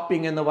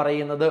ഡോപ്പിംഗ് എന്ന്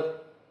പറയുന്നത്.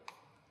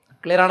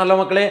 ക്ലിയർ ആണല്ലോ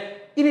മക്കളെ?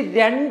 ഇനി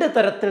രണ്ട്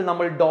തരത്തിൽ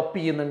നമ്മൾ ഡോപ്പ്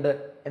ചെയ്യുന്നുണ്ട്.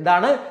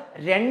 എന്താണ്?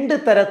 രണ്ട്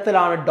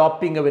തരത്തിലാണ്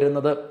ഡോപ്പിംഗ്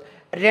വരുന്നത്.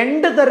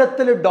 രണ്ട്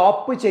തരത്തിൽ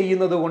ഡോപ്പ്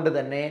ചെയ്യുന്നത് കൊണ്ട്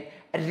തന്നെ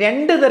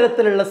രണ്ട്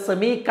തരത്തിലുള്ള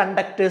സെമി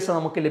കണ്ടക്ടേഴ്സ്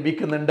നമുക്ക്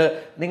ലഭിക്കുന്നുണ്ട്.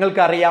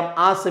 നിങ്ങൾക്കറിയാം,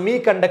 ആ സെമി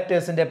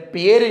കണ്ടക്ടേഴ്സിന്റെ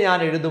പേര് ഞാൻ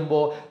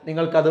എഴുതുമ്പോൾ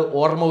നിങ്ങൾക്കത്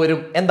ഓർമ്മ വരും.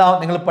 എന്താ?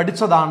 നിങ്ങൾ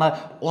പഠിച്ചതാണ്.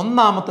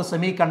 ഒന്നാമത്തെ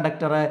semi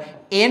conductor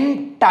N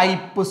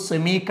type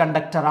semi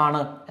conductor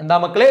ആണ്. എന്താ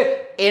മക്കളെ?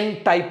 N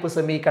type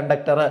semi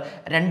conductor.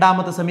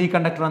 രണ്ടാമത്തെ സെമി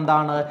കണ്ടക്ടർ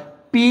എന്താണ്?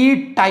 പി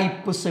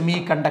ടൈപ്പ് സെമി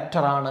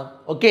കണ്ടക്ടർ ആണ്.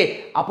 ഓക്കെ,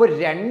 അപ്പോൾ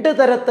രണ്ട്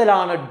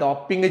തരത്തിലാണ്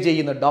ഡോപ്പിംഗ്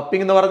ചെയ്യുന്നത്.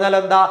 ഡോപ്പിംഗ് എന്ന് പറഞ്ഞാൽ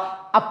എന്താ?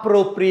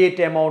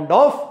 Appropriate amount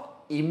of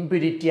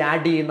impurity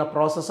add ചെയ്യുന്ന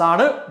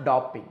പ്രോസസ്സാണ്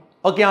ഡോപ്പിംഗ്.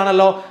 ഓക്കെ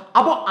ആണല്ലോ?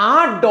 അപ്പോൾ ആ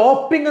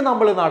ഡോപ്പിംഗ്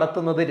നമ്മൾ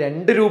നടത്തുന്നത്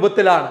രണ്ട്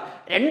രൂപത്തിലാണ്.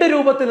 രണ്ട്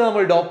രൂപത്തിൽ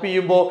നമ്മൾ ഡോപ്പ്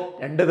ചെയ്യുമ്പോൾ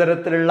രണ്ട്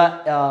തരത്തിലുള്ള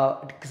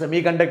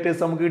സെമി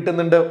കണ്ടക്ടേഴ്സ് നമുക്ക്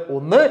കിട്ടുന്നുണ്ട്.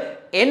 ഒന്ന്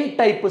എൻ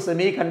ടൈപ്പ്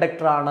സെമി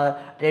കണ്ടക്ടർ ആണ്,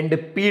 രണ്ട്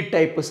പി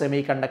ടൈപ്പ്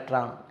സെമി കണ്ടക്ടർ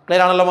ആണ്.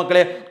 ക്ലിയർ ആണല്ലോ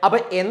മക്കളെ? അപ്പൊ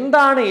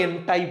എന്താണ് എൻ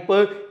ടൈപ്പ്,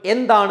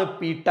 എന്താണ്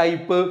പി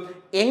ടൈപ്പ്,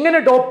 എങ്ങനെ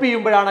ഡോപ്പ്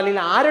ചെയ്യുമ്പോഴാണ്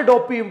അല്ലെങ്കിൽ ആര്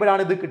ഡോപ്പ്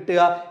ചെയ്യുമ്പോഴാണ് ഇത്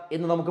കിട്ടുക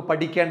എന്ന് നമുക്ക്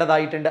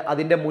പഠിക്കേണ്ടതായിട്ടുണ്ട്.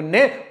 അതിൻ്റെ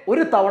മുന്നേ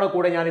ഒരു തവണ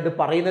കൂടെ ഞാൻ ഇത്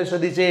പറയുന്നത്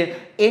ശ്രദ്ധിച്ച്,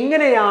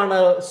 എങ്ങനെയാണ്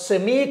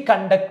സെമി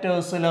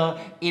കണ്ടക്ടേഴ്സിൽ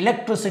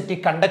ഇലക്ട്രിസിറ്റി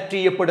കണ്ടക്ട്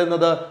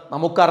ചെയ്യപ്പെടുന്നത്?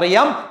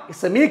 നമുക്കറിയാം,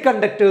 സെമി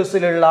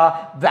കണ്ടക്ടേഴ്സിലുള്ള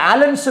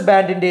വാലൻസ്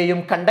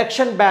ബാൻഡിൻ്റെയും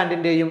കണ്ടക്ഷൻ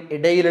ബാൻഡിൻ്റെയും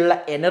ഇടയിലുള്ള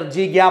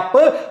എനർജി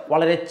ഗ്യാപ്പ്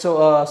വളരെ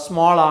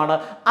സ്മോൾ ആണ്.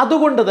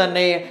 അതുകൊണ്ട്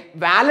തന്നെ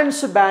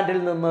വാലൻസ് ബാൻഡിൽ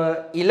നിന്ന്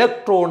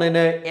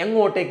ഇലക്ട്രോണിന്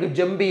എങ്ങോട്ടേക്ക്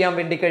ജമ്പ് ചെയ്യാൻ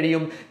വേണ്ടി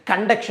കഴിയും?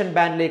 കണ്ടക്ഷൻ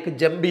ബാൻഡിലേക്ക്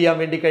ജമ്പ് ചെയ്യാൻ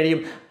വേണ്ടി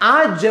കഴിയും. ആ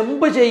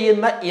ജമ്പ്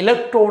ചെയ്യുന്ന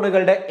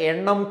ഇലക്ട്രോണുകളുടെ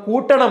എണ്ണം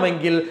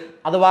കൂട്ടണമെങ്കിൽ,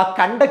 അഥവാ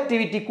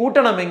കണ്ടക്ടിവിറ്റി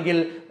കൂട്ടണമെങ്കിൽ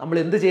നമ്മൾ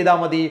എന്ത് ചെയ്താൽ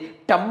മതി?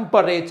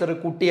 ടെമ്പറേച്ചർ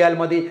കൂട്ടിയാൽ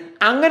മതി.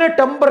 അങ്ങനെ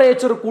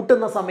ടെമ്പറേച്ചർ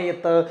കൂട്ടുന്ന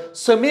സമയത്ത്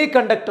സെമി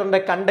കണ്ടക്ടറിന്റെ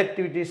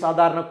കണ്ടക്ടിവിറ്റി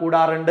സാധാരണ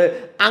കൂടാറുണ്ട്.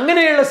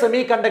 അങ്ങനെയുള്ള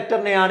സെമി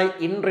കണ്ടക്ടറിനെയാണ്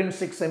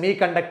ഇൻട്രിൻസിക് സെമി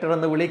കണ്ടക്ടർ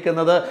എന്ന്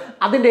വിളിക്കുന്നത്.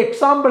 അതിൻ്റെ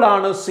എക്സാമ്പിൾ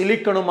ആണ്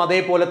സിലിക്കണും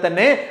അതേപോലെ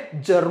തന്നെ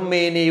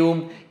ജെർമേനിയവും.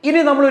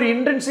 ഇനി നമ്മളൊരു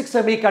ഇൻട്രിൻസിക്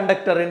സെമി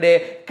കണ്ടക്ടറിന്റെ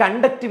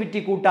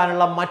കണ്ടക്ടിവിറ്റി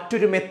കൂട്ടാനുള്ള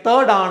മറ്റൊരു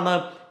മെത്തേഡാണ്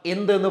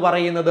എന്തെന്ന്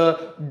പറയുന്നത്?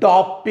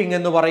 ഡോപ്പിംഗ്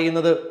എന്ന്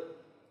പറയുന്നത്.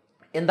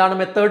 എന്താണ്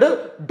മെത്തേഡ്?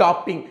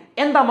 ഡോപ്പിംഗ്.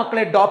 എന്താ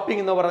മക്കളെ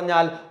ഡോപ്പിംഗ് എന്ന്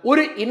പറഞ്ഞാൽ?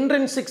 ഒരു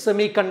intrinsic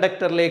semi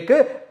കണ്ടക്ടറിലേക്ക്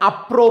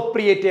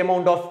appropriate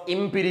amount of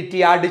impurity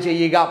add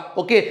ചെയ്യുക.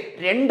 ഓക്കെ,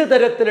 രണ്ട്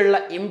തരത്തിലുള്ള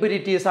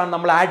ഇംപ്യൂരിറ്റീസ് ആണ്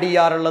നമ്മൾ ആഡ്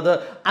ചെയ്യാറുള്ളത്.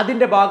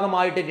 അതിന്റെ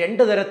ഭാഗമായിട്ട്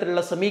രണ്ട്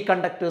തരത്തിലുള്ള സെമി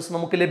കണ്ടക്ടേഴ്സ്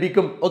നമുക്ക്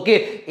ലഭിക്കും. ഓക്കെ,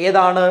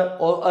 ഏതാണ്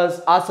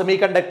ആ സെമി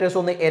കണ്ടക്ടേഴ്സ്?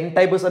 ഒന്ന് N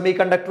type semi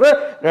conductor,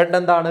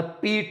 രണ്ടെന്താണ്?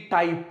 P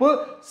type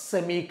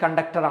semi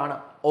conductor ആണ്.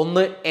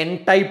 ഒന്ന് എൻ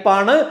ടൈപ്പ്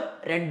ആണ്,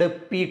 രണ്ട്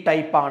പി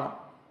ടൈപ്പ് ആണ്.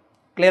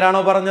 ക്ലിയർ ആണോ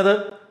പറഞ്ഞത്?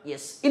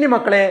 യെസ്. ഇനി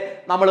മക്കളെ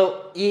നമ്മൾ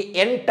ഈ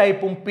എൻ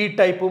ടൈപ്പും പി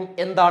ടൈപ്പും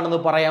എന്താണെന്ന്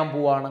പറയാൻ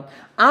പോവാണ്.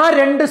 ആ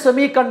രണ്ട്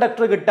സെമി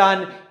കണ്ടക്ടർ കിട്ടാൻ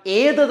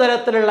ഏത്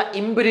തരത്തിലുള്ള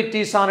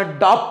ഇംപ്യൂരിറ്റീസ് ആണ്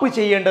ഡോപ്പ്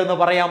ചെയ്യേണ്ടതെന്ന്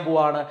പറയാൻ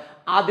പോവാണ്.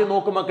 ആദ്യം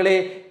നോക്ക് മക്കളെ,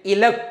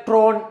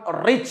 ഇലക്ട്രോൺ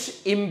റിച്ച്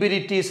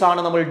ഇംപ്യൂരിറ്റീസ്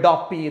ആണ് നമ്മൾ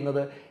ഡോപ്പ്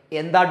ചെയ്യുന്നത്.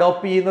 എന്താ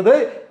ഡോപ്പ് ചെയ്യുന്നത്?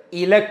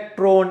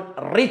 ഇലക്ട്രോൺ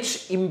റിച്ച്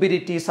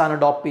ഇംപ്യൂരിറ്റീസ് ആണ്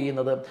ഡോപ്പ്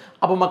ചെയ്യുന്നത്.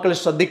 അപ്പോൾ മക്കൾ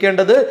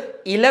ശ്രദ്ധിക്കേണ്ടത്,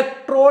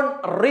 ഇലക്ട്രോൺ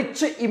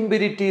റിച്ച്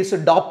ഇംപ്യൂരിറ്റീസ്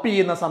ഡോപ്പ്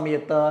ചെയ്യുന്ന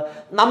സമയത്ത്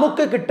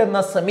നമുക്ക് കിട്ടുന്ന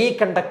സെമി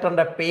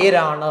കണ്ടക്ടറിന്റെ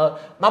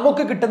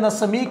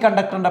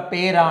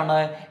പേരാണ്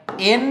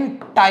എൻ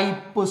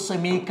ടൈപ്പ്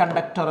സെമി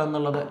കണ്ടക്ടർ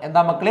എന്നുള്ളത്.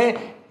 എന്താ മക്കളെ?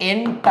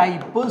 എൻ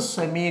ടൈപ്പ്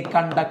സെമി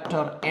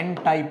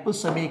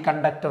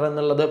കണ്ടക്ടർ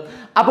എന്നുള്ളത്.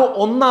 അപ്പോൾ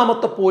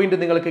ഒന്നാമത്തെ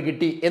പോയിന്റ് നിങ്ങൾക്ക്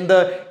കിട്ടി. എന്ത്?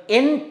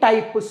 എൻ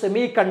ടൈപ്പ്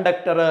സെമി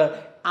കണ്ടക്ടർ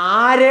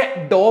ആരെ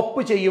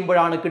ഡോപ്പ്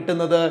ചെയ്യുമ്പോഴാണ്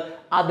കിട്ടുന്നത്?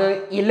 അത്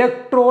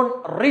ഇലക്ട്രോൺ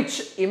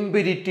റിച്ച്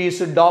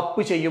ഇംപ്യൂരിറ്റീസ്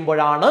ഡോപ്പ്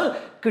ചെയ്യുമ്പോഴാണ്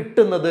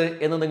കിട്ടുന്നത്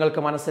എന്ന്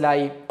നിങ്ങൾക്ക്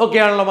മനസ്സിലായി. ഓക്കെ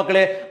ആണല്ലോ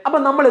മക്കളെ? അപ്പൊ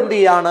നമ്മൾ എന്ത്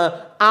ചെയ്യാണ്?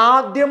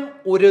 ആദ്യം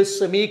ഒരു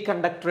സെമി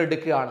കണ്ടക്ടർ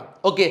എടുക്കുകയാണ്.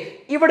 ഓക്കെ,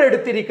 ഇവിടെ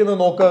എടുത്തിരിക്കുന്നത്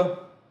നോക്ക്,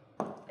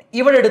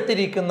 ഇവിടെ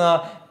എടുത്തിരിക്കുന്ന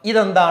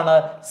ഇതെന്താണ്?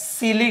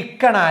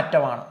 സിലിക്കൺ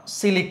ആറ്റമാണ്.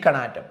 Silicon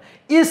atom.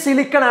 ഈ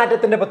സിലിക്കൺ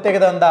ആറ്റത്തിന്റെ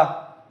പ്രത്യേകത എന്താ?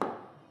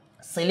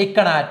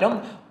 സിലിക്കൺ ആറ്റം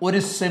ഒരു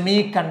സെമി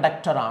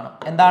കണ്ടക്ടർ ആണ്.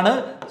 എന്താണ്?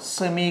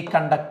 സെമി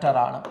കണ്ടക്ടർ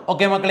ആണ്.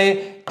 ഓക്കെ മക്കളെ,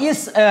 ഈ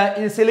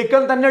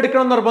സിലിക്കൺ തന്നെ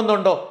എടുക്കണം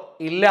നിർബന്ധമുണ്ടോ?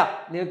 ഇല്ല,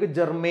 നിങ്ങൾക്ക്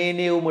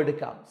ജെർമേനിയവും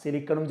എടുക്കാം.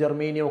 സിലിക്കണും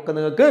ജെർമേനിയവും ഒക്കെ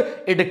നിങ്ങൾക്ക്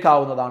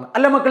എടുക്കാവുന്നതാണ്.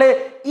 അല്ല മക്കളെ,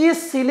 ഈ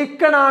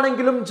സിലിക്കൺ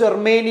ആണെങ്കിലും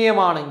ജെർമേനിയം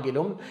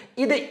ആണെങ്കിലും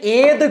ഇത്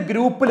ഏത്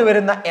ഗ്രൂപ്പിൽ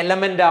വരുന്ന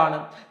എലമെന്റ് ആണ്?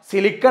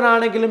 സിലിക്കൺ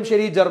ആണെങ്കിലും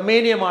ശരി,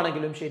 ജെർമേനിയം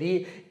ആണെങ്കിലും ശരി,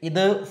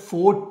 ഇത്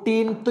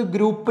 14th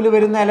ഗ്രൂപ്പിൽ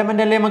വരുന്ന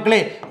എലമെന്റ് അല്ലേ മക്കളെ?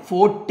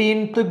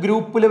 14th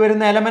ഗ്രൂപ്പിൽ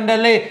വരുന്ന എലമെന്റ്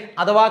അല്ലേ?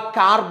 അഥവാ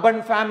കാർബൺ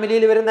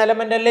ഫാമിലിയിൽ വരുന്ന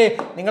എലമെന്റ് അല്ലേ?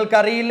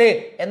 നിങ്ങൾക്കറിയില്ലേ?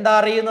 എന്താ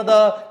അറിയുന്നത്?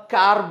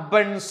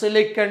 Carbon,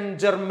 silicon,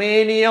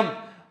 germanium,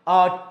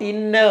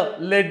 tin,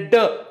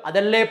 lead,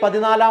 അതല്ലേ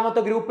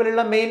 14ാമത്തെ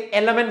ഗ്രൂപ്പിലുള്ള മെയിൻ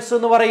എലമെന്റ്സ്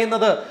എന്ന്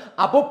പറയുന്നത്.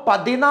 അപ്പോൾ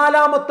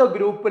 14ാമത്തെ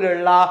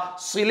ഗ്രൂപ്പിലുള്ള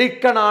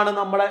സിലിക്കൺ ആണ്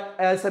നമ്മുടെ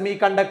സെമി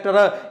കണ്ടക്ടർ.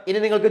 ഇനി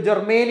നിങ്ങൾക്ക്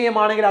ജെർമേനിയം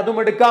ആണെങ്കിൽ അതും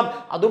എടുക്കാം,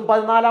 അതും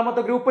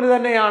 14ാമത്തെ ഗ്രൂപ്പിൽ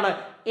തന്നെയാണ്.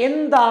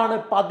 എന്താണ്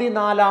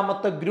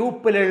 14ാമത്തെ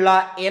ഗ്രൂപ്പിലുള്ള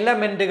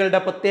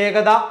എലമെന്റുകളുടെ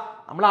പ്രത്യേകത?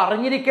 നമ്മൾ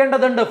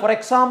അറിഞ്ഞിരിക്കേണ്ടതുണ്ട്. ഫോർ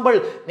എക്സാമ്പിൾ,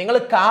 നിങ്ങൾ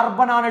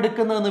കാർബൺ ആണ്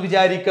എടുക്കുന്നതെന്ന്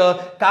വിചാരിക്കുക.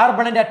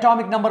 കാർബണിന്റെ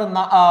അറ്റോമിക് നമ്പർ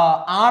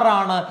 6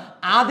 ആണ്.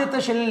 ആദ്യത്തെ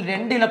ഷെല്ലിൽ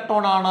 2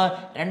 ഇലക്ട്രോൺ ആണ്,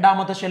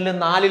 രണ്ടാമത്തെ ഷെല്ലിൽ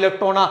 4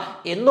 ഇലക്ട്രോൺ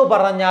എന്ന്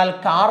പറഞ്ഞാൽ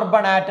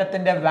കാർബൺ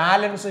ആറ്റത്തിന്റെ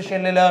വാലൻസ്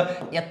ഷെല്ലിൽ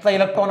എത്ര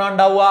ഇലക്ട്രോൺ ആണ്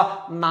ഉണ്ടാവുക?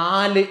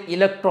 4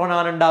 ഇലക്ട്രോൺ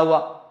ആണ്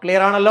ഉണ്ടാവുക.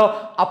 ക്ലിയർ ആണല്ലോ?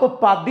 അപ്പൊ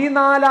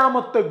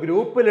 14ാമത്തെ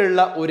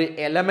ഗ്രൂപ്പിലുള്ള ഒരു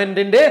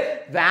എലമെന്റിന്റെ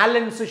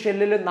വാലൻസ്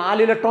ഷെല്ലിൽ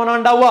 4 ഇലക്ട്രോൺ ആണ്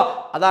ഉണ്ടാവുക.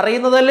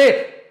 അതറിയുന്നതല്ലേ?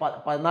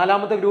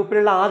 14ാമത്തെ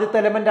ഗ്രൂപ്പിലുള്ള ആദ്യത്തെ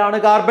എലമെന്റ് ആണ്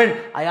കാർബൺ.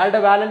 അയാളുടെ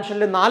വാലൻസ്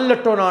ഷെല്ലിൽ 4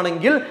 ഇലക്ട്രോൺ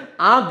ആണെങ്കിൽ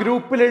ആ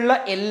ഗ്രൂപ്പിലുള്ള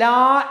എല്ലാ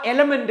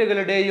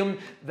എലമെന്റുകളുടെയും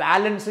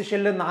വാലൻസ്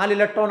ഷെല്ലിൽ 4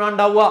 ഇലക്ട്രോൺ ആണ്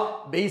ഉണ്ടാവുക.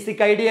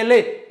 ബേസിക് ഐഡിയ അല്ലേ?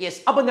 യെസ്.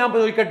 അപ്പൊ ഞാൻ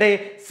ചോദിക്കട്ടെ,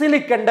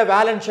 സിലിക്കന്റെ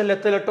വാലൻസ് ഷെല്ലിൽ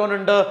എത്ര ഇലക്ട്രോൺ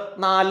ഉണ്ട്?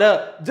 4.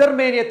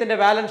 ജെർമേനിയത്തിന്റെ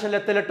വാലൻസ് ഷെല്ലിൽ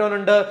എത്ര ഇലക്ട്രോൺ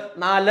ഉണ്ട്?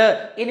 4.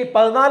 ഇനി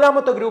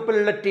 14ാമത്തെ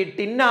ഗ്രൂപ്പിലുള്ള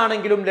ടിൻ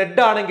ആണെങ്കിലും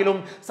ലെഡ് ആണെങ്കിലും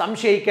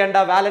സംശയിക്കേണ്ട,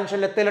 വാലൻസ്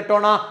ഷെല്ലിൽ എത്ര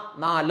ഇലക്ട്രോണാ?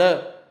 4.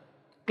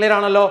 ക്ലിയർ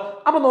ആണല്ലോ?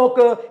 അപ്പൊ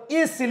നോക്ക്, ഈ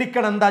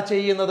സിലിക്കൺ എന്താ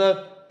ചെയ്യുന്നത്?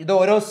 ഇത്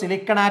ഓരോ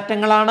സിലിക്കൺ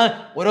ആറ്റങ്ങളാണ്.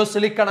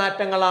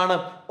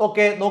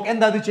 ഓക്കെ, നോക്ക്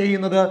എന്താ ഇത്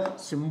ചെയ്യുന്നത്?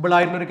 സിമ്പിൾ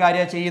ആയിട്ടുള്ള ഒരു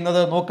കാര്യമാണ് ചെയ്യുന്നത്.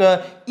 നോക്ക്,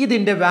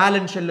 ഇതിന്റെ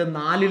വാലൻസ് ഷെല്ലിൽ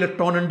 4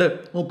 ഇലക്ട്രോൺ ഉണ്ട്.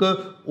 നോക്ക്,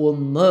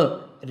 1,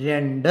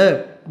 2,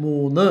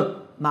 3,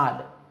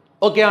 4.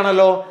 ഓക്കെ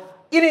ആണല്ലോ?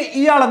 ഇനി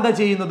ഇയാൾ എന്താ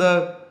ചെയ്യുന്നത്?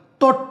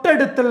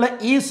 തൊട്ടടുത്തുള്ള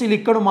ഈ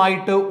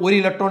സിലിക്കണുമായിട്ട് ഒരു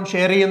ഇലക്ട്രോൺ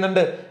ഷെയർ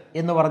ചെയ്യുന്നുണ്ട്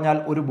എന്ന് പറഞ്ഞാൽ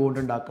ഒരു ബോണ്ട്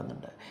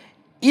ഉണ്ടാക്കുന്നുണ്ട്.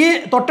 ഈ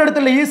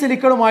തൊട്ടടുത്തുള്ള ഈ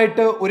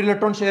സിലിക്കണുമായിട്ട് ഒരു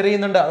ഇലക്ട്രോൺ ഷെയർ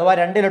ചെയ്യുന്നുണ്ട്, അഥവാ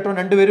 2 ഇലക്ട്രോൺ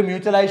രണ്ടുപേരും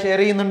മ്യൂച്വലായി ഷെയർ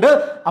ചെയ്യുന്നുണ്ട്.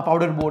 അപ്പോൾ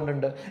അവിടെ ഒരു ബോണ്ട്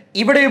ഉണ്ട്,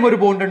 ഇവിടെയും ഒരു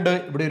ബോണ്ട് ഉണ്ട്,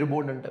 ഇവിടെ ഒരു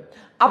ബോണ്ട് ഉണ്ട്.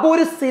 അപ്പോൾ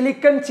ഒരു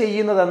സിലിക്കൺ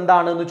ചെയ്യുന്നത്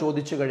എന്താണെന്ന്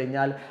ചോദിച്ചു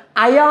കഴിഞ്ഞാൽ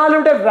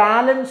അയാളുടെ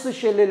വാലൻസ്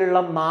ഷെല്ലിലുള്ള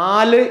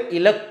 4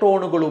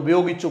 ഇലക്ട്രോണുകൾ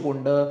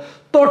ഉപയോഗിച്ചുകൊണ്ട്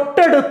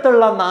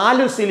തൊട്ടടുത്തുള്ള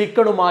 4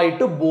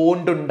 സിലിക്കണുമായിട്ട്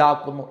ബോണ്ട്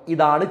ഉണ്ടാക്കുന്നു.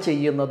 ഇതാണ്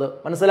ചെയ്യുന്നത്.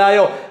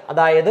 മനസ്സിലായോ?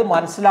 അതായത്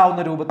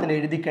മനസ്സിലാവുന്ന രൂപത്തിൽ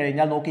എഴുതി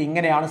കഴിഞ്ഞാൽ നോക്കി,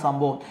 ഇങ്ങനെയാണ്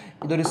സംഭവം.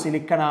 ഇതൊരു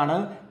സിലിക്കണാണ്,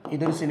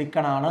 ഇതൊരു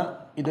സിലിക്കണാണ്,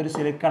 ഇതൊരു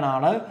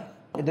സിലിക്കണാണ്,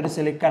 ഇതൊരു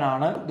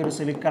സിലിക്കണാണ്, ഇതൊരു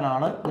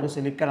സിലിക്കണാണ്, ഇതൊരു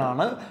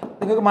സിലിക്കണാണ്.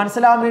 നിങ്ങൾക്ക്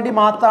മനസ്സിലാവാൻ വേണ്ടി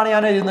മാത്രമാണ്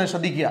ഞാൻ എഴുതുന്നത്,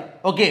 ശ്രദ്ധിക്കുക.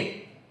 ഓക്കെ,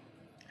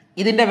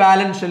 ഇതിൻ്റെ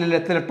വാലൻസ് ഷെല്ലിൽ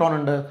എത്ര ഇലക്ട്രോൺ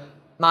ഉണ്ട്?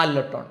 4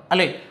 ഇലക്ട്രോൺ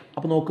അല്ലേ?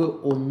 അപ്പോൾ നോക്ക്,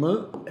 1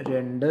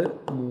 2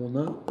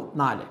 3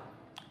 4.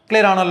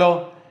 ക്ലിയർ ആണല്ലോ?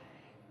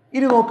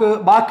 ഇനി നോക്ക്,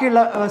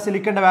 ബാക്കിയുള്ള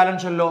സിലിക്കൻ്റെ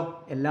വാലൻസ് ഷെല്ലോ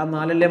എല്ലാം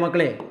 4 അല്ലേ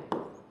മക്കളെ?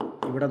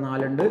 ഇവിടെ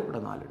 4 ഉണ്ട്,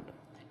 ഇവിടെ 4 ഉണ്ട്.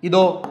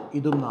 ഇതോ,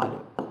 ഇതും 4.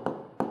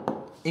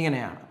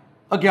 ഇങ്ങനെയാണ്.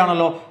 ഓക്കെ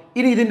ആണല്ലോ?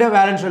 ഇനി ഇതിൻ്റെ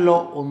വാലൻസ് ഷെല്ലോ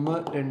 1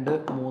 2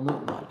 3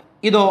 4.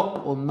 ഇതോ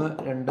 1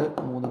 2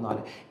 3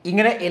 4.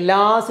 ഇങ്ങനെ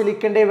എല്ലാ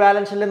സിലിക്കൻ്റെ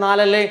വാലൻസ് ഷെല്ലും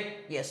 4 അല്ലേ?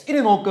 യെസ്.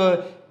 ഇനി നോക്ക്,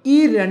 ഈ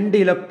 2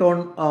 ഇലക്ട്രോൺ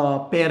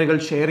പെയറുകൾ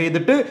ഷെയർ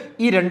ചെയ്തിട്ട്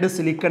ഈ 2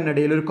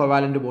 സിലിക്കണിനിടയിൽ ഒരു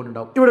കൊവാലന്റ് ബോണ്ട്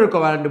ഉണ്ടാവും. ഇവിടെ ഒരു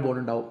കൊവാലന്റ്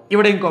ബോണ്ട് ഉണ്ടാവും,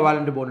 ഇവിടെയും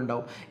കൊവാലന്റ് ബോണ്ട്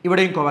ഉണ്ടാവും,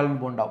 ഇവിടെയും കൊവാലന്റ്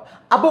ബോണ്ട് ഉണ്ടാവും.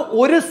 അപ്പോൾ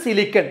ഒരു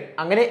സിലിക്കൺ,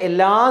 അങ്ങനെ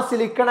എല്ലാ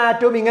സിലിക്കൺ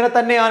ആറ്റവും ഇങ്ങനെ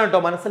തന്നെയാണ്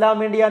കേട്ടോ. മനസ്സിലാവാൻ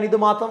വേണ്ടി ഞാൻ ഇത്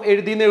മാത്രം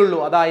എഴുതിയേ ഉള്ളൂ.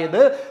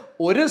 അതായത്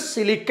ഒരു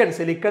സിലിക്കൺ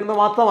എന്ന്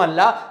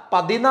മാത്രമല്ല,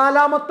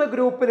 14ാമത്തെ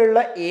ഗ്രൂപ്പിലുള്ള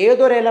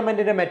ഏതൊരു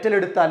എലമെന്റിന്റെ മെറ്റൽ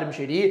എടുത്താലും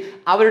ശരി,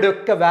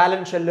 അവരുടെയൊക്കെ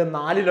വാലൻസ് ഷെല്ലിൽ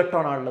 4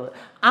 ഇലക്ട്രോൺ ആണുള്ളത്.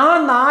 ആ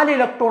 4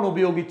 ഇലക്ട്രോൺ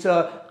ഉപയോഗിച്ച്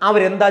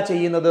അവരെന്താ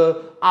ചെയ്യുന്നത്?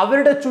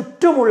 അവരുടെ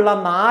ചുറ്റുമുള്ള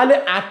 4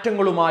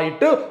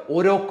 ആറ്റങ്ങളുമായിട്ട്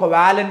ഓരോ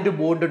കൊവാലന്റ്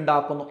ബോണ്ട്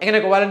ഉണ്ടാക്കുന്നു. എങ്ങനെ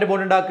കൊവാലന്റ്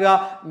ബോണ്ട് ഉണ്ടാക്കുക?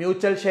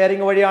 മ്യൂച്വൽ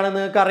ഷെയറിംഗ് വഴിയാണ്.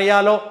 നിങ്ങൾക്ക്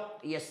അറിയാലോ?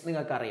 യെസ്,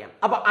 നിങ്ങൾക്കറിയാം.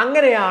 അപ്പൊ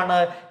അങ്ങനെയാണ്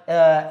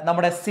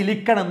നമ്മുടെ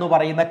സിലിക്കൺ എന്ന്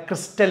പറയുന്ന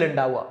ക്രിസ്റ്റൽ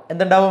ഉണ്ടാവുക.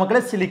 എന്തുണ്ടാവുക മക്കളെ?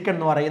 സിലിക്കൺ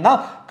എന്ന് പറയുന്ന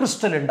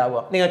ക്രിസ്റ്റൽ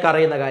ഉണ്ടാവുക. നിങ്ങൾക്ക്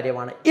അറിയുന്ന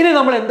കാര്യമാണ്. ഇനി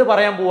നമ്മൾ എന്ത്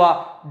പറയാൻ പോവാ?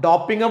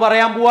 ഡോപ്പിംഗ്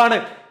പറയാൻ പോവാണ്.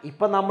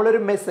 ഇപ്പൊ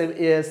നമ്മളൊരു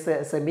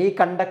സെമി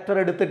കണ്ടക്ടർ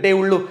എടുത്തിട്ടേ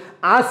ഉള്ളൂ.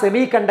 ആ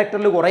സെമി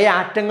കണ്ടക്ടറിൽ കുറെ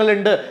ആറ്റങ്ങൾ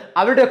ഉണ്ട്,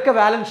 അവരുടെയൊക്കെ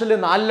വാലൻസിൽ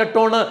 4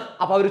 ഇലക്ട്രോൺ.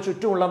 അപ്പൊ അവർ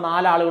ചുറ്റുമുള്ള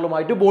 4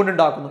 ആളുകളുമായിട്ട് ബോണ്ട്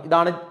ഉണ്ടാക്കുന്നു.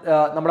 ഇതാണ്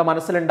നമ്മുടെ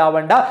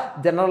മനസ്സിലുണ്ടാവേണ്ട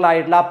ജനറൽ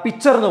ആയിട്ടുള്ള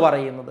പിക്ചർ എന്ന്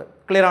പറയുന്നത്.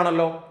 ക്ലിയർ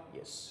ആണല്ലോ?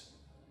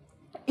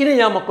 ഇനി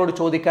ഞാൻ മക്കളോട്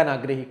ചോദിക്കാൻ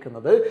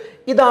ആഗ്രഹിക്കുന്നത്,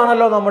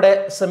 ഇതാണല്ലോ നമ്മുടെ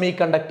സെമി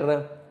കണ്ടക്ടർ.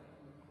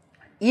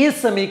 ഈ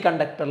സെമി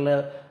കണ്ടക്ടറിൽ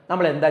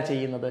നമ്മൾ എന്താ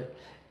ചെയ്യുന്നത്?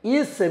 ഈ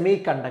സെമി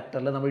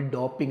കണ്ടക്ടറിൽ നമ്മൾ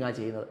ഡോപ്പിംഗ് ആണ്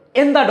ചെയ്യുന്നത്.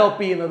 എന്താ ഡോപ്പ്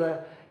ചെയ്യുന്നത്?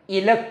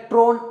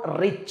 Electron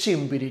rich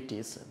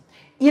impurities.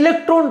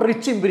 Electron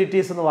rich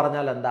impurities എന്ന്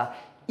പറഞ്ഞാൽ എന്താ?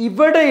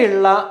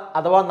 ഇവിടെയുള്ള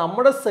അഥവാ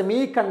നമ്മുടെ സെമി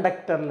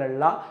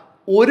കണ്ടക്ടറിലുള്ള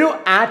ഒരു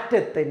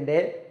ആറ്റത്തിൻ്റെ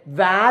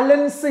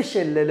വാലൻസ്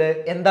ഷെല്ലിൽ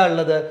എന്താ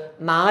ഉള്ളത്?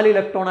 4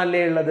 ഇലക്ട്രോൺ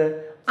അല്ലേ ഉള്ളത്?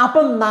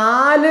 അപ്പൊ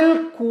 4ൽ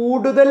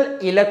കൂടുതൽ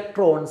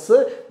ഇലക്ട്രോൺസ്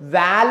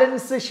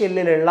വാലൻസ്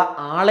ഷെല്ലിലുള്ള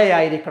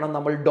ആളെയായിരിക്കണം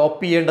നമ്മൾ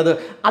ഡോപ്പ് ചെയ്യേണ്ടത്.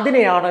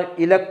 അതിനെയാണ്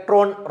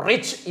ഇലക്ട്രോൺ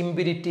റിച്ച്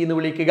ഇമ്പ്യൂരിറ്റി എന്ന്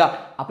വിളിക്കുക.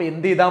 അപ്പൊ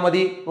എന്ത് ചെയ്താൽ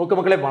മതി? നോക്ക്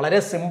മക്കളെ,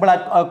 വളരെ സിമ്പിൾ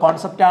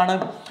കോൺസെപ്റ്റ് ആണ്.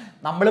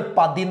 നമ്മൾ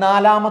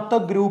 14ാമത്തെ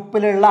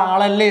ഗ്രൂപ്പിലുള്ള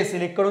ആളല്ലേ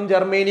സിലിക്കണും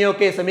ജർമ്മേനിയും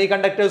ഒക്കെ, സെമി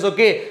കണ്ടക്ടേഴ്സ്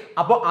ഒക്കെ.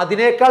 അപ്പോൾ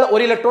അതിനേക്കാൾ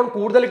ഒരു ഇലക്ട്രോൺ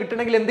കൂടുതൽ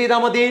കിട്ടണമെങ്കിൽ എന്ത്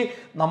ചെയ്താൽ മതി?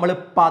 നമ്മൾ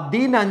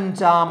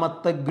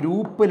 15ാമത്തെ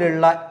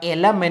ഗ്രൂപ്പിലുള്ള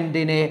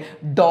എലമെന്റിനെ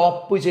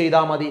ഡോപ്പ്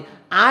ചെയ്താൽ മതി.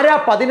 ആരാ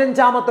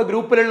 15ാമത്തെ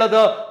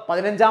ഗ്രൂപ്പിലുള്ളത്?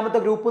 15ാമത്തെ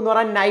ഗ്രൂപ്പ് എന്ന്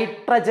പറഞ്ഞാൽ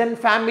നൈട്രജൻ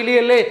ഫാമിലി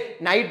അല്ലേ?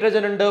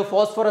 നൈട്രജൻ ഉണ്ട്,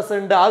 ഫോസ്ഫറസ്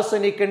ഉണ്ട്,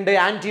 ആർസെനിക് ഉണ്ട്,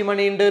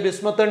 ആന്റിമണി ഉണ്ട്,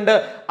 ബിസ്മത്ത് ഉണ്ട്.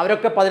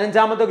 അവരൊക്കെ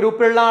 15ാമത്തെ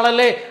ഗ്രൂപ്പിലുള്ള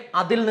ആളല്ലേ?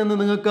 അതിൽ നിന്ന്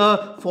നിങ്ങൾക്ക്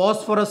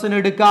ഫോസ്ഫറസിന്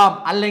എടുക്കാം,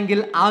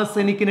 അല്ലെങ്കിൽ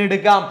ആർസെനിക്കിന്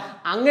എടുക്കാം.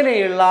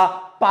 അങ്ങനെയുള്ള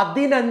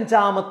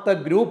 15ാമത്തെ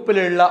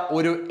ഗ്രൂപ്പിലുള്ള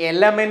ഒരു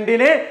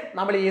എലമെന്റിനെ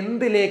നമ്മൾ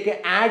എന്തിലേക്ക്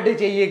ആഡ്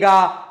ചെയ്യുക?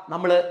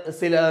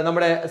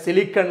 നമ്മുടെ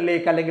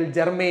സിലിക്കണിലേക്ക് അല്ലെങ്കിൽ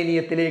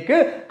ജർമേനിയത്തിലേക്ക്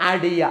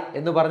ആഡ് ചെയ്യുക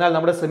എന്ന് പറഞ്ഞാൽ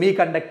നമ്മുടെ സെമി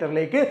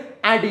കണ്ടക്ടറിലേക്ക്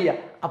ആഡ് ചെയ്യുക.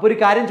 അപ്പോൾ ഒരു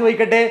കാര്യം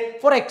ചോദിക്കട്ടെ,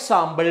 ഫോർ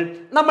എക്സാമ്പിൾ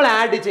നമ്മൾ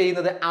ആഡ്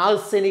ചെയ്യുന്നത്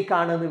ആർസെനിക്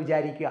ആണ് എന്ന്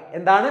വിചാരിക്കുക.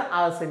 എന്താണ്?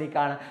 ആർസെനിക്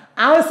ആണ്.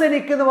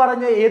 ആർസെനിക് എന്ന്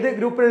പറഞ്ഞ ഏത്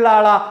ഗ്രൂപ്പിലുള്ള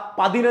ആളാ?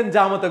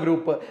 15ാമത്തെ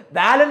ഗ്രൂപ്പ്.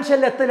 വാലൻസ്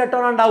ഷെല്ലിൽ എത്ര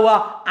ഇലക്ട്രോൺ ഉണ്ടാവുക?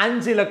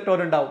 5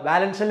 ഇലക്ട്രോൺ ഉണ്ടാവും.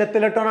 വാലൻസ് ഷെല്ലിൽ എത്ര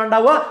ഇലക്ട്രോൺ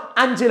ഉണ്ടാവുക?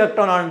 5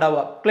 ഇലക്ട്രോൺ ആണ്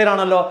ഉണ്ടാവുക. ക്ലിയർ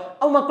ആണല്ലോ?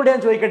 അപ്പോൾ മക്കളോട്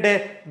ഞാൻ ചോദിക്കട്ടെ,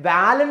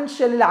 വാലൻസ്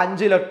ഷെല്ലിൽ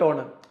 5 ഇലക്ട്രോൺ,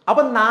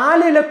 അപ്പൊ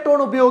 4 ഇലക്ട്രോൺ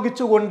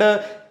ഉപയോഗിച്ചുകൊണ്ട്,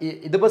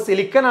 ഇതിപ്പോ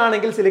സിലിക്കൺ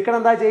ആണെങ്കിൽ സിലിക്കൺ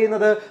എന്താ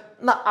ചെയ്യുന്നത്?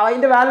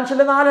 അതിന്റെ വാലൻസ്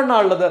ഷെല്ലിൽ 4 എണ്ണം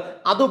ഉള്ളത്,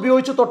 അത്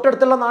ഉപയോഗിച്ച്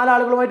തൊട്ടടുത്തുള്ള 4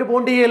 ആളുകളുമായിട്ട്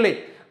ബോണ്ട് ചെയ്യല്ലേ?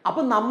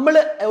 അപ്പൊ നമ്മൾ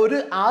ഒരു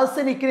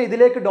ആർസെനിക്കിനെ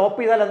ഇതിലേക്ക് ഡോപ്പ്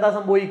ചെയ്താൽ എന്താ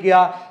സംഭവിക്കുക?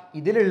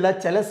 ഇതിലുള്ള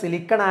ചില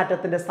സിലിക്കൺ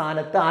ആറ്റത്തിന്റെ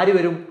സ്ഥാനത്ത് ആര്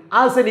വരും?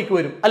 ആർസെനിക്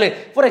വരും അല്ലെ?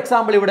 ഫോർ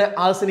എക്സാമ്പിൾ ഇവിടെ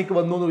ആർസെനിക്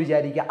വന്നു എന്ന്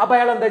വിചാരിക്കുക. അപ്പൊ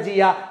അയാൾ എന്താ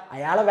ചെയ്യുക?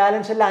 അയാളെ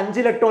വാലൻസ് ഷെല്ലിൽ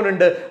 5 ഇലക്ട്രോൺ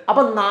ഉണ്ട്.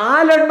 അപ്പൊ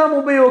 4 എണ്ണം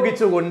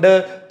ഉപയോഗിച്ചുകൊണ്ട്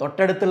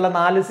തൊട്ടടുത്തുള്ള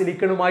 4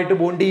 സിലിക്കണുമായിട്ട്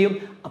ബോണ്ട് ചെയ്യും.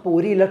 അപ്പൊ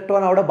ഒരു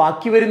ഇലക്ട്രോൺ അവിടെ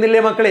ബാക്കി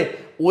വരുന്നില്ലേ മക്കളെ?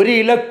 ഒരു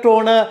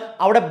ഇലക്ട്രോണ്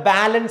അവിടെ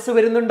ബാലൻസ്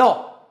വരുന്നുണ്ടോ?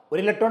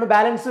 ഒരു ഇലക്ട്രോൺ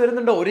ബാലൻസ്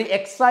വരുന്നുണ്ടോ? ഒരു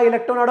എക്സ്ട്രാ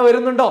ഇലക്ട്രോൺ അവിടെ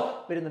വരുന്നുണ്ടോ?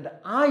 വരുന്നുണ്ട്.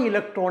 ആ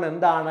ഇലക്ട്രോൺ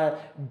എന്താണ്?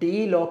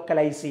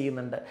 ഡീലോക്കലൈസ്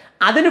ചെയ്യുന്നുണ്ട്.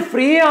 അതിന്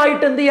ഫ്രീ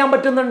ആയിട്ട് എന്ത് ചെയ്യാൻ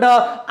പറ്റുന്നുണ്ട്?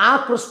 ആ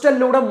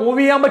ക്രിസ്റ്റലിലൂടെ മൂവ്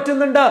ചെയ്യാൻ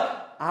പറ്റുന്നുണ്ട്.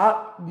 ആ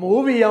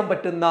മൂവ് ചെയ്യാൻ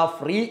പറ്റുന്ന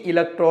ഫ്രീ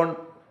ഇലക്ട്രോൺ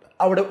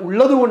അവിടെ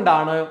ഉള്ളത്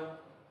കൊണ്ടാണ്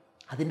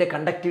അതിൻ്റെ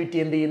കണ്ടക്ടിവിറ്റി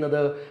എന്ത്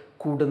ചെയ്യുന്നത്,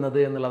 കൂടുന്നത്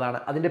എന്നുള്ളതാണ്.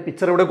 അതിൻ്റെ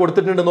പിക്ചർ ഇവിടെ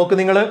കൊടുത്തിട്ടുണ്ട്, നോക്ക്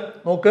നിങ്ങൾ.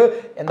 നോക്ക്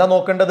എന്താ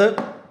നോക്കേണ്ടത്.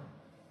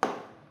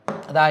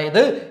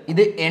 അതായത്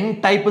ഇത് N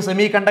ടൈപ്പ്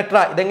സെമി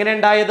കണ്ടക്ടറാ. ഇതെങ്ങനെ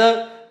ഉണ്ടായത്?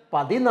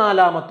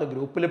 14ാമത്തെ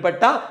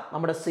ഗ്രൂപ്പിൽപ്പെട്ട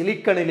നമ്മുടെ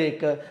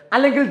സിലിക്കണിലേക്ക്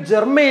അല്ലെങ്കിൽ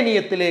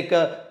ജർമേനിയത്തിലേക്ക്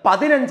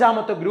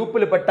 15ാമത്തെ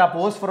ഗ്രൂപ്പിൽപ്പെട്ട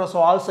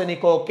ഫോസ്ഫറസോ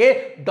ആർസെനിക്കോ ഒക്കെ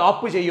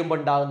ഡോപ്പ് ചെയ്യുമ്പോൾ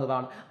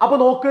ഉണ്ടാകുന്നതാണ്. അപ്പൊ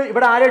നോക്ക്,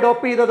 ഇവിടെ ആരെ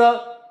ഡോപ്പ് ചെയ്തത്?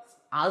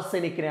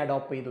 ആർസെനിക്കിനെ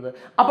ഡോപ്പ് ചെയ്തത്.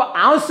 അപ്പൊ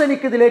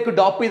ആർസെനിക് ഇതിലേക്ക്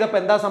ഡോപ്പ് ചെയ്തപ്പോൾ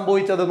എന്താ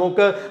സംഭവിച്ചത്?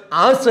 നോക്ക്,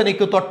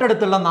 ആർസെനിക്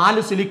തൊട്ടടുത്തുള്ള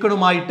 4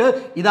 സിലിക്കണുമായിട്ട്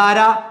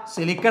ഇതാരാ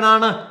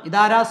സിലിക്കണാണ്,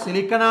 ഇതാരാ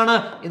സിലിക്കണാണ്,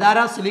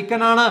 ഇതാരാ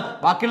സിലിക്കണാണ്,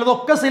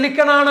 ബാക്കിയുള്ളതൊക്കെ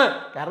സിലിക്കണാണ്.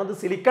 കാരണം ഇത്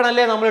സിലിക്കൺ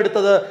അല്ലേ നമ്മൾ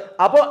എടുത്തത്.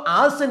 അപ്പോൾ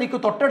ആർസെനിക്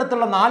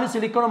തൊട്ടടുത്തുള്ള 4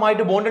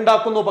 സിലിക്കണുമായിട്ട് ബോണ്ട്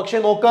ഉണ്ടാക്കുന്നു. പക്ഷെ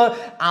നോക്ക്,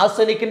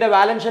 ആർസെനിക്കിന്റെ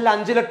വാലൻസ് ഷെല്ലിൽ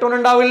 5 ഇലക്ട്രോൺ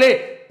ഉണ്ടാവില്ലേ?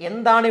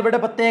 എന്താണ് ഇവിടെ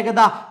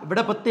പ്രത്യേകത?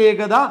 ഇവിടെ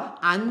പ്രത്യേകത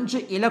 5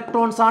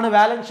 ഇലക്ട്രോൺസ് ആണ്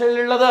വാലൻസ്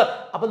ഷെല്ലിൽ ഉള്ളത്.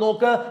 അപ്പൊ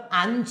നോക്ക്,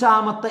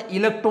 5ാമത്തെ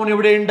ഇലക്ട്രോൺ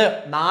ഇവിടെയുണ്ട്.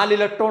 4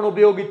 ഇലക്ട്രോൺ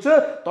ഉപയോഗിച്ച്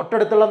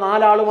തൊട്ടടുത്തുള്ള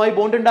 4 ആളുമായി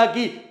ബോണ്ട്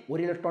ഉണ്ടാക്കി.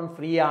 1 ഇലക്ട്രോൺ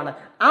ഫ്രീ ആണ്.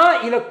 ആ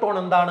ഇലക്ട്രോൺ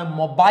എന്താണ്?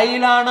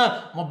 മൊബൈലാണ്.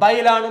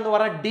 മൊബൈലാണ് എന്ന്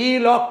പറഞ്ഞാൽ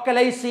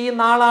ഡീലോക്കലൈസ്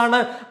ചെയ്യുന്ന ആളാണ്,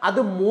 അത്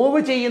മൂവ്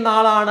ചെയ്യുന്ന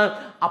ആളാണ്.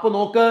 അപ്പൊ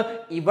നോക്ക്,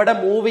 ഇവിടെ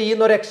മൂവ്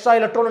ചെയ്യുന്ന ഒരു എക്സ്ട്രാ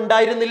ഇലക്ട്രോൺ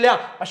ഉണ്ടായിരുന്നില്ല.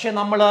 പക്ഷെ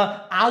നമ്മൾ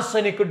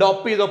ആർസെനിക്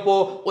ഡോപ്പ് ചെയ്തപ്പോൾ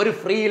ഒരു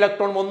ഫ്രീ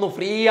ഇലക്ട്രോൺ വന്നു,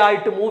 ഫ്രീ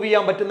ആയിട്ട് മൂവ്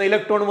ചെയ്യാൻ പറ്റുന്ന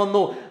ഇലക്ട്രോൺ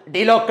വന്നു,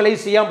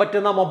 ഡീലോക്കലൈസ് ചെയ്യാൻ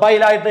പറ്റുന്ന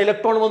മൊബൈലായിട്ട്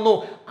ഇലക്ട്രോൺ വന്നു.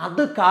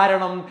 അത്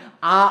കാരണം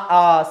ആ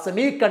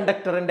സെമി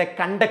കണ്ടക്ടറിന്റെ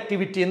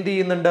കണ്ടക്ടിവിറ്റി എന്ത്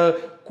ചെയ്യുന്നുണ്ട്?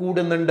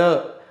 കൂടുന്നുണ്ട്.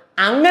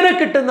 അങ്ങനെ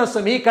കിട്ടുന്ന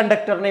സെമി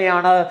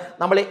കണ്ടക്ടറിനെയാണ്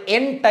നമ്മൾ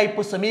N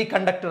ടൈപ്പ് സെമി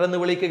കണ്ടക്ടർ എന്ന്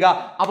വിളിക്കുക.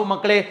 അപ്പൊ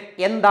മക്കളെ,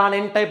 എന്താണ്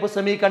N ടൈപ്പ്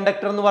സെമി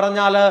കണ്ടക്ടർ എന്ന്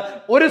പറഞ്ഞാൽ?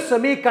 ഒരു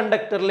semi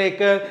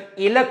കണ്ടക്ടറിലേക്ക്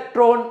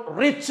electron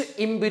rich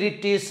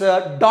impurities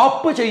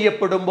dope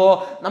ചെയ്യപ്പെടുമ്പോൾ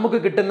നമുക്ക്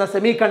കിട്ടുന്ന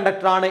semi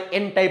കണ്ടക്ടറാണ്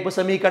N type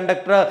semi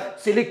conductor.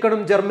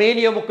 സിലിക്കണും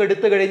germanium ഒക്കെ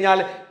എടുത്തു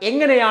കഴിഞ്ഞാൽ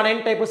എങ്ങനെയാണ്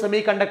N ടൈപ്പ്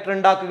സെമി കണ്ടക്ടർ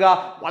ഉണ്ടാക്കുക?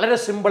 വളരെ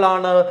സിമ്പിൾ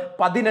ആണ്.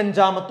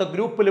 15ാമത്തെ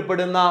ഗ്രൂപ്പിൽ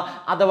പെടുന്ന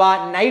അഥവാ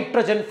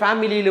നൈട്രജൻ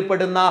ഫാമിലിയിൽ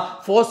പെടുന്ന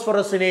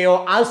ഫോസ്ഫറസിനെയോ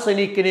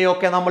ആർസെനിക്കിനെയോ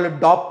ഒക്കെ നമ്മൾ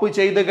ഡോപ്പ്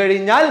ചെയ്ത്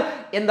കഴിഞ്ഞാൽ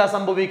എന്താ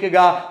സംഭവിക്കുക?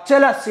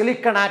 ചില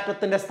സിലിക്കൺ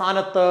ആറ്റത്തിന്റെ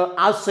സ്ഥാനത്ത്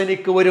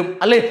ആർസെനിക് വരും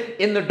അല്ലെ?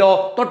 എന്നിട്ടോ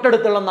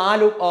തൊട്ടടുത്തുള്ള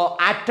 4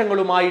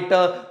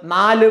 ആറ്റങ്ങളുമായിട്ട്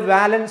 4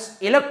 വാലൻസ്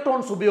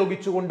ഇലക്ട്രോൺസ്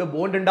ഉപയോഗിച്ചുകൊണ്ട്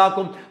ബോണ്ട്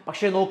ഉണ്ടാക്കും.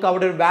 പക്ഷെ നോക്ക്,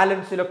 അവിടെ ഒരു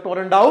വാലൻസ് ഇലക്ട്രോൺ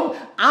ഉണ്ടാവും.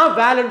 ആ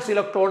വാലൻസ്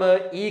ഇലക്ട്രോൺ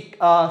ഈ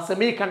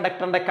സെമി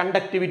കണ്ടക്ടറിന്റെ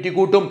കണ്ടക്ടിവിറ്റി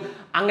കൂട്ടും.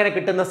 അങ്ങനെ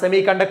കിട്ടുന്ന semi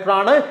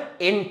കണ്ടക്ടറാണ്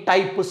N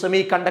type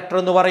semi conductor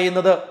എന്ന്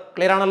പറയുന്നത്.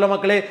 ക്ലിയർ ആണല്ലോ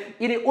മക്കളെ?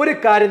 ഇനി ഒരു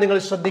കാര്യം നിങ്ങൾ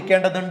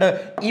ശ്രദ്ധിക്കേണ്ടതുണ്ട്.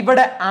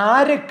 ഇവിടെ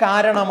ആര്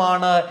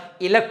കാരണമാണ്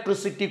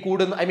ഇലക്ട്രിസിറ്റി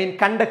കൂടുന്നത്, ഐ മീൻ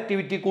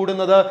കണ്ടക്ടിവിറ്റി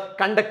കൂടുന്നത്?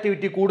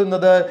 കണ്ടക്ടിവിറ്റി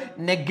കൂടുന്നത്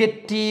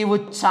നെഗറ്റീവ്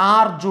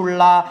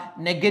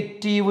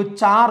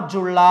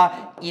ചാർജുള്ള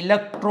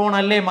ഇലക്ട്രോൺ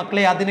അല്ലേ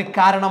മക്കളെ അതിന്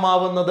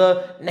കാരണമാവുന്നത്?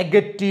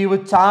 നെഗറ്റീവ്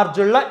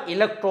ചാർജുള്ള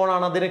ഇലക്ട്രോൺ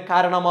ആണ് അതിന്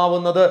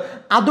കാരണമാവുന്നത്.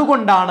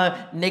 അതുകൊണ്ടാണ്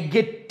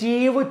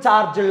നെഗറ്റീവ്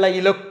ചാർജുള്ള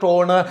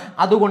ഇലക്ട്രോൺ,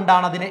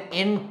 അതുകൊണ്ടാണ് അതിനെ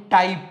N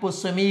ടൈപ്പ്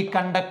സെമി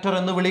കണ്ടക്ടർ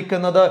എന്ന്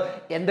വിളിക്കുന്നത്.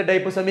 എന്ത്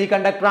ടൈപ്പ് സെമി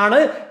കണ്ടക്ടർ ആണ്?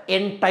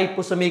 N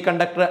type semi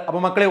conductor. അപ്പൊ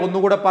മക്കളെ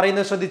ഒന്നുകൂടെ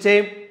പറയുന്നത് ശ്രദ്ധിച്ചേ.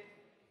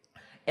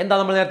 എന്താ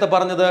നമ്മൾ നേരത്തെ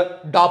പറഞ്ഞത്?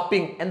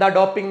 ഡോപ്പിംഗ്. എന്താ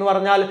ഡോപ്പിംഗ് എന്ന്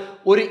പറഞ്ഞാൽ?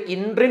 ഒരു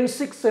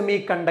intrinsic semi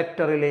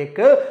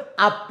കണ്ടക്ടറിലേക്ക്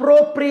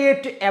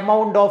appropriate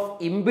amount of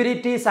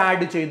impurities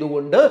add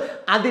ചെയ്തുകൊണ്ട്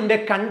അതിന്റെ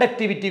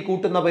കണ്ടക്ടിവിറ്റി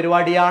കൂട്ടുന്ന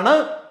പരിപാടിയാണ്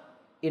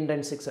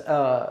ഇൻട്രിൻസിക്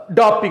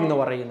ഡോപ്പിംഗ് എന്ന്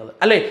പറയുന്നത്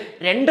അല്ലെ?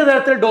 2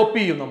 തരത്തിൽ ഡോപ്പ്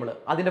ചെയ്യും നമ്മൾ.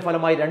 അതിന്റെ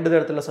ഫലമായി 2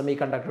 തരത്തിലുള്ള സെമി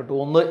കണ്ടക്ടർ കിട്ടും.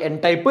 ഒന്ന് N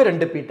ടൈപ്പ്,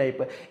 2 P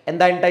ടൈപ്പ്.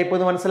 എന്താ N ടൈപ്പ്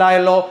എന്ന്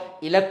മനസ്സിലായല്ലോ?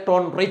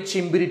 ഇലക്ട്രോൺ റിച്ച്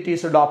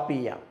ഇംപ്യൂരിറ്റീസ് ഡോപ്പ്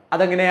ചെയ്യാം.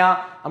 അതെങ്ങനെയാ?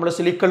 നമ്മുടെ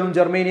സിലിക്കണും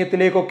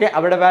ജർമേനിയത്തിലേക്കൊക്കെ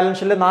അവിടെ വാലൻസ്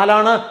ഷെല്ല് 4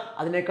 ആണ്.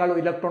 അതിനേക്കാളും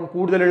ഇലക്ട്രോൺ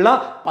കൂടുതലുള്ള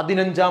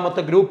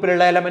 15ാമത്തെ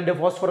ഗ്രൂപ്പിലുള്ള എലമെന്റ്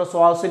ഫോസ്ഫറസോ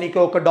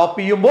ആർസെനിക്കോ ഒക്കെ ഡോപ്പ്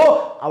ചെയ്യുമ്പോൾ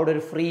അവിടെ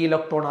ഒരു ഫ്രീ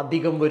ഇലക്ട്രോൺ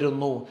അധികം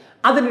വരുന്നു.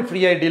 അതിന്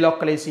ഫ്രീ ആയി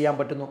ഡീലോക്കലൈസ് ചെയ്യാൻ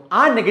പറ്റുന്നു.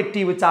 ആ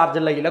നെഗറ്റീവ്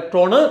ചാർജുള്ള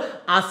ഇലക്ട്രോൺ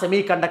ആ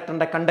സെമി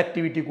കണ്ടക്ടറിന്റെ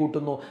കണ്ടക്ടിവിറ്റി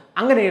കൂട്ടുന്നു.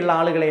 അങ്ങനെയുള്ള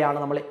ആളുകളെയാണ്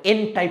നമ്മൾ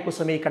N ടൈപ്പ്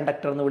സെമി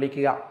കണ്ടക്ടർ എന്ന്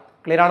വിളിക്കുക.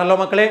 ക്ലിയർ ആണല്ലോ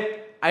മക്കളെ?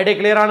 ഐഡിയ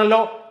ക്ലിയർ ആണല്ലോ?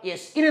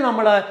 യെസ്. ഇനി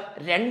നമ്മൾ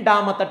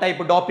 2ാമത്തെ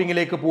ടൈപ്പ്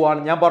ഡോപ്പിംഗിലേക്ക് പോവാണ്.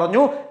 ഞാൻ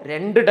പറഞ്ഞു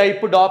 2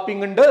 ടൈപ്പ്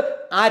ഡോപ്പിംഗ് ഉണ്ട്.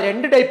 ആ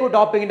 2 ടൈപ്പ്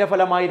ഡോപ്പിംഗിന്റെ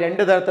ഫലമായി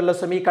 2 തരത്തിലുള്ള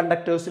സെമി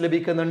കണ്ടക്ടേഴ്സ്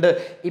ലഭിക്കുന്നുണ്ട്.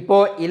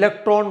 ഇപ്പോൾ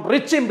ഇലക്ട്രോൺ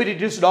റിച്ച്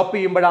ഇംപ്യൂരിറ്റീസ് ഡോപ്പ്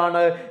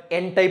ചെയ്യുമ്പോഴാണ്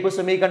N ടൈപ്പ്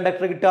സെമി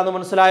കണ്ടക്ടർ കിട്ടുക എന്ന്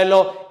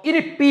മനസ്സിലായല്ലോ.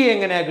 ഇനി P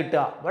എങ്ങനെയാ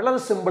കിട്ടുക?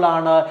 വളരെ സിമ്പിൾ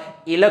ആണ്.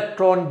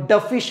 ഇലക്ട്രോൺ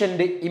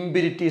ഡെഫിഷ്യന്റ്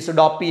ഇംപ്യൂരിറ്റീസ്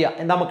ഡോപ്പ് ചെയ്യുക.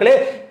 എന്താ മക്കളെ?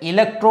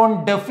 ഇലക്ട്രോൺ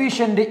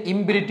ഡെഫിഷ്യന്റ്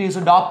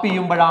ഇംപ്യൂരിറ്റീസ് ഡോപ്പ്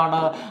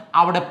ചെയ്യുമ്പോഴാണ്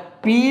അവിടെ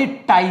P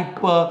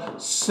ടൈപ്പ്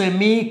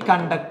സെമി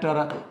കണ്ടക്ടർ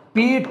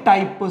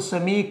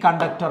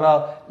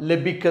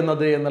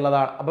ലഭിക്കുന്നത്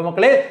എന്നുള്ളതാണ്. അപ്പൊ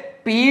മക്കളെ,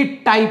 P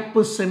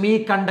ടൈപ്പ് സെമി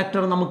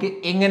കണ്ടക്ടർ നമുക്ക്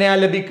എങ്ങനെയാ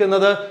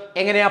ലഭിക്കുന്നത്?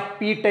 എങ്ങനെയാ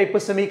P ടൈപ്പ്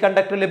സെമി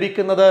കണ്ടക്ടർ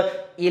ലഭിക്കുന്നത്?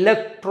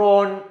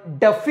 ഇലക്ട്രോൺ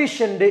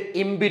ഡെഫിഷ്യന്റ്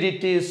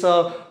ഇംപ്യൂരിറ്റീസ്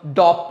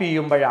ഡോപ്പ്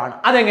ചെയ്യുമ്പോഴാണ്.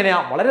 അതെങ്ങനെയാ?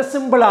 വളരെ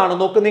സിമ്പിൾ ആണ്.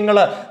 നോക്ക് നിങ്ങൾ,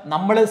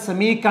 നമ്മൾ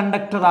സെമി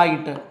കണ്ടക്ടർ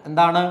ആയിട്ട്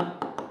എന്താണ്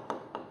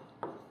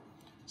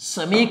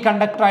സെമി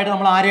കണ്ടക്ടർ ആയിട്ട്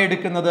നമ്മൾ ആരെ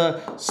എടുക്കുന്നത്?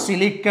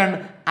 സിലിക്കൺ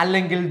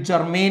അല്ലെങ്കിൽ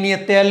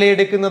ജർമേനിയത്തെ അല്ലേ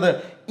എടുക്കുന്നത്?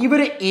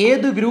 ഇവർ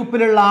ഏത്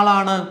ഗ്രൂപ്പിലുള്ള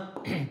ആളാണ്?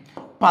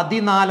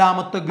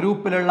 14ാമത്തെ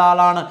ഗ്രൂപ്പിലുള്ള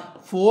ആളാണ്.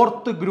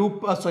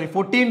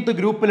 14th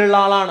ഗ്രൂപ്പിലുള്ള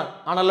ആളാണ്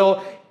ആണല്ലോ.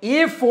 ഈ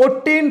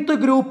 14th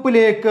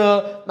ഗ്രൂപ്പിലേക്ക്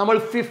നമ്മൾ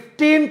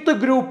 15th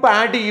ഗ്രൂപ്പ്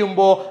ആഡ്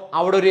ചെയ്യുമ്പോൾ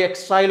അവിടെ ഒരു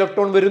എക്സ്ട്രാ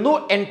ഇലക്ട്രോൺ വരുന്നു,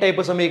 എൻ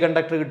ടൈപ്പ് സെമി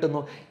കണ്ടക്ടർ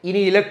കിട്ടുന്നു.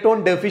 ഇനി ഇലക്ട്രോൺ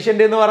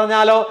ഡെഫിഷ്യന്റ് എന്ന്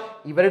പറഞ്ഞാലോ,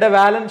 ഇവരുടെ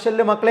വാലൻസ്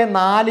ഷെല്ലിൽ മക്കളെ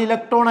 4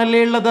 ഇലക്ട്രോൺ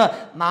അല്ലേ ഉള്ളത്.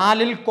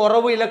 4ൽ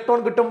കുറവ്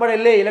ഇലക്ട്രോൺ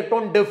കിട്ടുമ്പോഴല്ലേ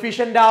ഇലക്ട്രോൺ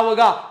ഡെഫിഷ്യന്റ്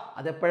ആവുക.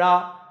 അതെപ്പോഴാ?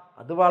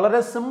 അത് വളരെ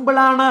സിമ്പിൾ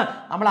ആണ്.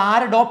 നമ്മൾ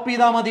ആരെ ഡോപ്പ്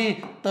ചെയ്താൽ മതി?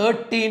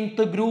 13th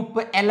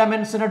ഗ്രൂപ്പ്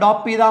എലമെന്റ്സിനെ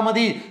ഡോപ്പ് ചെയ്താൽ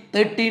മതി.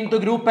 13th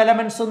ഗ്രൂപ്പ്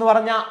എലമെന്റ്സ് എന്ന്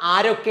പറഞ്ഞാൽ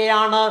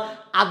ആരൊക്കെയാണ്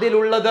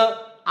അതിലുള്ളത്?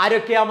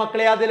 ആരൊക്കെയാ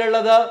മക്കളെ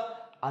അതിലുള്ളത്?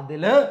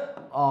 അതില്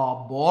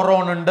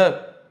ബോറോൺ ഉണ്ട്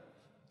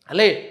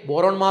അല്ലേ?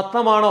 ബോറോൺ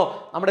മാത്രമാണോ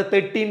നമ്മുടെ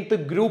 13th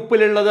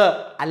ഗ്രൂപ്പിലുള്ളത്?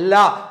 അല്ല.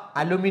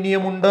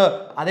 അലുമിനിയം ഉണ്ട്,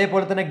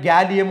 അതേപോലെ തന്നെ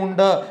ഗാലിയം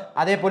ഉണ്ട്,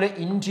 അതേപോലെ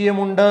ഇൻഡിയം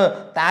ഉണ്ട്,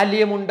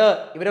 താലിയം ഉണ്ട്.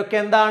 ഇവരൊക്കെ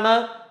എന്താണ്?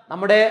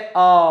 നമ്മുടെ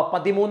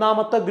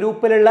 13ാമത്തെ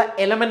ഗ്രൂപ്പിലുള്ള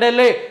എലമെന്റ്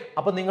അല്ലേ?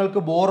 അപ്പൊ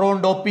നിങ്ങൾക്ക് ബോറോൺ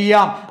ഡോപ്പ്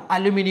ചെയ്യാം,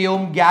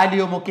 അലുമിനിയവും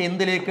ഗാലിയവും ഒക്കെ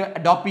എന്തിലേക്ക്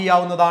ഡോപ്പ്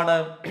ചെയ്യാവുന്നതാണ്?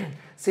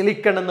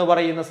 സിലിക്കൺ എന്ന്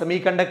പറയുന്ന സെമി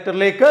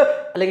കണ്ടക്ടറിലേക്ക്,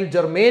 അല്ലെങ്കിൽ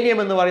ജെർമേനിയം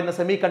എന്ന് പറയുന്ന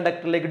സെമി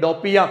കണ്ടക്ടറിലേക്ക്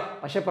ഡോപ്പ് ചെയ്യാം.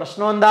 പക്ഷെ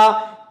പ്രശ്നം എന്താ?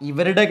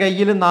 ഇവരുടെ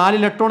കയ്യിൽ 4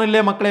 ഇലക്ട്രോൺ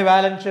ഇല്ലേ മക്കളെ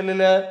വാലൻസ്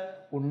ഷെല്ലില്?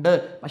 ഉണ്ട്.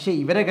 പക്ഷെ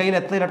ഇവരുടെ കയ്യിൽ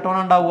എത്ര ഇലക്ട്രോൺ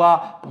ഉണ്ടാവുക?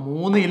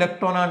 3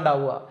 ഇലക്ട്രോൺ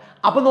ഉണ്ടാവുക.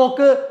 അപ്പൊ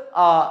നോക്ക്,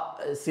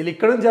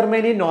 സിലിക്കണും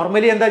ജെർമേനിയും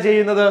നോർമലി എന്താ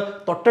ചെയ്യുന്നത്?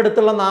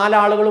 തൊട്ടടുത്തുള്ള 4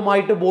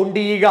 ആളുകളുമായിട്ട് ബോണ്ട്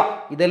ചെയ്യുക,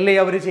 ഇതല്ലേ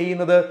അവർ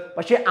ചെയ്യുന്നത്.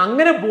 പക്ഷെ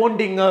അങ്ങനെ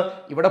ബോണ്ടിങ്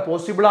ഇവിടെ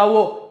പോസിബിൾ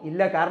ആവോ?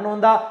 ഇല്ല. കാരണം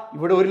എന്താ?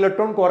 ഇവിടെ 1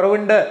 ഇലക്ട്രോൺ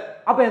കുറവുണ്ട്.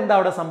 അപ്പൊ എന്താ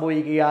അവിടെ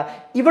സംഭവിക്കുക?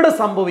 ഇവിടെ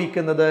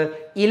സംഭവിക്കുന്നത്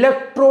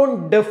ഇലക്ട്രോൺ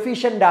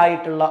ഡെഫിഷ്യന്റ്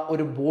ആയിട്ടുള്ള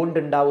ഒരു ബോണ്ട്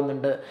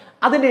ഉണ്ടാവുന്നുണ്ട്.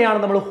 അതിനെയാണ്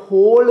നമ്മൾ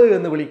ഹോള്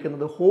എന്ന്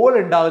വിളിക്കുന്നത്. ഹോൾ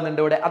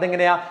ഉണ്ടാകുന്നുണ്ട് ഇവിടെ.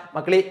 അതെങ്ങനെയാ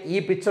മക്കളെ? ഈ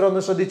പിക്ചർ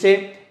ഒന്ന് ശ്രദ്ധിച്ചേ,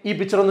 ഈ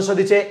പിക്ചർ ഒന്ന്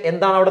ശ്രദ്ധിച്ചേ.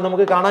 എന്താണ് അവിടെ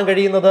നമുക്ക് കാണാൻ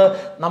കഴിയുന്നത്?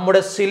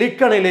 നമ്മുടെ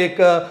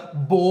സിലിക്കണിലേക്ക്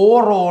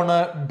ബോറോണ്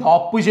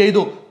ഡോപ്പ്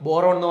ചെയ്തു.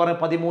 ബോറോൺ എന്ന്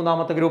പറയുന്നത്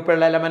 13ാമത്തെ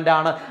ഗ്രൂപ്പിലുള്ള എലമെന്റ്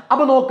ആണ്.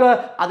 അപ്പൊ നോക്ക്,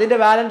 അതിന്റെ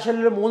വാലൻസ്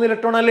ഷെല്ലിൽ 3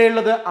 ഇലക്ട്രോൺ അല്ലേ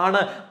ഉള്ളത്?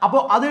 ആണ്.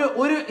 അപ്പോൾ അതിൽ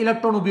 1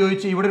 ഇലക്ട്രോൺ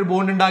ഉപയോഗിച്ച് ഇവിടെ ഒരു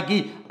ബോണ്ട് ഉണ്ടാക്കി,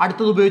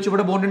 അടുത്തത് ഉപയോഗിച്ച്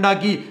ഇവിടെ ബോണ്ട്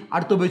ഉണ്ടാക്കി,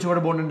 അടുത്ത് ഉപയോഗിച്ച്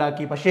ഇവിടെ ബോണ്ട്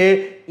ഉണ്ടാക്കി. പക്ഷേ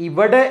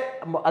ഇവിടെ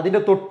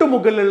അതിന്റെ തൊട്ടു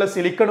മുകളിലുള്ള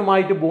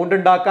സിലിക്കണുമായിട്ട് ബോണ്ട്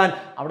ഉണ്ടാക്കാൻ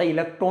അവിടെ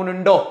ഇലക്ട്രോൺ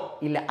ഉണ്ടോ?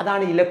 ഇല്ല.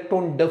 അതാണ്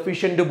ഇലക്ട്രോൺ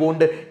ഡെഫിഷ്യന്റ്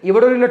ബോണ്ട്.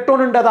 ഇവിടെ ഒരു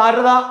ഇലക്ട്രോൺ ഉണ്ട്. അത്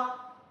ആരുടേതാ?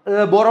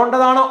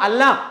 ബോറോണ്ടതാണോ?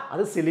 അല്ല,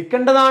 അത്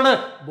സിലിക്കണ്ടതാണ്.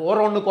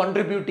 ബോറോണ്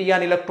കോൺട്രിബ്യൂട്ട്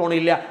ചെയ്യാൻ ഇലക്ട്രോൺ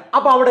ഇല്ല.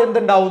 അപ്പൊ അവിടെ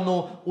എന്തുണ്ടാവുന്നു?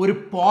 ഒരു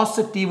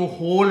പോസിറ്റീവ്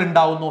ഹോൾ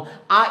ഉണ്ടാവുന്നു.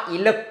 ആ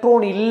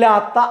ഇലക്ട്രോൺ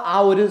ഇല്ലാത്ത ആ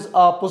ഒരു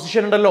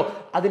പൊസിഷൻ ഉണ്ടല്ലോ,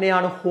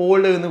 അതിനെയാണ് ഹോൾ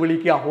എന്ന്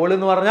വിളിക്കുക. ഹോൾ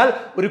എന്ന് പറഞ്ഞാൽ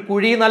ഒരു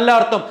കുഴി എന്നല്ല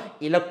അർത്ഥം.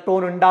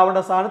 ഇലക്ട്രോൺ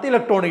ഉണ്ടാവേണ്ട സ്ഥാനത്ത്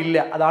ഇലക്ട്രോൺ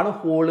ഇല്ല, അതാണ്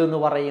ഹോൾ എന്ന്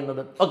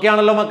പറയുന്നത്. ഓക്കെ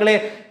ആണല്ലോ മക്കളെ?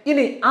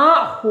 ഇനി ആ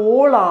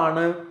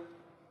ഹോളാണ്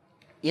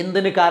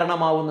എന്തിന്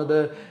കാരണമാവുന്നത്?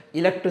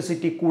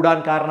 ഇലക്ട്രിസിറ്റി കൂടാൻ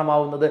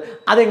കാരണമാവുന്നത്.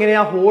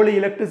 അതെങ്ങനെയാ ഹോൾ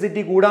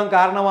ഇലക്ട്രിസിറ്റി കൂടാൻ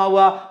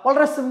കാരണമാവുക?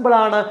 വളരെ സിമ്പിൾ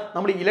ആണ്.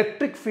 നമ്മൾ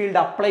ഇലക്ട്രിക്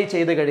ഫീൽഡ് അപ്ലൈ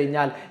ചെയ്ത്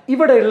കഴിഞ്ഞാൽ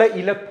ഇവിടെയുള്ള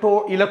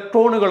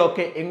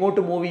ഇലക്ട്രോണുകളൊക്കെ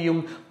എങ്ങോട്ട് മൂവ് ചെയ്യും?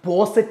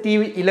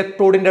 പോസിറ്റീവ്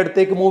ഇലക്ട്രോഡിന്റെ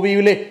അടുത്തേക്ക് മൂവ്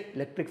ചെയ്യൂലേ?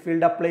 ഇലക്ട്രിക്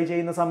ഫീൽഡ് അപ്ലൈ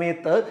ചെയ്യുന്ന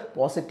സമയത്ത്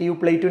പോസിറ്റീവ്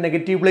പ്ലേറ്റും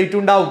നെഗറ്റീവ്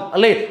പ്ലേറ്റും ഉണ്ടാവും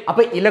അല്ലേ?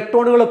 അപ്പൊ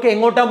ഇലക്ട്രോണുകളൊക്കെ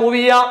എങ്ങോട്ടാ മൂവ്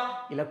ചെയ്യുക?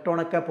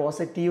 ഇലക്ട്രോണൊക്കെ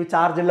പോസിറ്റീവ്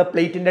ചാർജ് ഉള്ള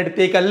പ്ലേറ്റിന്റെ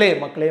അടുത്തേക്കല്ലേ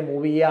മക്കളെ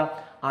മൂവ് ചെയ്യുക?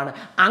 ആണ്.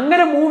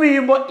 അങ്ങനെ മൂവ്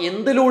ചെയ്യുമ്പോൾ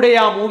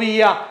എന്തിലൂടെയാ മൂവ്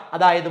ചെയ്യുക?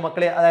 അതായത്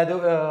മക്കളെ, അതായത്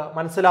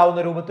മനസ്സിലാവുന്ന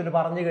രൂപത്തിൽ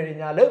പറഞ്ഞു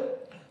കഴിഞ്ഞാൽ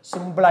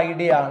സിമ്പിൾ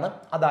ഐഡിയ ആണ്.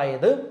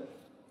 അതായത്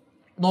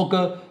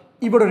നോക്ക്,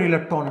 ഇവിടെ ഒരു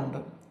ഇലക്ട്രോൺ ഉണ്ട്.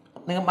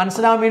 നിങ്ങൾ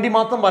മനസ്സിലാവാൻ വേണ്ടി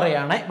മാത്രം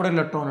പറയുകയാണ്. ഇവിടെ ഒരു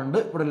ഇലക്ട്രോൺ ഉണ്ട്,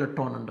 ഇവിടെ ഒരു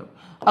ഇലക്ട്രോൺ ഉണ്ട്.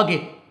 ഓക്കെ,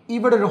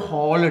 ഇവിടെ ഒരു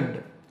ഹോൾ ഉണ്ട്,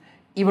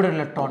 ഇവിടെ ഒരു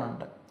ഇലക്ട്രോൺ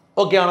ഉണ്ട്.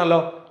 ഓക്കെ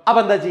ആണല്ലോ?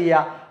 അപ്പൊ എന്താ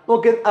ചെയ്യുക?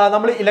 നോക്ക്,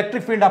 നമ്മൾ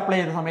ഇലക്ട്രിക് ഫീൽഡ് അപ്ലൈ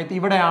ചെയ്യുന്ന സമയത്ത്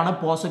ഇവിടെയാണ്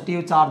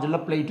പോസിറ്റീവ് ചാർജ് ഉള്ള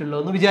പ്ലേറ്റ്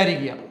ഉള്ളതെന്ന്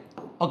വിചാരിക്കുക.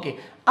 ഓക്കെ,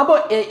 അപ്പോൾ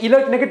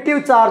നെഗറ്റീവ്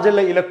ചാർജ്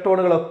ഉള്ള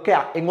ഇലക്ട്രോണുകളൊക്കെ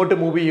എങ്ങോട്ട്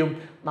മൂവ് ചെയ്യും?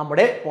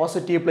 നമ്മുടെ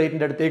പോസിറ്റീവ്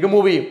പ്ലേറ്റിന്റെ അടുത്തേക്ക്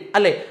മൂവ് ചെയ്യും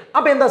അല്ലേ?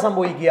 അപ്പൊ എന്താ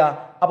സംഭവിക്കുക?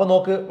 അപ്പൊ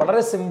നോക്ക്,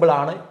 വളരെ സിമ്പിൾ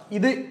ആണ്.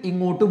 ഇത്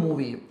ഇങ്ങോട്ട് മൂവ്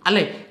ചെയ്യും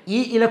അല്ലേ? ഈ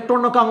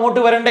ഇലക്ട്രോണൊക്കെ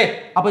അങ്ങോട്ട് വരണ്ടേ?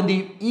 അപ്പൊ എന്ത്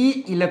ചെയ്യും? ഈ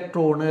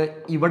ഇലക്ട്രോണ്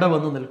ഇവിടെ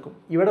വന്ന് നിൽക്കും.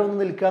 ഇവിടെ വന്ന്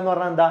നിൽക്കുക എന്ന്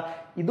പറഞ്ഞാൽ എന്താ?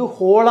 ഇത്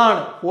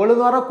ഹോളാണ്. ഹോൾ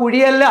എന്ന് പറഞ്ഞാൽ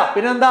കുഴിയല്ല,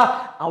 പിന്നെന്താ?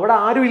 അവിടെ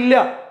ആരും ഇല്ല.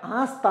 ആ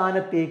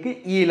സ്ഥാനത്തേക്ക്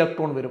ഈ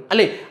ഇലക്ട്രോൺ വരും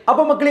അല്ലേ?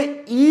 അപ്പൊ മക്കളെ,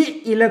 ഈ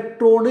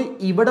ഇലക്ട്രോണ്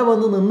ഇവിടെ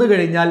വന്ന് നിന്ന്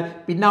കഴിഞ്ഞാൽ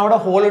പിന്നെ അവിടെ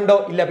ഹോൾ ഉണ്ടോ?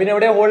 ഇല്ല. പിന്നെ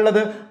എവിടെയാ ഹോൾ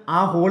ഉള്ളത്? ആ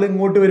ഹോൾ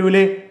ഇങ്ങോട്ട്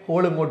വരൂലേ?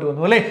 ഹോൾ ഇങ്ങോട്ട്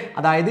വന്നു അല്ലേ?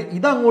 അതായത്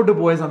ഇത് അങ്ങോട്ട്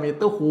പോയ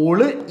സമയത്ത്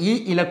ഹോള് ഈ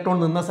ഇലക്ട്രോൺ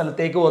നിന്ന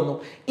സ്ഥലത്തേക്ക് വന്നു.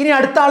 ഇനി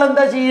അടുത്ത ആൾ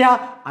എന്താ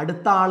ചെയ്യുക?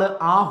 അടുത്ത ആള്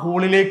ആ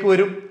ഹോളിലേക്ക്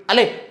വരും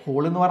അല്ലെ?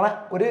 ഹോൾ എന്ന് പറഞ്ഞാൽ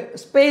ഒരു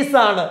സ്പേസ്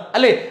ആണ്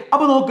അല്ലെ?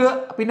 അപ്പൊ നോക്ക്,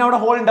 പിന്നെ അവിടെ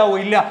ഹോൾ ഉണ്ടാവോ?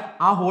 ഇല്ല.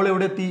 ആ ഹോൾ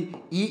എവിടെ എത്തി?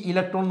 ഈ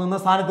ഇലക്ട്രോൺ നിന്ന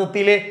സ്ഥാനത്ത്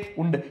എത്തിയില്ലേ?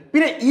 ഉണ്ട്.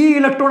 പിന്നെ ഈ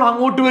ഇലക്ട്രോൺ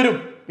അങ്ങോട്ട് വരും.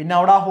 പിന്നെ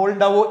അവിടെ ആ ഹോൾ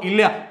ഉണ്ടാവോ?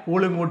 ഇല്ല.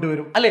 ഹോൾ ഇങ്ങോട്ട്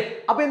വരും അല്ലെ?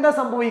 അപ്പൊ എന്താ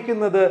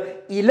സംഭവിക്കുന്നത്?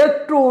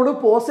 ഇലക്ട്രോണ്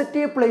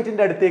പോസിറ്റീവ്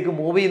പ്ലേറ്റിന്റെ അടുത്തേക്ക്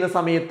മൂവ് ചെയ്യുന്ന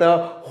സമയത്ത്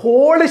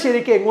ഹോള്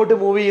ശരിക്കും എങ്ങോട്ട്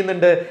മൂവ്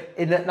ചെയ്യുന്നുണ്ട്?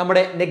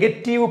 നമ്മുടെ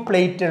നെഗറ്റീവ്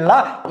പ്ലേറ്റ് ഉള്ള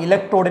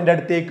ഇലക്ട്രോണിന്റെ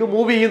അടുത്തേക്ക്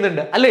മൂവ്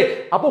ചെയ്യുന്നുണ്ട് അല്ലെ?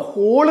 അപ്പൊ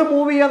ഹോള്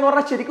മൂവ് ചെയ്യാന്ന്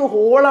പറഞ്ഞാൽ ശരിക്കും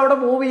ഹോൾ അവിടെ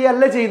മൂവ്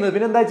ചെയ്യല്ല ചെയ്യുന്നത്.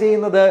 പിന്നെ എന്താ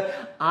ചെയ്യുന്നത്?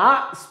 ആ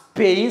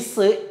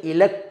സ്പേസ്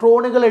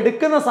ഇലക്ട്രോണുകൾ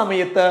എടുക്കുന്ന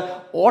സമയത്ത്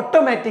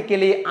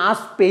ഓട്ടോമാറ്റിക്കലി ആ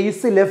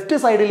സ്പേസ് ലെഫ്റ്റ്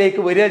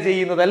സൈഡിലേക്ക് വരിക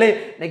ചെയ്യുന്നത് അല്ലെ?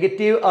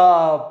 നെഗറ്റീവ്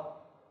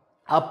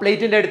ആ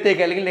പ്ലേറ്റിന്റെ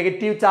അടുത്തേക്ക്, അല്ലെങ്കിൽ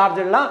നെഗറ്റീവ്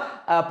ചാർജ് ഉള്ള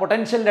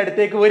പൊട്ടൻഷ്യലിൻ്റെ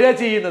അടുത്തേക്ക് വരിക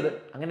ചെയ്യുന്നത്.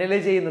 അങ്ങനെയല്ലേ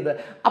ചെയ്യുന്നത്?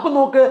 അപ്പം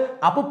നോക്ക്,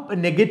 അപ്പോൾ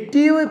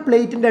നെഗറ്റീവ്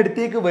പ്ലേറ്റിൻ്റെ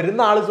അടുത്തേക്ക്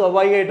വരുന്ന ആൾ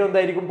സ്വാഭാവികമായിട്ടും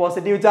എന്തായിരിക്കും?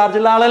 പോസിറ്റീവ്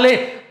ചാർജുള്ള ആളല്ലേ.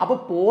 അപ്പോൾ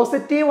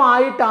പോസിറ്റീവ്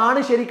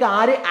ആയിട്ടാണ് ശരിക്കും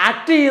ആര്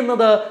ആക്ട്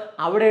ചെയ്യുന്നത്?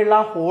 അവിടെയുള്ള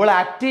ഹോൾ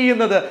ആക്ട്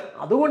ചെയ്യുന്നത്.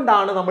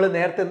 അതുകൊണ്ടാണ് നമ്മൾ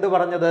നേരത്തെ എന്ത്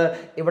പറഞ്ഞത്?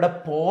 ഇവിടെ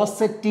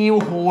പോസിറ്റീവ്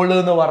ഹോൾ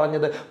എന്ന്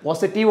പറഞ്ഞത്.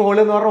 പോസിറ്റീവ് ഹോൾ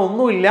എന്ന് പറഞ്ഞാൽ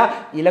ഒന്നുമില്ല,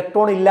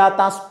 ഇലക്ട്രോൺ ഇല്ലാത്ത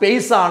ആ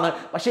സ്പേസ് ആണ്.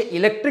 പക്ഷേ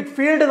ഇലക്ട്രിക്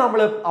ഫീൽഡ്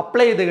നമ്മൾ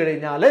അപ്ലൈ ചെയ്ത്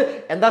കഴിഞ്ഞാൽ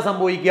എന്താ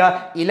സംഭവിക്കുക?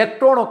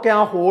 ഇലക്ട്രോൺ ഒക്കെ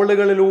ആ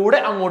ഹോളുകളിലൂടെ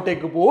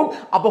അങ്ങോട്ടേക്ക് പോകും.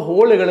 അപ്പോൾ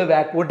ഹോളുകൾ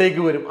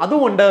ബാക്കോട്ടേക്ക് വരും.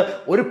 അതുകൊണ്ട്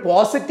ഒരു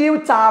പോസിറ്റീവ്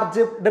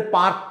ചാർജ്ഡ്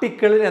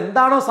പാർട്ടിക്കിളിന്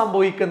എന്താണോ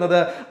സംഭവിക്കുന്നത്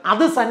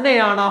അത്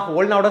തന്നെയാണ് ആ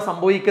ഹോളിന് അവിടെ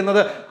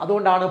സംഭവിക്കുന്നത്.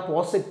 അതുകൊണ്ടാണ്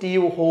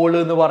പോസിറ്റീവ് ഹോൾ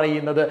എന്ന്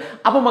പറയുന്നത്.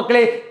 അപ്പോൾ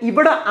മക്കളെ,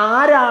 ഇവിടെ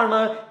ആരാണ്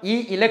ഈ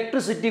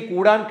ഇലക്ട്രിസിറ്റി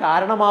കൂടാൻ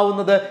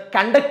കാരണമാവുന്നത്,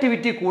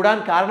 കണ്ടക്ടിവിറ്റി കൂടാൻ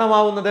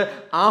കാരണമാവുന്നത്?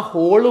 ആ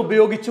ഹോൾ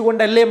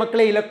ഉപയോഗിച്ചുകൊണ്ടല്ലേ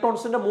മക്കളെ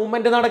ഇലക്ട്രോൺസിന്റെ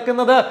മൂവ്മെന്റ്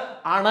നടക്കുന്നത്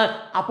ആണ്.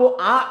 അപ്പോൾ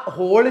ആ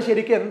ഹോൾ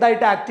ശരിക്കും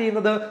എന്തായിട്ട് ആക്ട്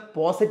ചെയ്യുന്നത്?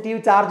 പോസിറ്റീവ്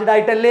ചാർജ്ഡ്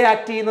ആയിട്ടല്ലേ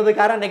ആക്ട് ചെയ്യുന്നത്.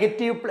 കാരണം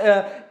നെഗറ്റീവ്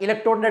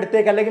ഇലക്ട്രോണിന്റെ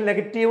അടുത്തേക്ക് അല്ലെങ്കിൽ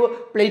നെഗറ്റീവ്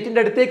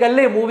പ്ലേറ്റിന്റെ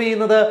അടുത്തേക്കല്ലേ മൂവ്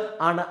ചെയ്യുന്നത്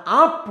ആണ്. ആ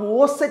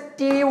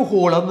പോസിറ്റീവ്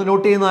ഹോൾ ഒന്ന്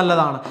നോട്ട് ചെയ്യുന്നത്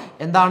നല്ലതാണ്.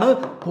 എന്താണ്?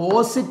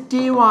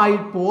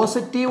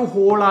 പോസിറ്റീവ്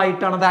ഹോൾ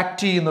ആയിട്ടാണ് അത് ആക്ട്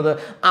ചെയ്യുന്നത്.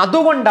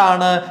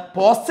 അതുകൊണ്ടാണ്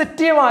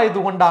പോസിറ്റീവ്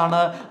ആയതുകൊണ്ടാണ്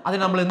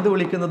അതിനെ നമ്മൾ എന്ത്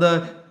വിളിക്കുന്നത്?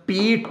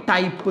 പി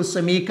ടൈപ്പ്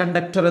സെമി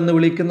കണ്ടക്ടർ എന്ന്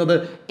വിളിക്കുന്നത്.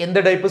 എന്ത്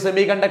ടൈപ്പ്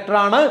സെമി കണ്ടക്ടർ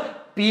ആണ്?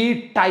 പി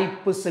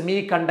ടൈപ്പ് സെമി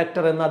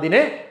കണ്ടക്ടർ എന്ന്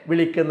അതിനെ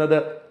വിളിക്കുന്നത്.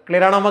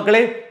 ക്ലിയർ ആണോ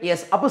മക്കളെ?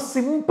 യെസ്. അപ്പൊ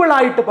സിമ്പിൾ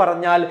ആയിട്ട്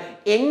പറഞ്ഞാൽ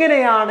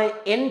എങ്ങനെയാണ്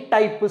എൻ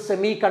ടൈപ്പ്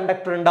സെമി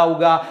കണ്ടക്ടർ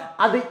ഉണ്ടാവുക?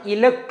 അത്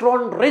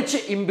ഇലക്ട്രോൺ റിച്ച്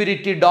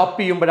ഇമ്പ്യൂരിറ്റി ഡോപ്പ്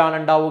ചെയ്യുമ്പോഴാണ്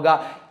ഉണ്ടാവുക.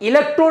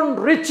 ഇലക്ട്രോൺ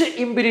റിച്ച്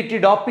ഇമ്പ്യൂരിറ്റി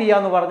ഡോപ്പ് ചെയ്യുക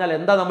എന്ന് പറഞ്ഞാൽ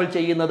എന്താ നമ്മൾ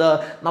ചെയ്യുന്നത്?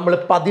 നമ്മൾ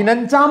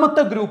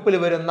 15ാമത്തെ ഗ്രൂപ്പിൽ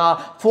വരുന്ന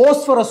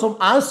ഫോസ്ഫറസും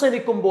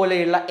ആഴ്സനിക്കും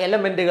പോലെയുള്ള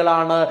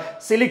എലമെന്റുകളാണ്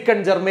സിലിക്കൺ,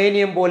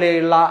 ജർമേനിയം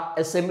പോലെയുള്ള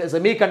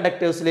സെമി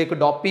കണ്ടക്ടേഴ്സിലേക്ക്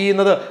ഡോപ്പ്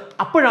ചെയ്യുന്നത്.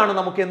 അപ്പോഴാണ്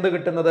നമുക്ക് എന്ത്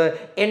കിട്ടുന്നത്?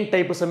 N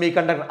type semi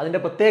conductor. അതിന്റെ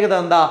പ്രത്യേകത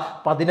എന്താ?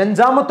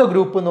 15ാമത്തെ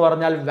ഗ്രൂപ്പ് എന്ന്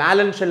പറഞ്ഞാൽ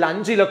വാലൻസ് ഷെൽ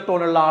 5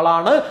 ഇലക്ട്രോൺ ഉള്ള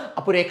ആളാണ്.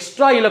 അപ്പോൾ ഒരു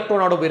എക്സ്ട്രാ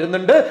ഇലക്ട്രോൺ അവിടെ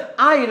വരുന്നുണ്ട്.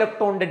 ആ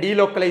ഇലക്ട്രോണിന്റെ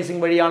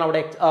ഡീലോക്കലൈസിംഗ് വഴിയാണ്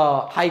അവിടെ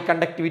ഹൈ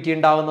കണ്ടക്ടിവിറ്റി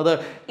ഉണ്ടാവുന്നത്.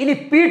 ഇനി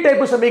പി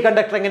ടൈപ്പ് സെമി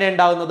കണ്ടക്ടർ എങ്ങനെ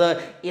ഉണ്ടാവുന്നത്?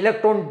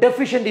 Electron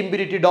deficient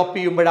impurity dope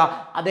ചെയ്യുമ്പോഴാ.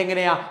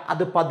 അതെങ്ങനെയാ?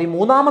 അത്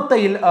 13ാമത്തെ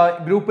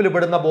ഗ്രൂപ്പിൽ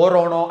പെടുന്ന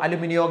ബോറോണോ,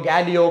 അലുമിനിയോ,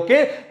 ഗാലിയോ ഒക്കെ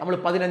നമ്മൾ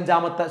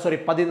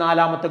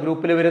 14ാമത്തെ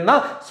ഗ്രൂപ്പിൽ വരുന്ന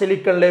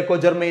സിലിക്കണിലേക്കോ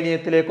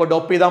ജർമേനിയത്തിലേക്കോ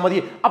ഡോപ്പ് ചെയ്താൽ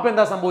മതി. അപ്പൊ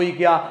എന്താ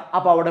സംഭവിക്കുക?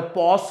 അപ്പൊ അവിടെ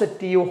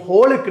പോസിറ്റീവ്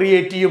ഹോൾ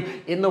ക്രിയേറ്റ് ചെയ്യും.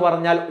 എന്ന്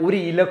പറഞ്ഞാൽ ഒരു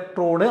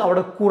ഇലക്ട്രോൺ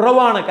അവിടെ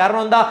കുറവാണ്.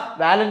 കാരണം എന്താ?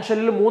 വാലൻസ്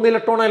ഷെല്ലിൽ 3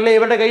 ഇലക്ട്രോൺ അല്ലേ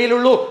ഇവരുടെ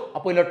കയ്യിലുള്ളൂ.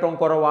 അപ്പോൾ ഇലക്ട്രോൺ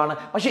കുറവാണ്.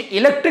 പക്ഷേ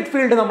ഇലക്ട്രിക്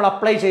ഫീൽഡ് നമ്മൾ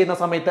അപ്ലൈ ചെയ്യുന്ന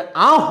സമയത്ത്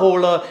ആ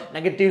ഹോള്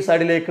നെഗറ്റീവ്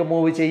സൈഡിലേക്ക്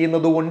മൂവ്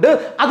ചെയ്യുന്നത് കൊണ്ട്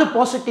അത്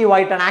പോസിറ്റീവ്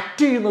ആയിട്ടാണ്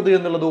ആക്ട് ചെയ്യുന്നത്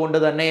എന്നുള്ളത് കൊണ്ട്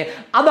തന്നെ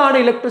അതാണ്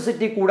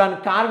ഇലക്ട്രിസിറ്റി കൂടാൻ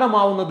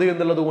കാരണമാവുന്നത്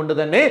എന്നുള്ളത് കൊണ്ട്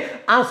തന്നെ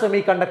ആ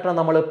സെമി കണ്ടക്ടർ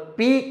നമ്മൾ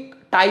പി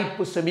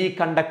ടൈപ്പ് സെമി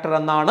കണ്ടക്ടർ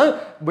എന്നാണ്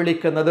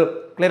വിളിക്കുന്നത്.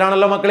 ക്ലിയർ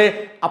ആണല്ലോ മക്കളെ?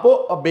 അപ്പോൾ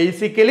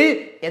ബേസിക്കലി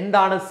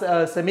എന്താണ്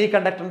സെമി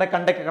കണ്ടക്ടറിന്റെ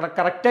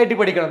കറക്റ്റ് ആയിട്ട്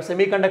പഠിക്കണം.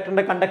 സെമി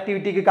കണ്ടക്ടറിന്റെ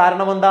കണ്ടക്ടിവിറ്റിക്ക്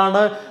കാരണം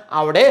എന്താണ്?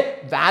 അവിടെ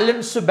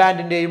വാലൻസ്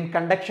ബാൻഡിന്റെയും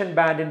കണ്ടക്ഷൻ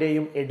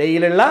ബാൻഡിന്റെയും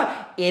ഇടയിലുള്ള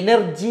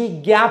എനർജി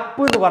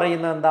ഗ്യാപ്പ് എന്ന്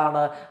പറയുന്നത്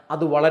എന്താണ്?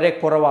 അത് വളരെ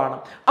കുറവാണ്.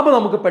 അപ്പോൾ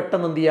നമുക്ക്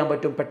പെട്ടെന്ന് എന്ത് ചെയ്യാൻ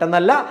പറ്റും?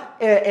 പെട്ടെന്നല്ല,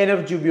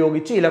 എനർജി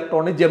ഉപയോഗിച്ച്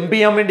ഇലക്ട്രോണ് ജമ്പ്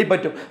ചെയ്യാൻ വേണ്ടി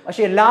പറ്റും.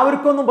 പക്ഷെ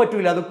എല്ലാവർക്കും ഒന്നും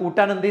പറ്റൂല. അത്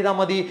കൂട്ടാൻ എന്ത് ചെയ്താൽ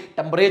മതി?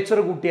 ടെമ്പറേച്ചർ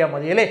കൂട്ടിയാൽ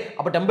മതി അല്ലേ?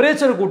 അപ്പോൾ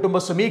ടെമ്പറേച്ചർ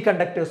കൂട്ടുമ്പോൾ സെമി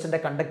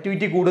കണ്ടക്ടേഴ്സിന്റെ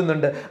കണ്ടക്ടിവിറ്റി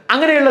കൂടുന്നുണ്ട്.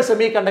 അങ്ങനെയുള്ള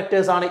സെമി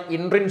കണ്ടക്ടേഴ്സ് ആണ്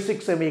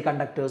ഇൻട്രിൻസിക് സെമി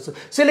കണ്ടക്ടേഴ്സ്.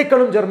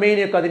 സിലിക്കണും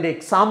ജർമേനിയും ഒക്കെ അതിന്റെ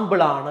എക്സാമ്പിൾ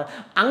ആണ്.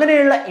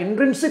 അങ്ങനെയുള്ള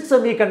ഇൻട്രിൻസിക്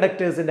സെമി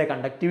കണ്ടക്ടേഴ്സിന്റെ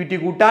കണ്ടക്ടിവിറ്റി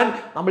കൂട്ടാൻ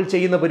നമ്മൾ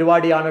ചെയ്യുന്ന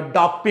പരിപാടിയാണ്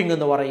ഡോപ്പിംഗ്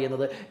എന്ന്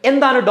പറയുന്നത്.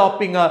 എന്താണ്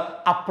doping?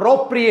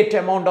 Appropriate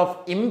amount of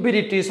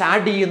impurities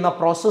add ചെയ്യുന്ന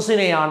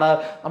പ്രോസസ്സിനെയാണ്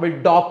നമ്മൾ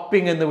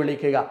ഡോപ്പിംഗ് എന്ന്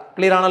വിളിക്കുക.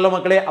 ക്ലിയർ ആണല്ലോ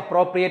മക്കളെ?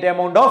 Appropriate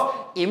amount of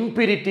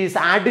impurities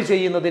add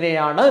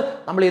ചെയ്യുന്നതിനെയാണ്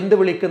നമ്മൾ എന്ത്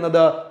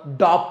വിളിക്കുന്നത്?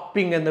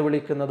 ഡോപ്പിംഗ് എന്ന്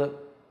വിളിക്കുന്നത്.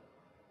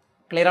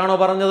 ക്ലിയർ ആണോ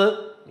പറഞ്ഞത്?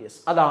 യെസ്,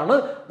 അതാണ്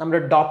നമ്മുടെ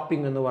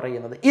ഡോപ്പിംഗ് എന്ന്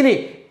പറയുന്നത്. ഇനി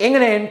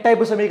എങ്ങനെ എൻ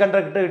ടൈപ്പ് സെമി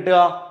കണ്ടക്ടർ കിട്ടുക?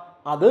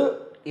 അത്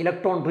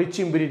ഇലക്ട്രോൺ റിച്ച്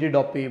ഇമ്പ്യൂരിറ്റി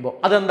ഡോപ്പ് ചെയ്യുമ്പോൾ.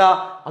 അതെന്താ?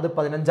 അത്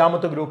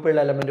 15ാമത്തെ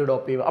ഗ്രൂപ്പിലുള്ള എലമെന്റ്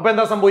ഡോപ്പ് ചെയ്യുമ്പോൾ. അപ്പോൾ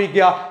എന്താ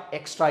സംഭവിക്കുക?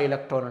 എക്സ്ട്രാ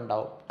ഇലക്ട്രോൺ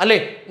ഉണ്ടാവും അല്ലേ?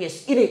 യെസ്.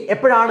 ഇനി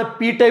എപ്പോഴാണ്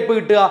പി ടൈപ്പ്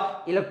കിട്ടുക?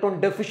 ഇലക്ട്രോൺ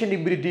ഡെഫിഷ്യന്റ്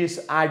ഇമ്പ്യൂരിറ്റീസ്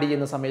ആഡ്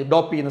ചെയ്യുന്ന സമയത്ത്,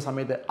 ഡോപ്പ് ചെയ്യുന്ന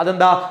സമയത്ത്.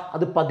 അതെന്താ?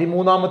 അത്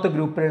 13ാമത്തെ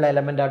ഗ്രൂപ്പിലുള്ള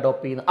എലമെന്റ്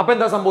ഡോപ്പ് ചെയ്യുന്നത്. അപ്പോൾ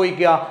എന്താ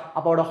സംഭവിക്കുക?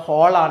 അപ്പോൾ അവിടെ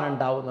ഹോളാണ്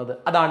ഉണ്ടാവുന്നത്.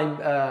 അതാണ്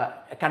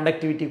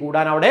കണ്ടക്ടിവിറ്റി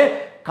കൂടാൻ അവിടെ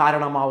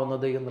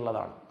കാരണമാവുന്നത്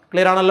എന്നുള്ളതാണ്.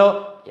 ക്ലിയർ ആണല്ലോ?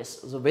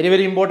 Yes. Very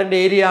very important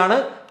area ആണ്.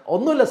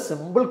 ഒന്നുമില്ല,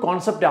 സിമ്പിൾ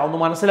കോൺസെപ്റ്റ് ഒന്ന്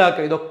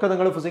മനസ്സിലാക്കുക. ഇതൊക്കെ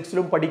നിങ്ങൾ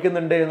ഫിസിക്സിലും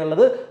പഠിക്കുന്നുണ്ട്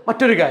എന്നുള്ളത്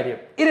മറ്റൊരു കാര്യം.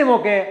 ഇനി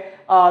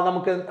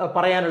നമുക്ക്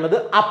പറയാനുള്ളത്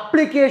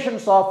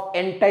applications of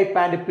N type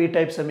and P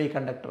type semi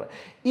conductor.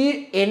 ഈ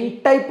എൻ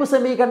ടൈപ്പ്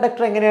സെമി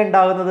കണ്ടക്ടർ എങ്ങനെയാണ്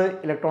ഉണ്ടാകുന്നത്?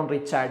 ഇലക്ട്രോൺ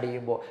റിച്ച് ആഡ്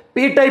ചെയ്യുമ്പോൾ,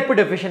 പി ടൈപ്പ്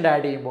ഡെഫിഷ്യൻ്റ്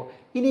ആഡ് ചെയ്യുമ്പോൾ.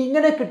 ഇനി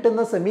ഇങ്ങനെ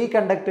കിട്ടുന്ന സെമി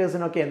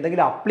കണ്ടക്ടേഴ്സിനൊക്കെ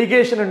എന്തെങ്കിലും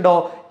അപ്ലിക്കേഷൻ ഉണ്ടോ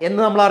എന്ന്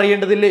നമ്മൾ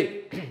അറിയേണ്ടതില്ലേ?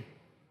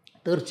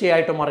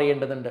 തീർച്ചയായിട്ടും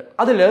അറിയേണ്ടതുണ്ട്.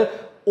 അതിൽ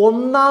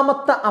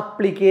ഒന്നാമത്തെ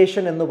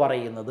അപ്ലിക്കേഷൻ എന്ന്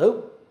പറയുന്നത്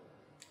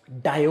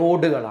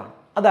ഡയോഡുകളാണ്.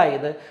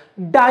 അതായത്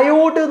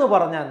ഡയോഡ് എന്ന്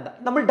പറഞ്ഞാൽ എന്താ?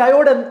 നമ്മൾ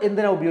ഡയോഡ്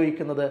എന്തിനാണ്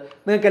ഉപയോഗിക്കുന്നത്?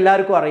 നിങ്ങൾക്ക്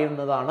എല്ലാവർക്കും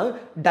അറിയുന്നതാണ്.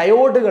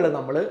 ഡയോഡുകൾ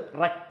നമ്മൾ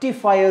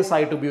റെക്ടിഫയേഴ്സ്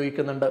ആയിട്ട്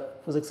ഉപയോഗിക്കുന്നുണ്ട്.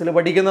 ഫിസിക്സിൽ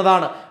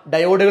പഠിക്കുന്നതാണ്.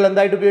 ഡയോഡുകൾ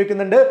എന്തായിട്ട്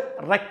ഉപയോഗിക്കുന്നുണ്ട്?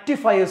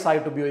 റെക്ടിഫയേഴ്സ്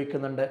ആയിട്ട്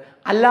ഉപയോഗിക്കുന്നുണ്ട്.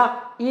 അല്ല,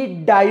 ഈ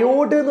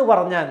ഡയോഡ് എന്ന്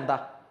പറഞ്ഞാൽ എന്താ?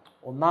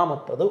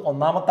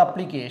 ഒന്നാമത്തെ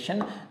അപ്ലിക്കേഷൻ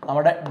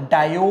നമ്മുടെ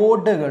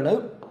ഡയോഡുകൾ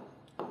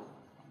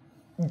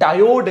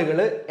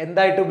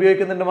എന്തായിട്ട്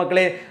ഉപയോഗിക്കുന്നുണ്ട്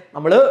മക്കളെ?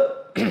 നമ്മൾ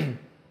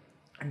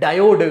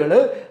ഡയോഡുകൾ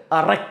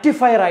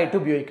റെക്ടിഫയർ ആയിട്ട്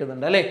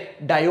ഉപയോഗിക്കുന്നുണ്ട് അല്ലേ?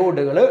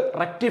 ഡയോഡുകൾ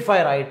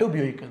റെക്ടിഫയർ ആയിട്ട്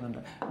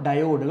ഉപയോഗിക്കുന്നുണ്ട്.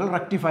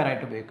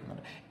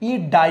 ഈ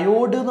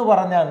ഡയോഡ് എന്ന്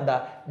പറഞ്ഞാൽ എന്താ?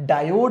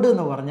 ഡയോഡ്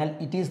എന്ന് പറഞ്ഞാൽ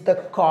ഇറ്റ് ഈസ് ദ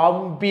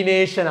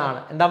കോമ്പിനേഷൻ ആണ്.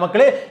 എന്താ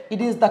മക്കളെ?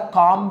 It is the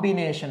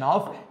combination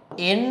of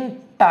N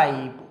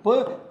type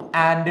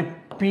and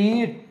P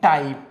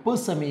type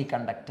semi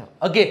conductor.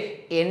 Okay,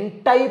 N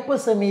type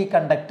semi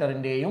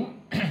കണ്ടക്ടറിൻ്റെയും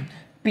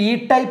P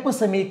type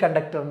semi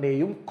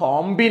കണ്ടക്ടറിൻ്റെയും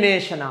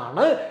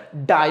കോമ്പിനേഷനാണ്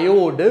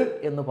ഡയോഡ്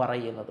എന്ന്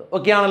പറയുന്നത്.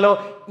 ഓക്കെ ആണല്ലോ?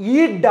 ഈ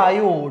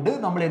ഡയോഡ്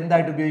നമ്മൾ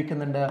എന്തായിട്ട്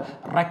ഉപയോഗിക്കുന്നുണ്ട്?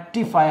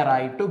 റെക്ടിഫയർ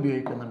ആയിട്ട്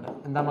ഉപയോഗിക്കുന്നുണ്ട്.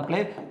 എന്താ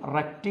മക്കളെ?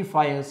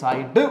 റെക്ടിഫയേഴ്സ്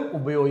ആയിട്ട്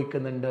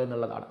ഉപയോഗിക്കുന്നുണ്ട്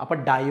എന്നുള്ളതാണ്. അപ്പൊ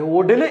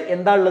ഡയോഡിൽ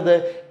എന്താ ഉള്ളത്?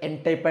 N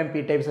type and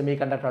P type semi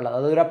conductor ഉള്ളത്.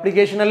 അതൊരു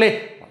അപ്ലിക്കേഷൻ അല്ലേ?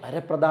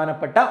 വളരെ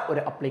പ്രധാനപ്പെട്ട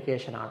ഒരു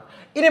അപ്ലിക്കേഷൻ ആണ്.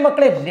 ഇനി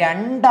മക്കളെ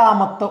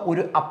രണ്ടാമത്തെ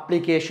ഒരു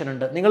അപ്ലിക്കേഷൻ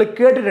ഉണ്ട്. നിങ്ങൾ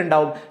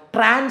കേട്ടിട്ടുണ്ടാവും,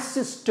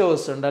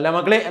 ട്രാൻസിസ്റ്റേഴ്സ് ഉണ്ട് അല്ലെ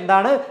മക്കളെ?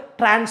 എന്താണ്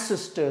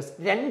ട്രാൻസിസ്റ്റേഴ്സ്?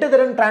 രണ്ട്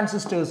തരം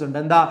ട്രാൻസിസ്റ്റേഴ്സ് ഉണ്ട്.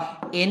 എന്താ?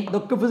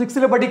 ഇതൊക്കെ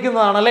ഫിസിക്സിൽ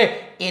പഠിക്കുന്നതാണല്ലേ.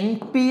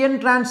 NPN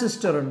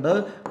ട്രാൻസിസ്റ്റർ ഉണ്ട്,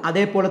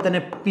 അതേപോലെ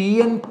തന്നെ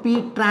PNP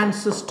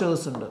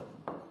ട്രാൻസിസ്റ്റേഴ്സ് ഉണ്ട്.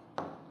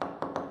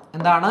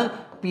 എന്താണ്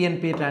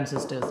PNP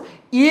ട്രാൻസിസ്റ്റേഴ്സ്?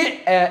 ഈ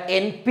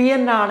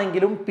NPN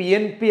ആണെങ്കിലും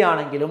PNP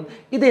ആണെങ്കിലും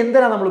ഇത്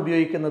എന്തിനാണ് നമ്മൾ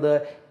ഉപയോഗിക്കുന്നത്?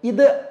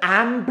 ഇത്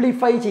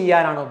ആംപ്ലിഫൈ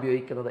ചെയ്യാനാണ്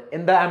ഉപയോഗിക്കുന്നത്.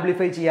 എന്താ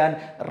ആംപ്ലിഫൈ ചെയ്യാൻ?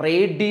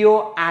 Radio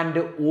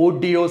and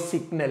audio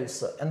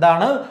signals.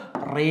 എന്താണ്?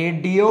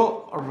 Radio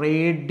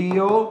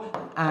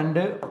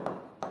and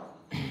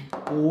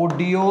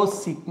audio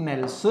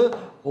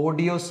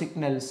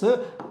signals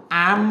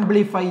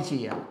amplify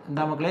ചെയ്യാൻ.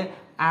 എന്താ മക്കളെ?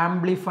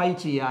 ആംപ്ലിഫൈ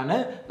ചെയ്യാൻ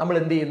നമ്മൾ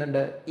എന്ത്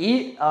ചെയ്യുന്നുണ്ട്? ഈ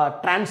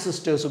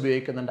ട്രാൻസിസ്റ്റേഴ്സ്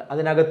ഉപയോഗിക്കുന്നുണ്ട്.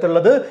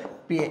 അതിനകത്തുള്ളത്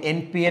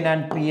NPN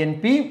ആൻഡ്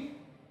PNP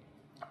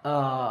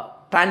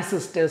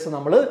ട്രാൻസിസ്റ്റേഴ്സ്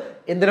നമ്മൾ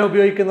എന്തിനാണ്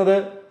ഉപയോഗിക്കുന്നത്?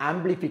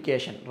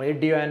 Amplification,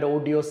 radio and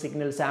audio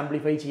signals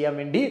amplify ചെയ്യാൻ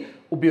വേണ്ടി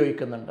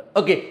ഉപയോഗിക്കുന്നുണ്ട്.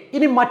 ഓക്കെ,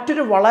 ഇനി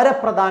മറ്റൊരു വളരെ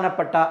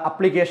പ്രധാനപ്പെട്ട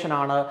അപ്ലിക്കേഷൻ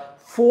ആണ്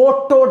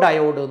ഫോട്ടോ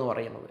ഡയോഡ് എന്ന്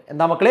പറയുന്നത്.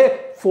 എന്താ മക്കളെ?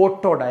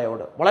 ഫോട്ടോ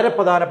ഡയോഡ് വളരെ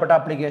പ്രധാനപ്പെട്ട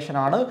അപ്ലിക്കേഷൻ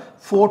ആണ്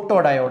ഫോട്ടോ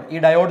ഡയോഡ്. ഈ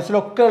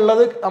ഡയോഡ്സിലൊക്കെ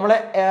ഉള്ളത് നമ്മളെ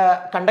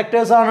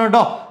കണ്ടക്ടേഴ്സ് ആണ്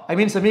കേട്ടോ. ഐ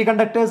മീൻ സെമി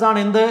കണ്ടക്ടേഴ്സ് ആണ്.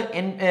 എന്ത്?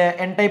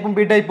 എൻ ടൈപ്പും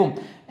പി ടൈപ്പും.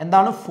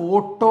 എന്താണ്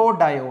ഫോട്ടോ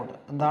ഡയോഡ്?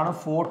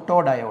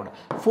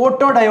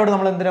 ഫോട്ടോ ഡയോഡ്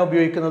നമ്മൾ എന്തിനാണ്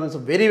ഉപയോഗിക്കുന്നത്?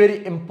 വെരി വെരി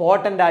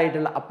ഇമ്പോർട്ടൻ്റ്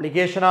ആയിട്ടുള്ള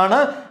അപ്ലിക്കേഷൻ ആണ്.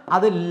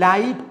 അത്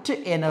ലൈറ്റ്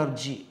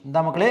എനർജി. എന്താ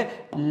മക്കളെ?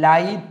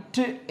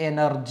 ലൈറ്റ്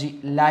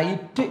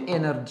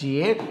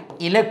എനർജിയെ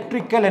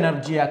ഇലക്ട്രിക്കൽ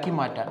എനർജിയാക്കി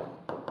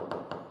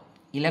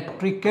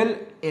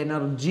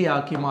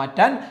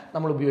മാറ്റാൻ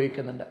നമ്മൾ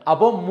ഉപയോഗിക്കുന്നുണ്ട്.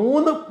 അപ്പോൾ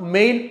 3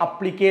 മെയിൻ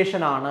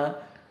അപ്ലിക്കേഷൻ ആണ്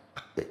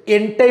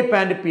N type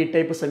and P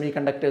type semi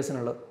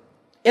കണ്ടക്ടേഴ്സിനുള്ളത്.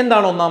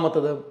 എന്താണ്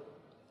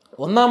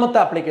ഒന്നാമത്തെ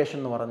അപ്ലിക്കേഷൻ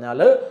എന്ന് പറഞ്ഞാൽ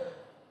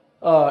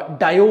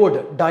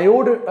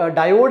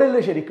ഡയോഡിൽ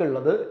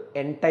ശരിക്കുള്ളത്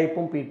എൻ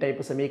ടൈപ്പും പി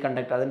ടൈപ്പ് സെമി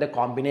കണ്ടക്ടർ, അതിൻ്റെ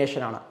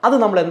കോമ്പിനേഷനാണ്. അത്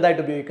നമ്മൾ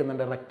എന്തായിട്ട്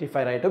ഉപയോഗിക്കുന്നുണ്ട്?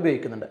 റെക്ടിഫയർ ആയിട്ട്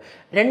ഉപയോഗിക്കുന്നുണ്ട്.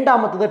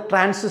 രണ്ടാമത്തത്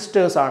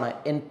ട്രാൻസിസ്റ്റേഴ്സ് ആണ്,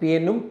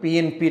 NPN-ഉം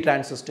PNP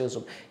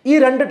ട്രാൻസിസ്റ്റേഴ്സും. ഈ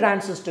രണ്ട്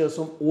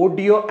ട്രാൻസിസ്റ്റേഴ്സും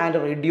ഓഡിയോ ആൻഡ്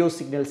റേഡിയോ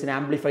സിഗ്നൽസിനെ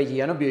ആംപ്ലിഫൈ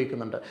ചെയ്യാൻ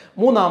ഉപയോഗിക്കുന്നുണ്ട്.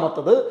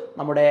 മൂന്നാമത്തത്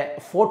നമ്മുടെ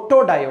ഫോട്ടോ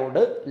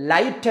ഡയോഡ്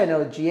ലൈറ്റ്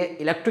എനർജിയെ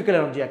ഇലക്ട്രിക്കൽ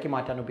എനർജിയാക്കി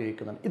മാറ്റാൻ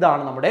ഉപയോഗിക്കുന്നുണ്ട്.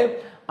 ഇതാണ് നമ്മുടെ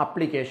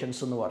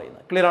അപ്ലിക്കേഷൻസ് എന്ന്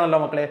പറയുന്നത്. ക്ലിയർ ആണല്ലോ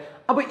മക്കളെ?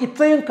 അപ്പോൾ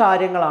ഇത്രയും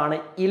കാര്യങ്ങളാണ്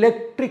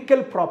ഇലക്ട്രിക്കൽ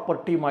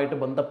പ്രോപ്പർട്ടിയുമായിട്ട്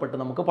ബന്ധപ്പെട്ട്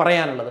നമുക്ക്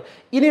പറയാനുള്ളത്.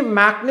 ഇനി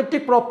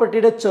മാഗ്നറ്റിക്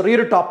പ്രോപ്പർട്ടിയുടെ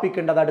ചെറിയൊരു ടോപ്പിക്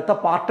ഉണ്ട്, അത് അടുത്ത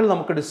പാർട്ടിൽ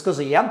നമുക്ക് ഡിസ്കസ്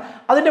ചെയ്യാം.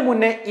 അതിൻ്റെ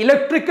മുന്നേ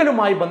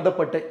ഇലക്ട്രിക്കലുമായി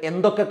ബന്ധപ്പെട്ട്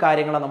എന്തൊക്കെ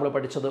കാര്യങ്ങളാണ് നമ്മൾ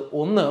പഠിച്ചത്?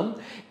 ഒന്ന്,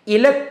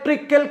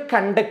 ഇലക്ട്രിക്കൽ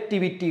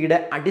കണ്ടക്ടിവിറ്റിയുടെ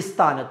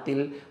അടിസ്ഥാനത്തിൽ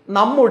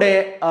നമ്മുടെ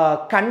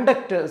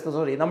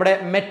നമ്മുടെ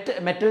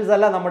മെറ്റൽസ്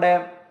അല്ല, നമ്മുടെ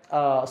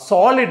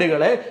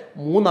സോളിഡുകളെ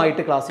 3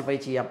 ആയിട്ട് ക്ലാസിഫൈ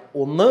ചെയ്യാം.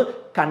 1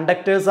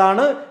 കണ്ടക്ടേഴ്സ്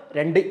ആണ്,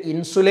 2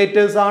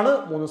 ഇൻസുലേറ്റേഴ്സ് ആണ്,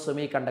 3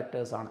 സെമി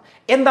കണ്ടക്ടേഴ്സ് ആണ്.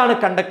 എന്താണ്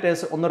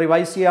കണ്ടക്ടേഴ്സ്? ഒന്ന്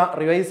റിവൈസ്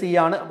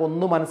ചെയ്യാണ്. അപ്പോൾ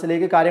ഒന്ന്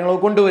മനസ്സിലേക്ക്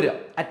കാര്യങ്ങളൊക്കെ കൊണ്ടുവരിക,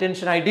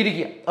 അറ്റൻഷൻ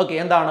ആയിട്ടിരിക്കുക. ഓക്കെ,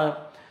 എന്താണ്?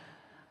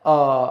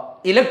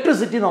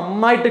 ഇലക്ട്രിസിറ്റി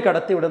നന്നായിട്ട്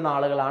കടത്തിവിടുന്ന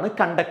ആളുകളാണ്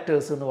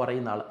കണ്ടക്ടേഴ്സ് എന്ന്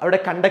പറയുന്ന ആൾ. അവിടെ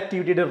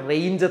കണ്ടക്ടിവിറ്റിയുടെ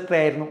റേഞ്ച്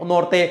എത്രയായിരുന്നു?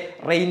 ഒന്നോർത്തെ,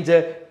 റേഞ്ച്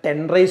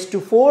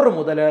 10⁴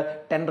 മുതൽ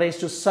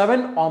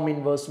 10�7 ഓം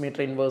ഇൻവേഴ്സ്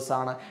മീറ്റർ ഇൻവേഴ്സ്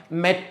ആണ്.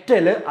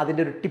 മെറ്റൽ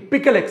അതിൻ്റെ ഒരു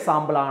ടിപ്പിക്കൽ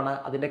എക്സാമ്പിൾ ആണ്.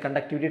 അതിൻ്റെ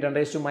കണ്ടക്ടിവിറ്റി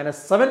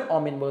 10⁻⁻7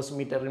 ഓം ഇൻവേഴ്സ്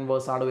മീറ്റർ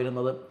ഇൻവേഴ്സ് ആണ്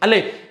വരുന്നത് അല്ലേ?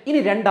 ഇനി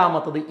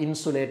രണ്ടാമത്തത്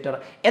ഇൻസുലേറ്റർ.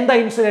 എന്താ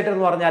ഇൻസുലേറ്റർ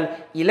എന്ന് പറഞ്ഞാൽ?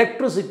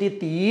 ഇലക്ട്രിസിറ്റി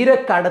തീരെ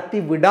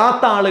കടത്തി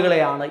വിടാത്ത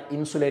ആളുകളെയാണ്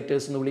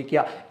ഇൻസുലേറ്റേഴ്സ് എന്ന് വിളിക്കുക.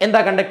 എന്താ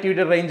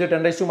കണ്ടക്ടിവിറ്റി റേഞ്ച്?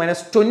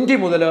 10⁻20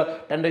 മുതൽ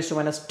 10⁻⁻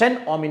 10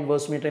 ഓം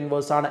ഇൻവേഴ്സ് മീറ്റർ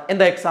ഇൻവേഴ്സ് ആണ്.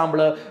 എന്താ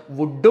എക്സാമ്പിൾ?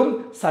 വുഡും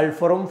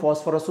സൾഫറും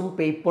ഫോസ്ഫറസും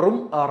പേപ്പറും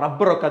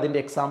റബ്ബറും ഒക്കെ അതിൻ്റെ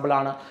എക്സാമ്പിൾ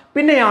ആണ്.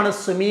 പിന്നെയാണ്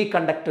സെമി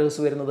കണ്ടക്ടേഴ്സ്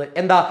വരുന്നത്.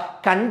 എന്താ?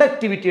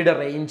 കണ്ടക്ടിവിറ്റിയുടെ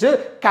റേഞ്ച്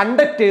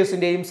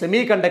കണ്ടക്ടേഴ്സിൻ്റെയും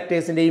സെമി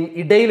കണ്ടക്ടേഴ്സിൻ്റെയും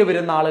ഇടയിൽ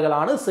വരുന്ന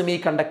ആളുകളാണ് സെമി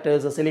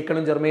കണ്ടക്ടേഴ്സ്.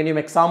 സിലിക്കണും ജെർമേനിയം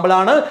എക്സാമ്പിൾ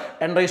ആണ്.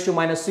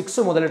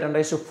 10⁻⁶ മുതൽ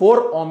 10⁴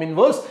 ഓം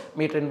ഇൻവേഴ്സ്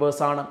മീറ്റർ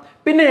ഇൻവേഴ്സ് ആണ്.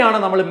 പിന്നെയാണ്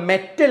നമ്മൾ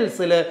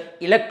മെറ്റൽസിൽ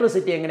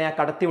ഇലക്ട്രിസിറ്റി എങ്ങനെയാണ്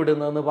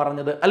കടത്തിവിടുന്നതെന്ന്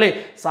പറഞ്ഞത് അല്ലേ.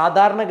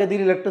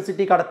 സാധാരണഗതിയിൽ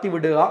ഇലക്ട്രിസിറ്റി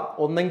കടത്തിവിടുക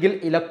ഒന്നെങ്കിൽ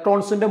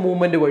ഇലക്ട്രോൺസിന്റെ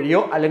മൂവ്മെന്റ്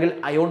വഴിയോ അല്ലെങ്കിൽ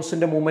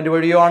അയോൺസിന്റെ മൂവ്മെന്റ്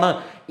വഴിയോ ആണ്.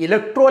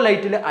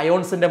 ഇലക്ട്രോലൈറ്റിൽ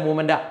അയോൺസിന്റെ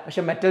മൂവ്മെന്റ്,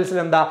 പക്ഷെ മെറ്റൽസിൽ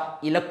എന്താ?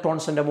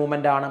 ഇലക്ട്രോൺസിന്റെ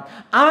മൂവ്മെന്റ് ആണ്.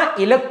 ആ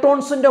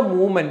ഇലക്ട്രോൺസിന്റെ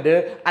മൂവ്മെന്റ്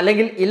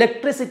അല്ലെങ്കിൽ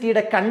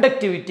ഇലക്ട്രിസിറ്റിയുടെ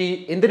കണ്ടക്ടിവിറ്റി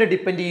എന്തിനെ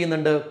ഡിപ്പെൻഡ്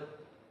ചെയ്യുന്നുണ്ട്?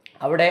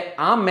 അവിടെ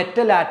ആ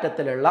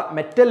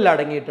മെറ്റലിൽ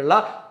അടങ്ങിയിട്ടുള്ള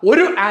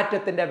ഒരു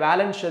ആറ്റത്തിന്റെ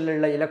വാലൻസ്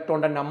ഷെല്ലിലുള്ള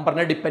ഇലക്ട്രോണിന്റെ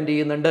നമ്പറിനെ ഡിപ്പെൻഡ്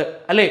ചെയ്യുന്നുണ്ട്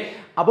അല്ലേ.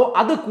 അപ്പോൾ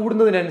അത്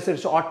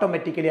കൂടുന്നതിനനുസരിച്ച്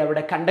ഓട്ടോമാറ്റിക്കലി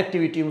അവിടെ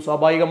കണ്ടക്ടിവിറ്റിയും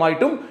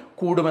സ്വാഭാവികമായിട്ടും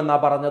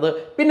കൂടുമെന്നാണ് പറഞ്ഞത്.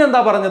 പിന്നെന്താ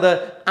പറഞ്ഞത്?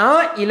 ആ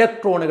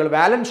ഇലക്ട്രോണുകൾ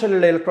വാലൻസ്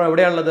ഷെല്ലിലുള്ള ഇലക്ട്രോൺ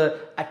എവിടെയുള്ളത്?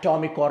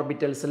 അറ്റോമിക്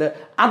ഓർബിറ്റൽസിൽ.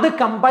 അത്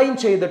കമ്പൈൻ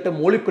ചെയ്തിട്ട്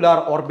മോളിക്കുലാർ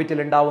ഓർബിറ്റൽ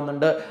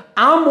ഉണ്ടാവുന്നുണ്ട്.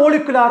 ആ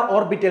മോളിക്കുലാർ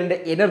ഓർബിറ്റലിന്റെ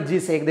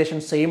എനർജീസ് ഏകദേശം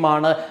സെയിം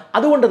ആണ്.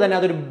 അതുകൊണ്ട് തന്നെ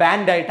അതൊരു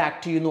ബാൻഡായിട്ട്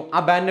ആക്ട് ചെയ്യുന്നു.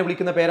 ആ ബാൻഡിനെ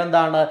വിളിക്കുന്ന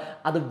പേരെന്താണ്?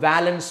 അത്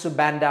വാലൻസ്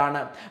ബാൻഡ്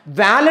ആണ്.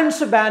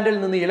 വാലൻസ് ബാൻഡിൽ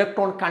നിന്ന്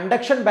ഇലക്ട്രോൺ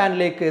കണ്ടക്ഷൻ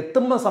ബാൻഡിലേക്ക്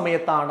എത്തുന്ന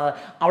സമയത്താണ്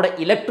അവിടെ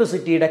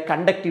ഇലക്ട്രിസിറ്റിയുടെ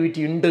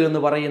കണ്ടക്ടിവിറ്റി ഉണ്ട് എന്ന്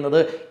പറയുന്നത്.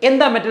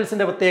 എന്താ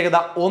മെറ്റൽസിന്റെ പ്രത്യേകത?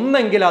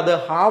 ഒന്നെങ്കിൽ അത്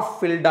ഹാഫ്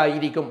ഫിൽഡ്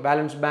ആയിരിക്കും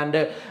വാലൻസ്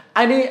ബാൻഡ്,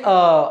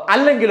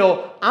 അല്ലെങ്കിലോ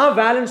ആ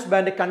വാലൻസ്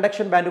ബാൻഡ്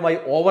കണ്ടക്ഷൻ ബാൻഡുമായി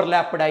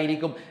ഓവർലാപ്ഡ്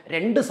ആയിരിക്കും.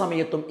 രണ്ട്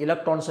സമയത്തും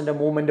ഇലക്ട്രോൺസിന്റെ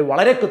മൂവ്മെന്റ്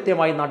വളരെ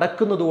കൃത്യമായി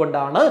നടക്കുന്നത്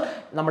കൊണ്ടാണ്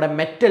നമ്മുടെ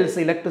മെറ്റൽസ്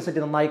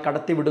ഇലക്ട്രിസിറ്റി നന്നായി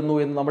കടത്തിവിടുന്നു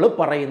എന്ന് നമ്മൾ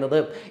പറയുന്നത്.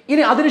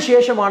 ഇനി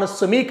അതിനുശേഷമാണ്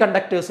സെമി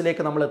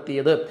കണ്ടക്ടേഴ്സിലേക്ക് നമ്മൾ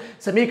എത്തിയത്.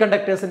 സെമി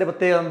കണ്ടക്ടേഴ്സിന്റെ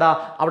പ്രത്യേകത എന്താ?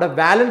 അവിടെ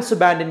വാലൻസ്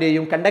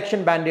ബാൻഡിന്റെയും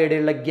കണ്ടക്ഷൻ ബാൻഡിന്റെയും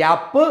ഇടയിലുള്ള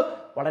ഗ്യാപ്പ്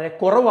വളരെ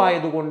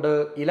കുറവായതുകൊണ്ട്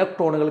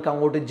ഇലക്ട്രോണുകൾക്ക്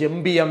അങ്ങോട്ട്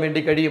ജമ്പ് ചെയ്യാൻ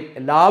വേണ്ടി കഴിയും.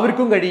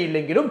 എല്ലാവർക്കും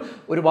കഴിയില്ലെങ്കിലും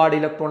ഒരുപാട്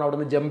ഇലക്ട്രോൺ അവിടെ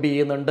നിന്ന് ജമ്പ്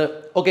ചെയ്യുന്നുണ്ട്.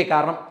 ഓക്കെ,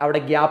 കാരണം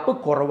അവിടെ ഗ്യാപ്പ്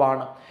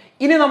കുറവാണ്.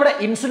 ഇനി നമ്മുടെ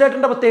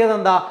ഇൻസുലേറ്ററിന്റെ പ്രത്യേകത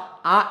എന്താ?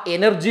 ആ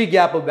എനർജി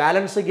ഗ്യാപ്പ്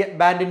വാലൻസ്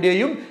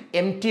ബാൻഡിന്റെയും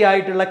എം ടി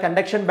ആയിട്ടുള്ള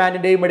കണ്ടക്ഷൻ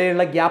ബാൻഡിന്റെയും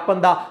ഇടയിലുള്ള ഗ്യാപ്പ്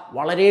എന്താ?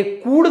 വളരെ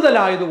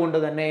കൂടുതലായതുകൊണ്ട്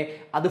തന്നെ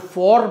അത്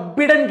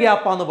ഫോർബിഡൻ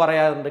ഗ്യാപ്പാന്ന്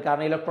പറയാറുണ്ട്.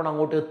 കാരണം ഇലക്ട്രോൺ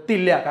അങ്ങോട്ട്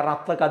എത്തില്ല, കാരണം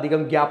അത്രയ്ക്ക്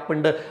അധികം ഗ്യാപ്പ്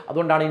ഉണ്ട്.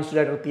 അതുകൊണ്ടാണ്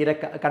ഇൻസുലേറ്റർ തീരെ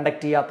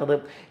കണ്ടക്ട് ചെയ്യാത്തത്.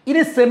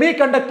 ഇനി സെമി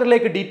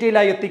കണ്ടക്ടറിലേക്ക് ഡീറ്റെയിൽ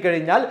ആയി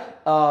എത്തിക്കഴിഞ്ഞാൽ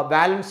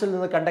വാലൻസിൽ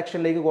നിന്ന്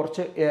കണ്ടക്ഷനിലേക്ക്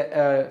കുറച്ച്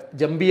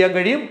ജമ്പ് ചെയ്യാൻ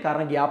കഴിയും,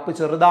 കാരണം ഗ്യാപ്പ്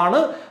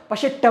ചെറുതാണ്.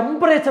 പക്ഷെ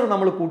ടെമ്പറേച്ചർ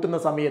നമ്മൾ കൂട്ടുന്ന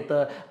സമയത്ത്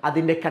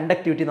അതിൻ്റെ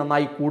കണ്ടക്ടിവിറ്റി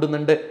നന്നായി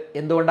കൂടുന്നുണ്ട്.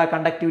 എന്തുകൊണ്ടാണ്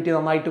കണ്ടക്ടിവിറ്റി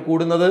നന്നായിട്ട്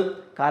കൂടുന്നത്?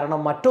 കാരണം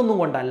മറ്റൊന്നും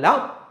കൊണ്ടല്ല.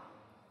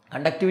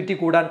 കണ്ടക്ടിവിറ്റി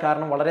കൂടാൻ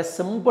കാരണം വളരെ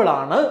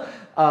സിമ്പിളാണ്.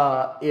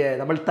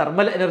 നമ്മൾ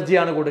തെർമൽ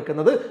എനർജിയാണ്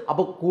കൊടുക്കുന്നത്.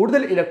 അപ്പോൾ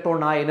കൂടുതൽ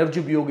ഇലക്ട്രോൺ ആ എനർജി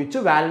ഉപയോഗിച്ച്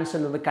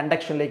വാലൻസിൽ നിന്ന്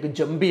കണ്ടക്ഷനിലേക്ക്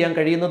ജമ്പ് ചെയ്യാൻ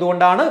കഴിയുന്നത്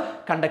കൊണ്ടാണ്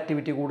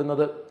കണ്ടക്ടിവിറ്റി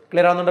കൂടുന്നത്.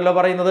 ക്ലിയർ ആവുന്നുണ്ടല്ലോ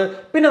പറയുന്നത്?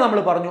 പിന്നെ നമ്മൾ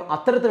പറഞ്ഞു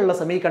അത്തരത്തിലുള്ള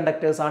സെമി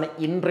കണ്ടക്ടേഴ്സ് ആണ്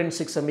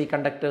ഇൻട്രിൻസിക് സെമി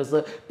കണ്ടക്ടേഴ്സ്.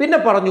 പിന്നെ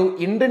പറഞ്ഞു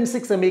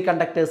ഇൻട്രിൻസിക് സെമി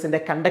കണ്ടക്ടേഴ്സിന്റെ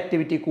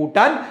കണ്ടക്ടിവിറ്റി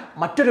കൂട്ടാൻ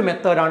മറ്റൊരു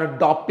മെത്തേഡാണ്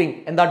ഡോപ്പിംഗ്.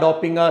 എന്താ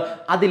ഡോപ്പിംഗ്?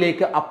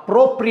 അതിലേക്ക്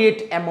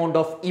appropriate amount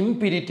of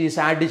impurities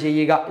add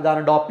ചെയ്യുക.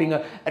 ഇതാണ് ഡോപ്പിംഗ്.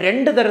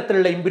 രണ്ട്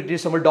തരത്തിലുള്ള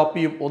ഇംപ്യൂരിറ്റീസ് നമ്മൾ ഡോപ്പ്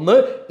ചെയ്യും. ഒന്ന്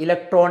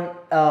ഇലക്ട്രോൺ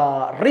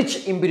റിച്ച്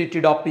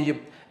ഇംപ്യൂരിറ്റി ഡോപ്പ് ചെയ്യും.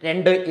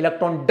 രണ്ട്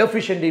ഇലക്ട്രോൺ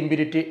ഡെഫിഷ്യൻ്റ്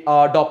ഇംപ്യൂരിറ്റി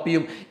ഡോപ്പ്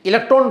ചെയ്യും.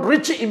 ഇലക്ട്രോൺ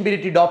റിച്ച്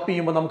ഇംപ്യൂരിറ്റി ഡോപ്പ്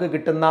ചെയ്യുമ്പോൾ നമുക്ക്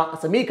കിട്ടുന്ന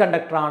semi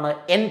കണ്ടക്ടറാണ്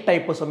N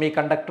type semi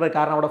conductor.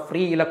 കാരണം അവിടെ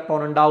ഫ്രീ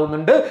ഇലക്ട്രോൺ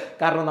ഉണ്ടാവുന്നുണ്ട്.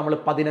 കാരണം നമ്മൾ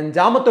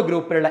 15ാമത്തെ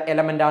ഗ്രൂപ്പിലുള്ള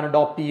എലമെന്റ് ആണ്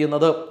ഡോപ്പ്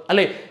ചെയ്യുന്നത്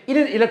അല്ലേ.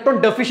 ഇനി ഇലക്ട്രോൺ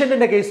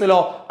ഡെഫിഷ്യന്റിന്റെ കേസിലോ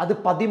അത്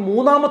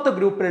 13ാമത്തെ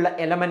ഗ്രൂപ്പിലുള്ള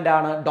എലമെന്റ്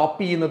ആണ് ഡോപ്പ്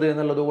ചെയ്യുന്നത്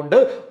എന്നുള്ളത് കൊണ്ട്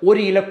ഒരു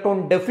ഇലക്ട്രോൺ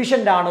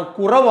ഡെഫിഷ്യന്റ് ആണ്,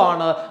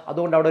 കുറവാണ്.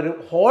 അതുകൊണ്ട് അവിടെ ഒരു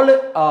ഹോള്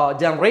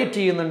ജനറേറ്റ്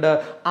ചെയ്യുന്നുണ്ട്.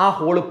 ആ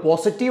ഹോള്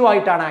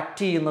പോസിറ്റീവായിട്ടാണ്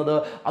ആക്ട് ചെയ്യുന്നത്.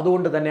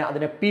 അതുകൊണ്ട് തന്നെ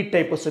അതിനെ പി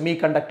ടൈപ്പ് സെമി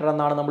കണ്ടക്ടർ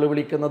എന്നാണ് നമ്മൾ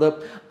വിളിക്കുന്നത്.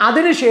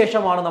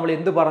 അതിനുശേഷമാണ് നമ്മൾ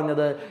എന്ത്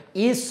പറഞ്ഞത്?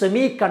 ഈ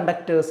സെമി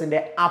കണ്ടക്ടേഴ്സിന്റെ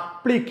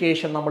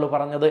അപ്ലിക്കേഷൻ നമ്മൾ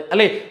പറഞ്ഞത്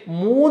അല്ലെ.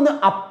 3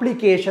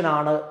 അപ്ലിക്കേഷൻ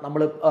ആണ്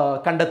നമ്മൾ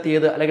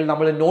കണ്ടെത്തിയത് അല്ലെങ്കിൽ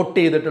നമ്മൾ നോട്ട്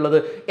ചെയ്തിട്ടുള്ളത്.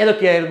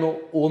 ഏതൊക്കെയായിരുന്നു?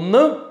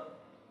 ഒന്ന്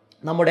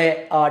നമ്മുടെ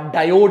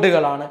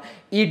ഡയോഡുകളാണ്.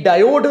 ഈ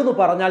ഡയോഡ് എന്ന്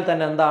പറഞ്ഞാൽ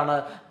തന്നെ എന്താണ്?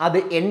 അത്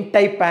N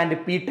type and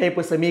P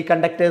type semi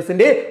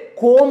കണ്ടക്ടേഴ്സിന്റെ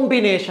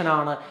combination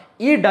ആണ്.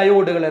 ഈ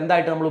ഡയോഡുകൾ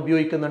എന്തായിട്ട് നമ്മൾ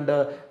ഉപയോഗിക്കുന്നുണ്ട്?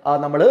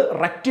 നമ്മൾ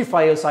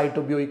റെക്ടിഫയേഴ്സ് ആയിട്ട്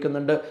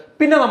ഉപയോഗിക്കുന്നുണ്ട്.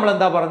 പിന്നെ നമ്മൾ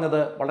എന്താ പറഞ്ഞത്?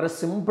 വളരെ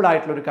സിമ്പിൾ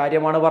ആയിട്ടുള്ള ഒരു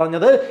കാര്യമാണ്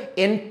പറഞ്ഞത്.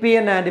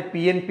 NPN ആൻഡ്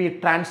PNP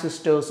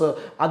ട്രാൻസിസ്റ്റേഴ്സ്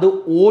അത്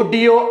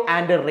ഓഡിയോ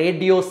ആൻഡ്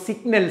റേഡിയോ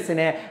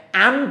സിഗ്നൽസിനെ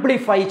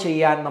ആംപ്ലിഫൈ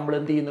ചെയ്യാൻ നമ്മൾ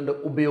എന്ത് ചെയ്യുന്നുണ്ട്?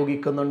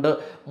 ഉപയോഗിക്കുന്നുണ്ട്.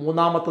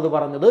 മൂന്നാമത്തത്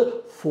പറഞ്ഞത്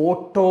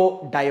ഫോട്ടോ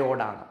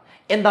ഡയോഡാണ്.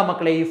 എന്താ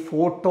മക്കളെ ഈ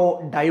ഫോട്ടോ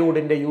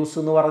ഡയോഡിന്റെ യൂസ്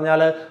എന്ന്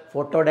പറഞ്ഞാൽ?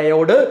 ഫോട്ടോ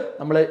ഡയോഡ്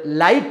നമ്മൾ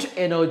ലൈറ്റ്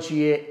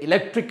എനർജിയെ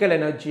ഇലക്ട്രിക്കൽ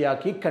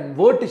എനർജിയാക്കി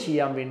കൺവേർട്ട്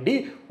ചെയ്യാൻ വേണ്ടി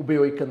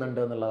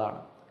ഉപയോഗിക്കുന്നുണ്ട് എന്നുള്ളതാണ്.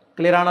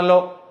 ക്ലിയർ ആണല്ലോ?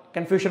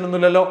 കൺഫ്യൂഷൻ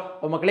ഒന്നുമില്ലല്ലോ?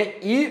 അപ്പോൾ മക്കളെ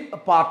ഈ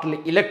പാർട്ടിൽ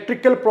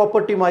ഇലക്ട്രിക്കൽ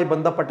പ്രോപ്പർട്ടിയുമായി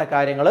ബന്ധപ്പെട്ട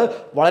കാര്യങ്ങൾ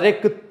വളരെ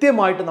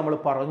കൃത്യമായിട്ട് നമ്മൾ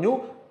പറഞ്ഞു.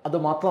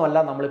 അതുമാത്രമല്ല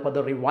നമ്മളിപ്പോൾ അത്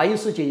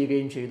റിവൈസ്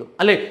ചെയ്യുകയും ചെയ്തു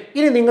അല്ലേ.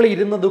 ഇനി നിങ്ങൾ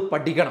ഇരുന്നത്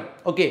പഠിക്കണം.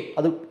 ഓക്കെ,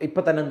 അത്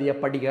ഇപ്പം തന്നെ എന്ത്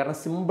ചെയ്യുക? പഠിക്കുക. കാരണം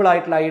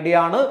സിമ്പിളായിട്ടുള്ള ഐഡിയ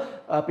ആണ്.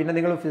 പിന്നെ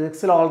നിങ്ങൾ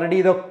ഫിസിക്സിൽ ഓൾറെഡി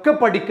ഇതൊക്കെ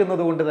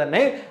പഠിക്കുന്നത് കൊണ്ട്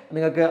തന്നെ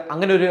നിങ്ങൾക്ക്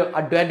അങ്ങനെ ഒരു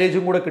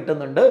അഡ്വാൻറ്റേജും കൂടെ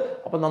കിട്ടുന്നുണ്ട്.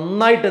 അപ്പോൾ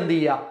നന്നായിട്ട് എന്ത്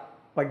ചെയ്യുക?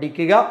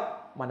 പഠിക്കുക,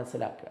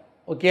 മനസ്സിലാക്കുക.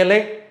 ഓക്കെ അല്ലേ?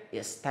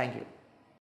 Yes, thank you.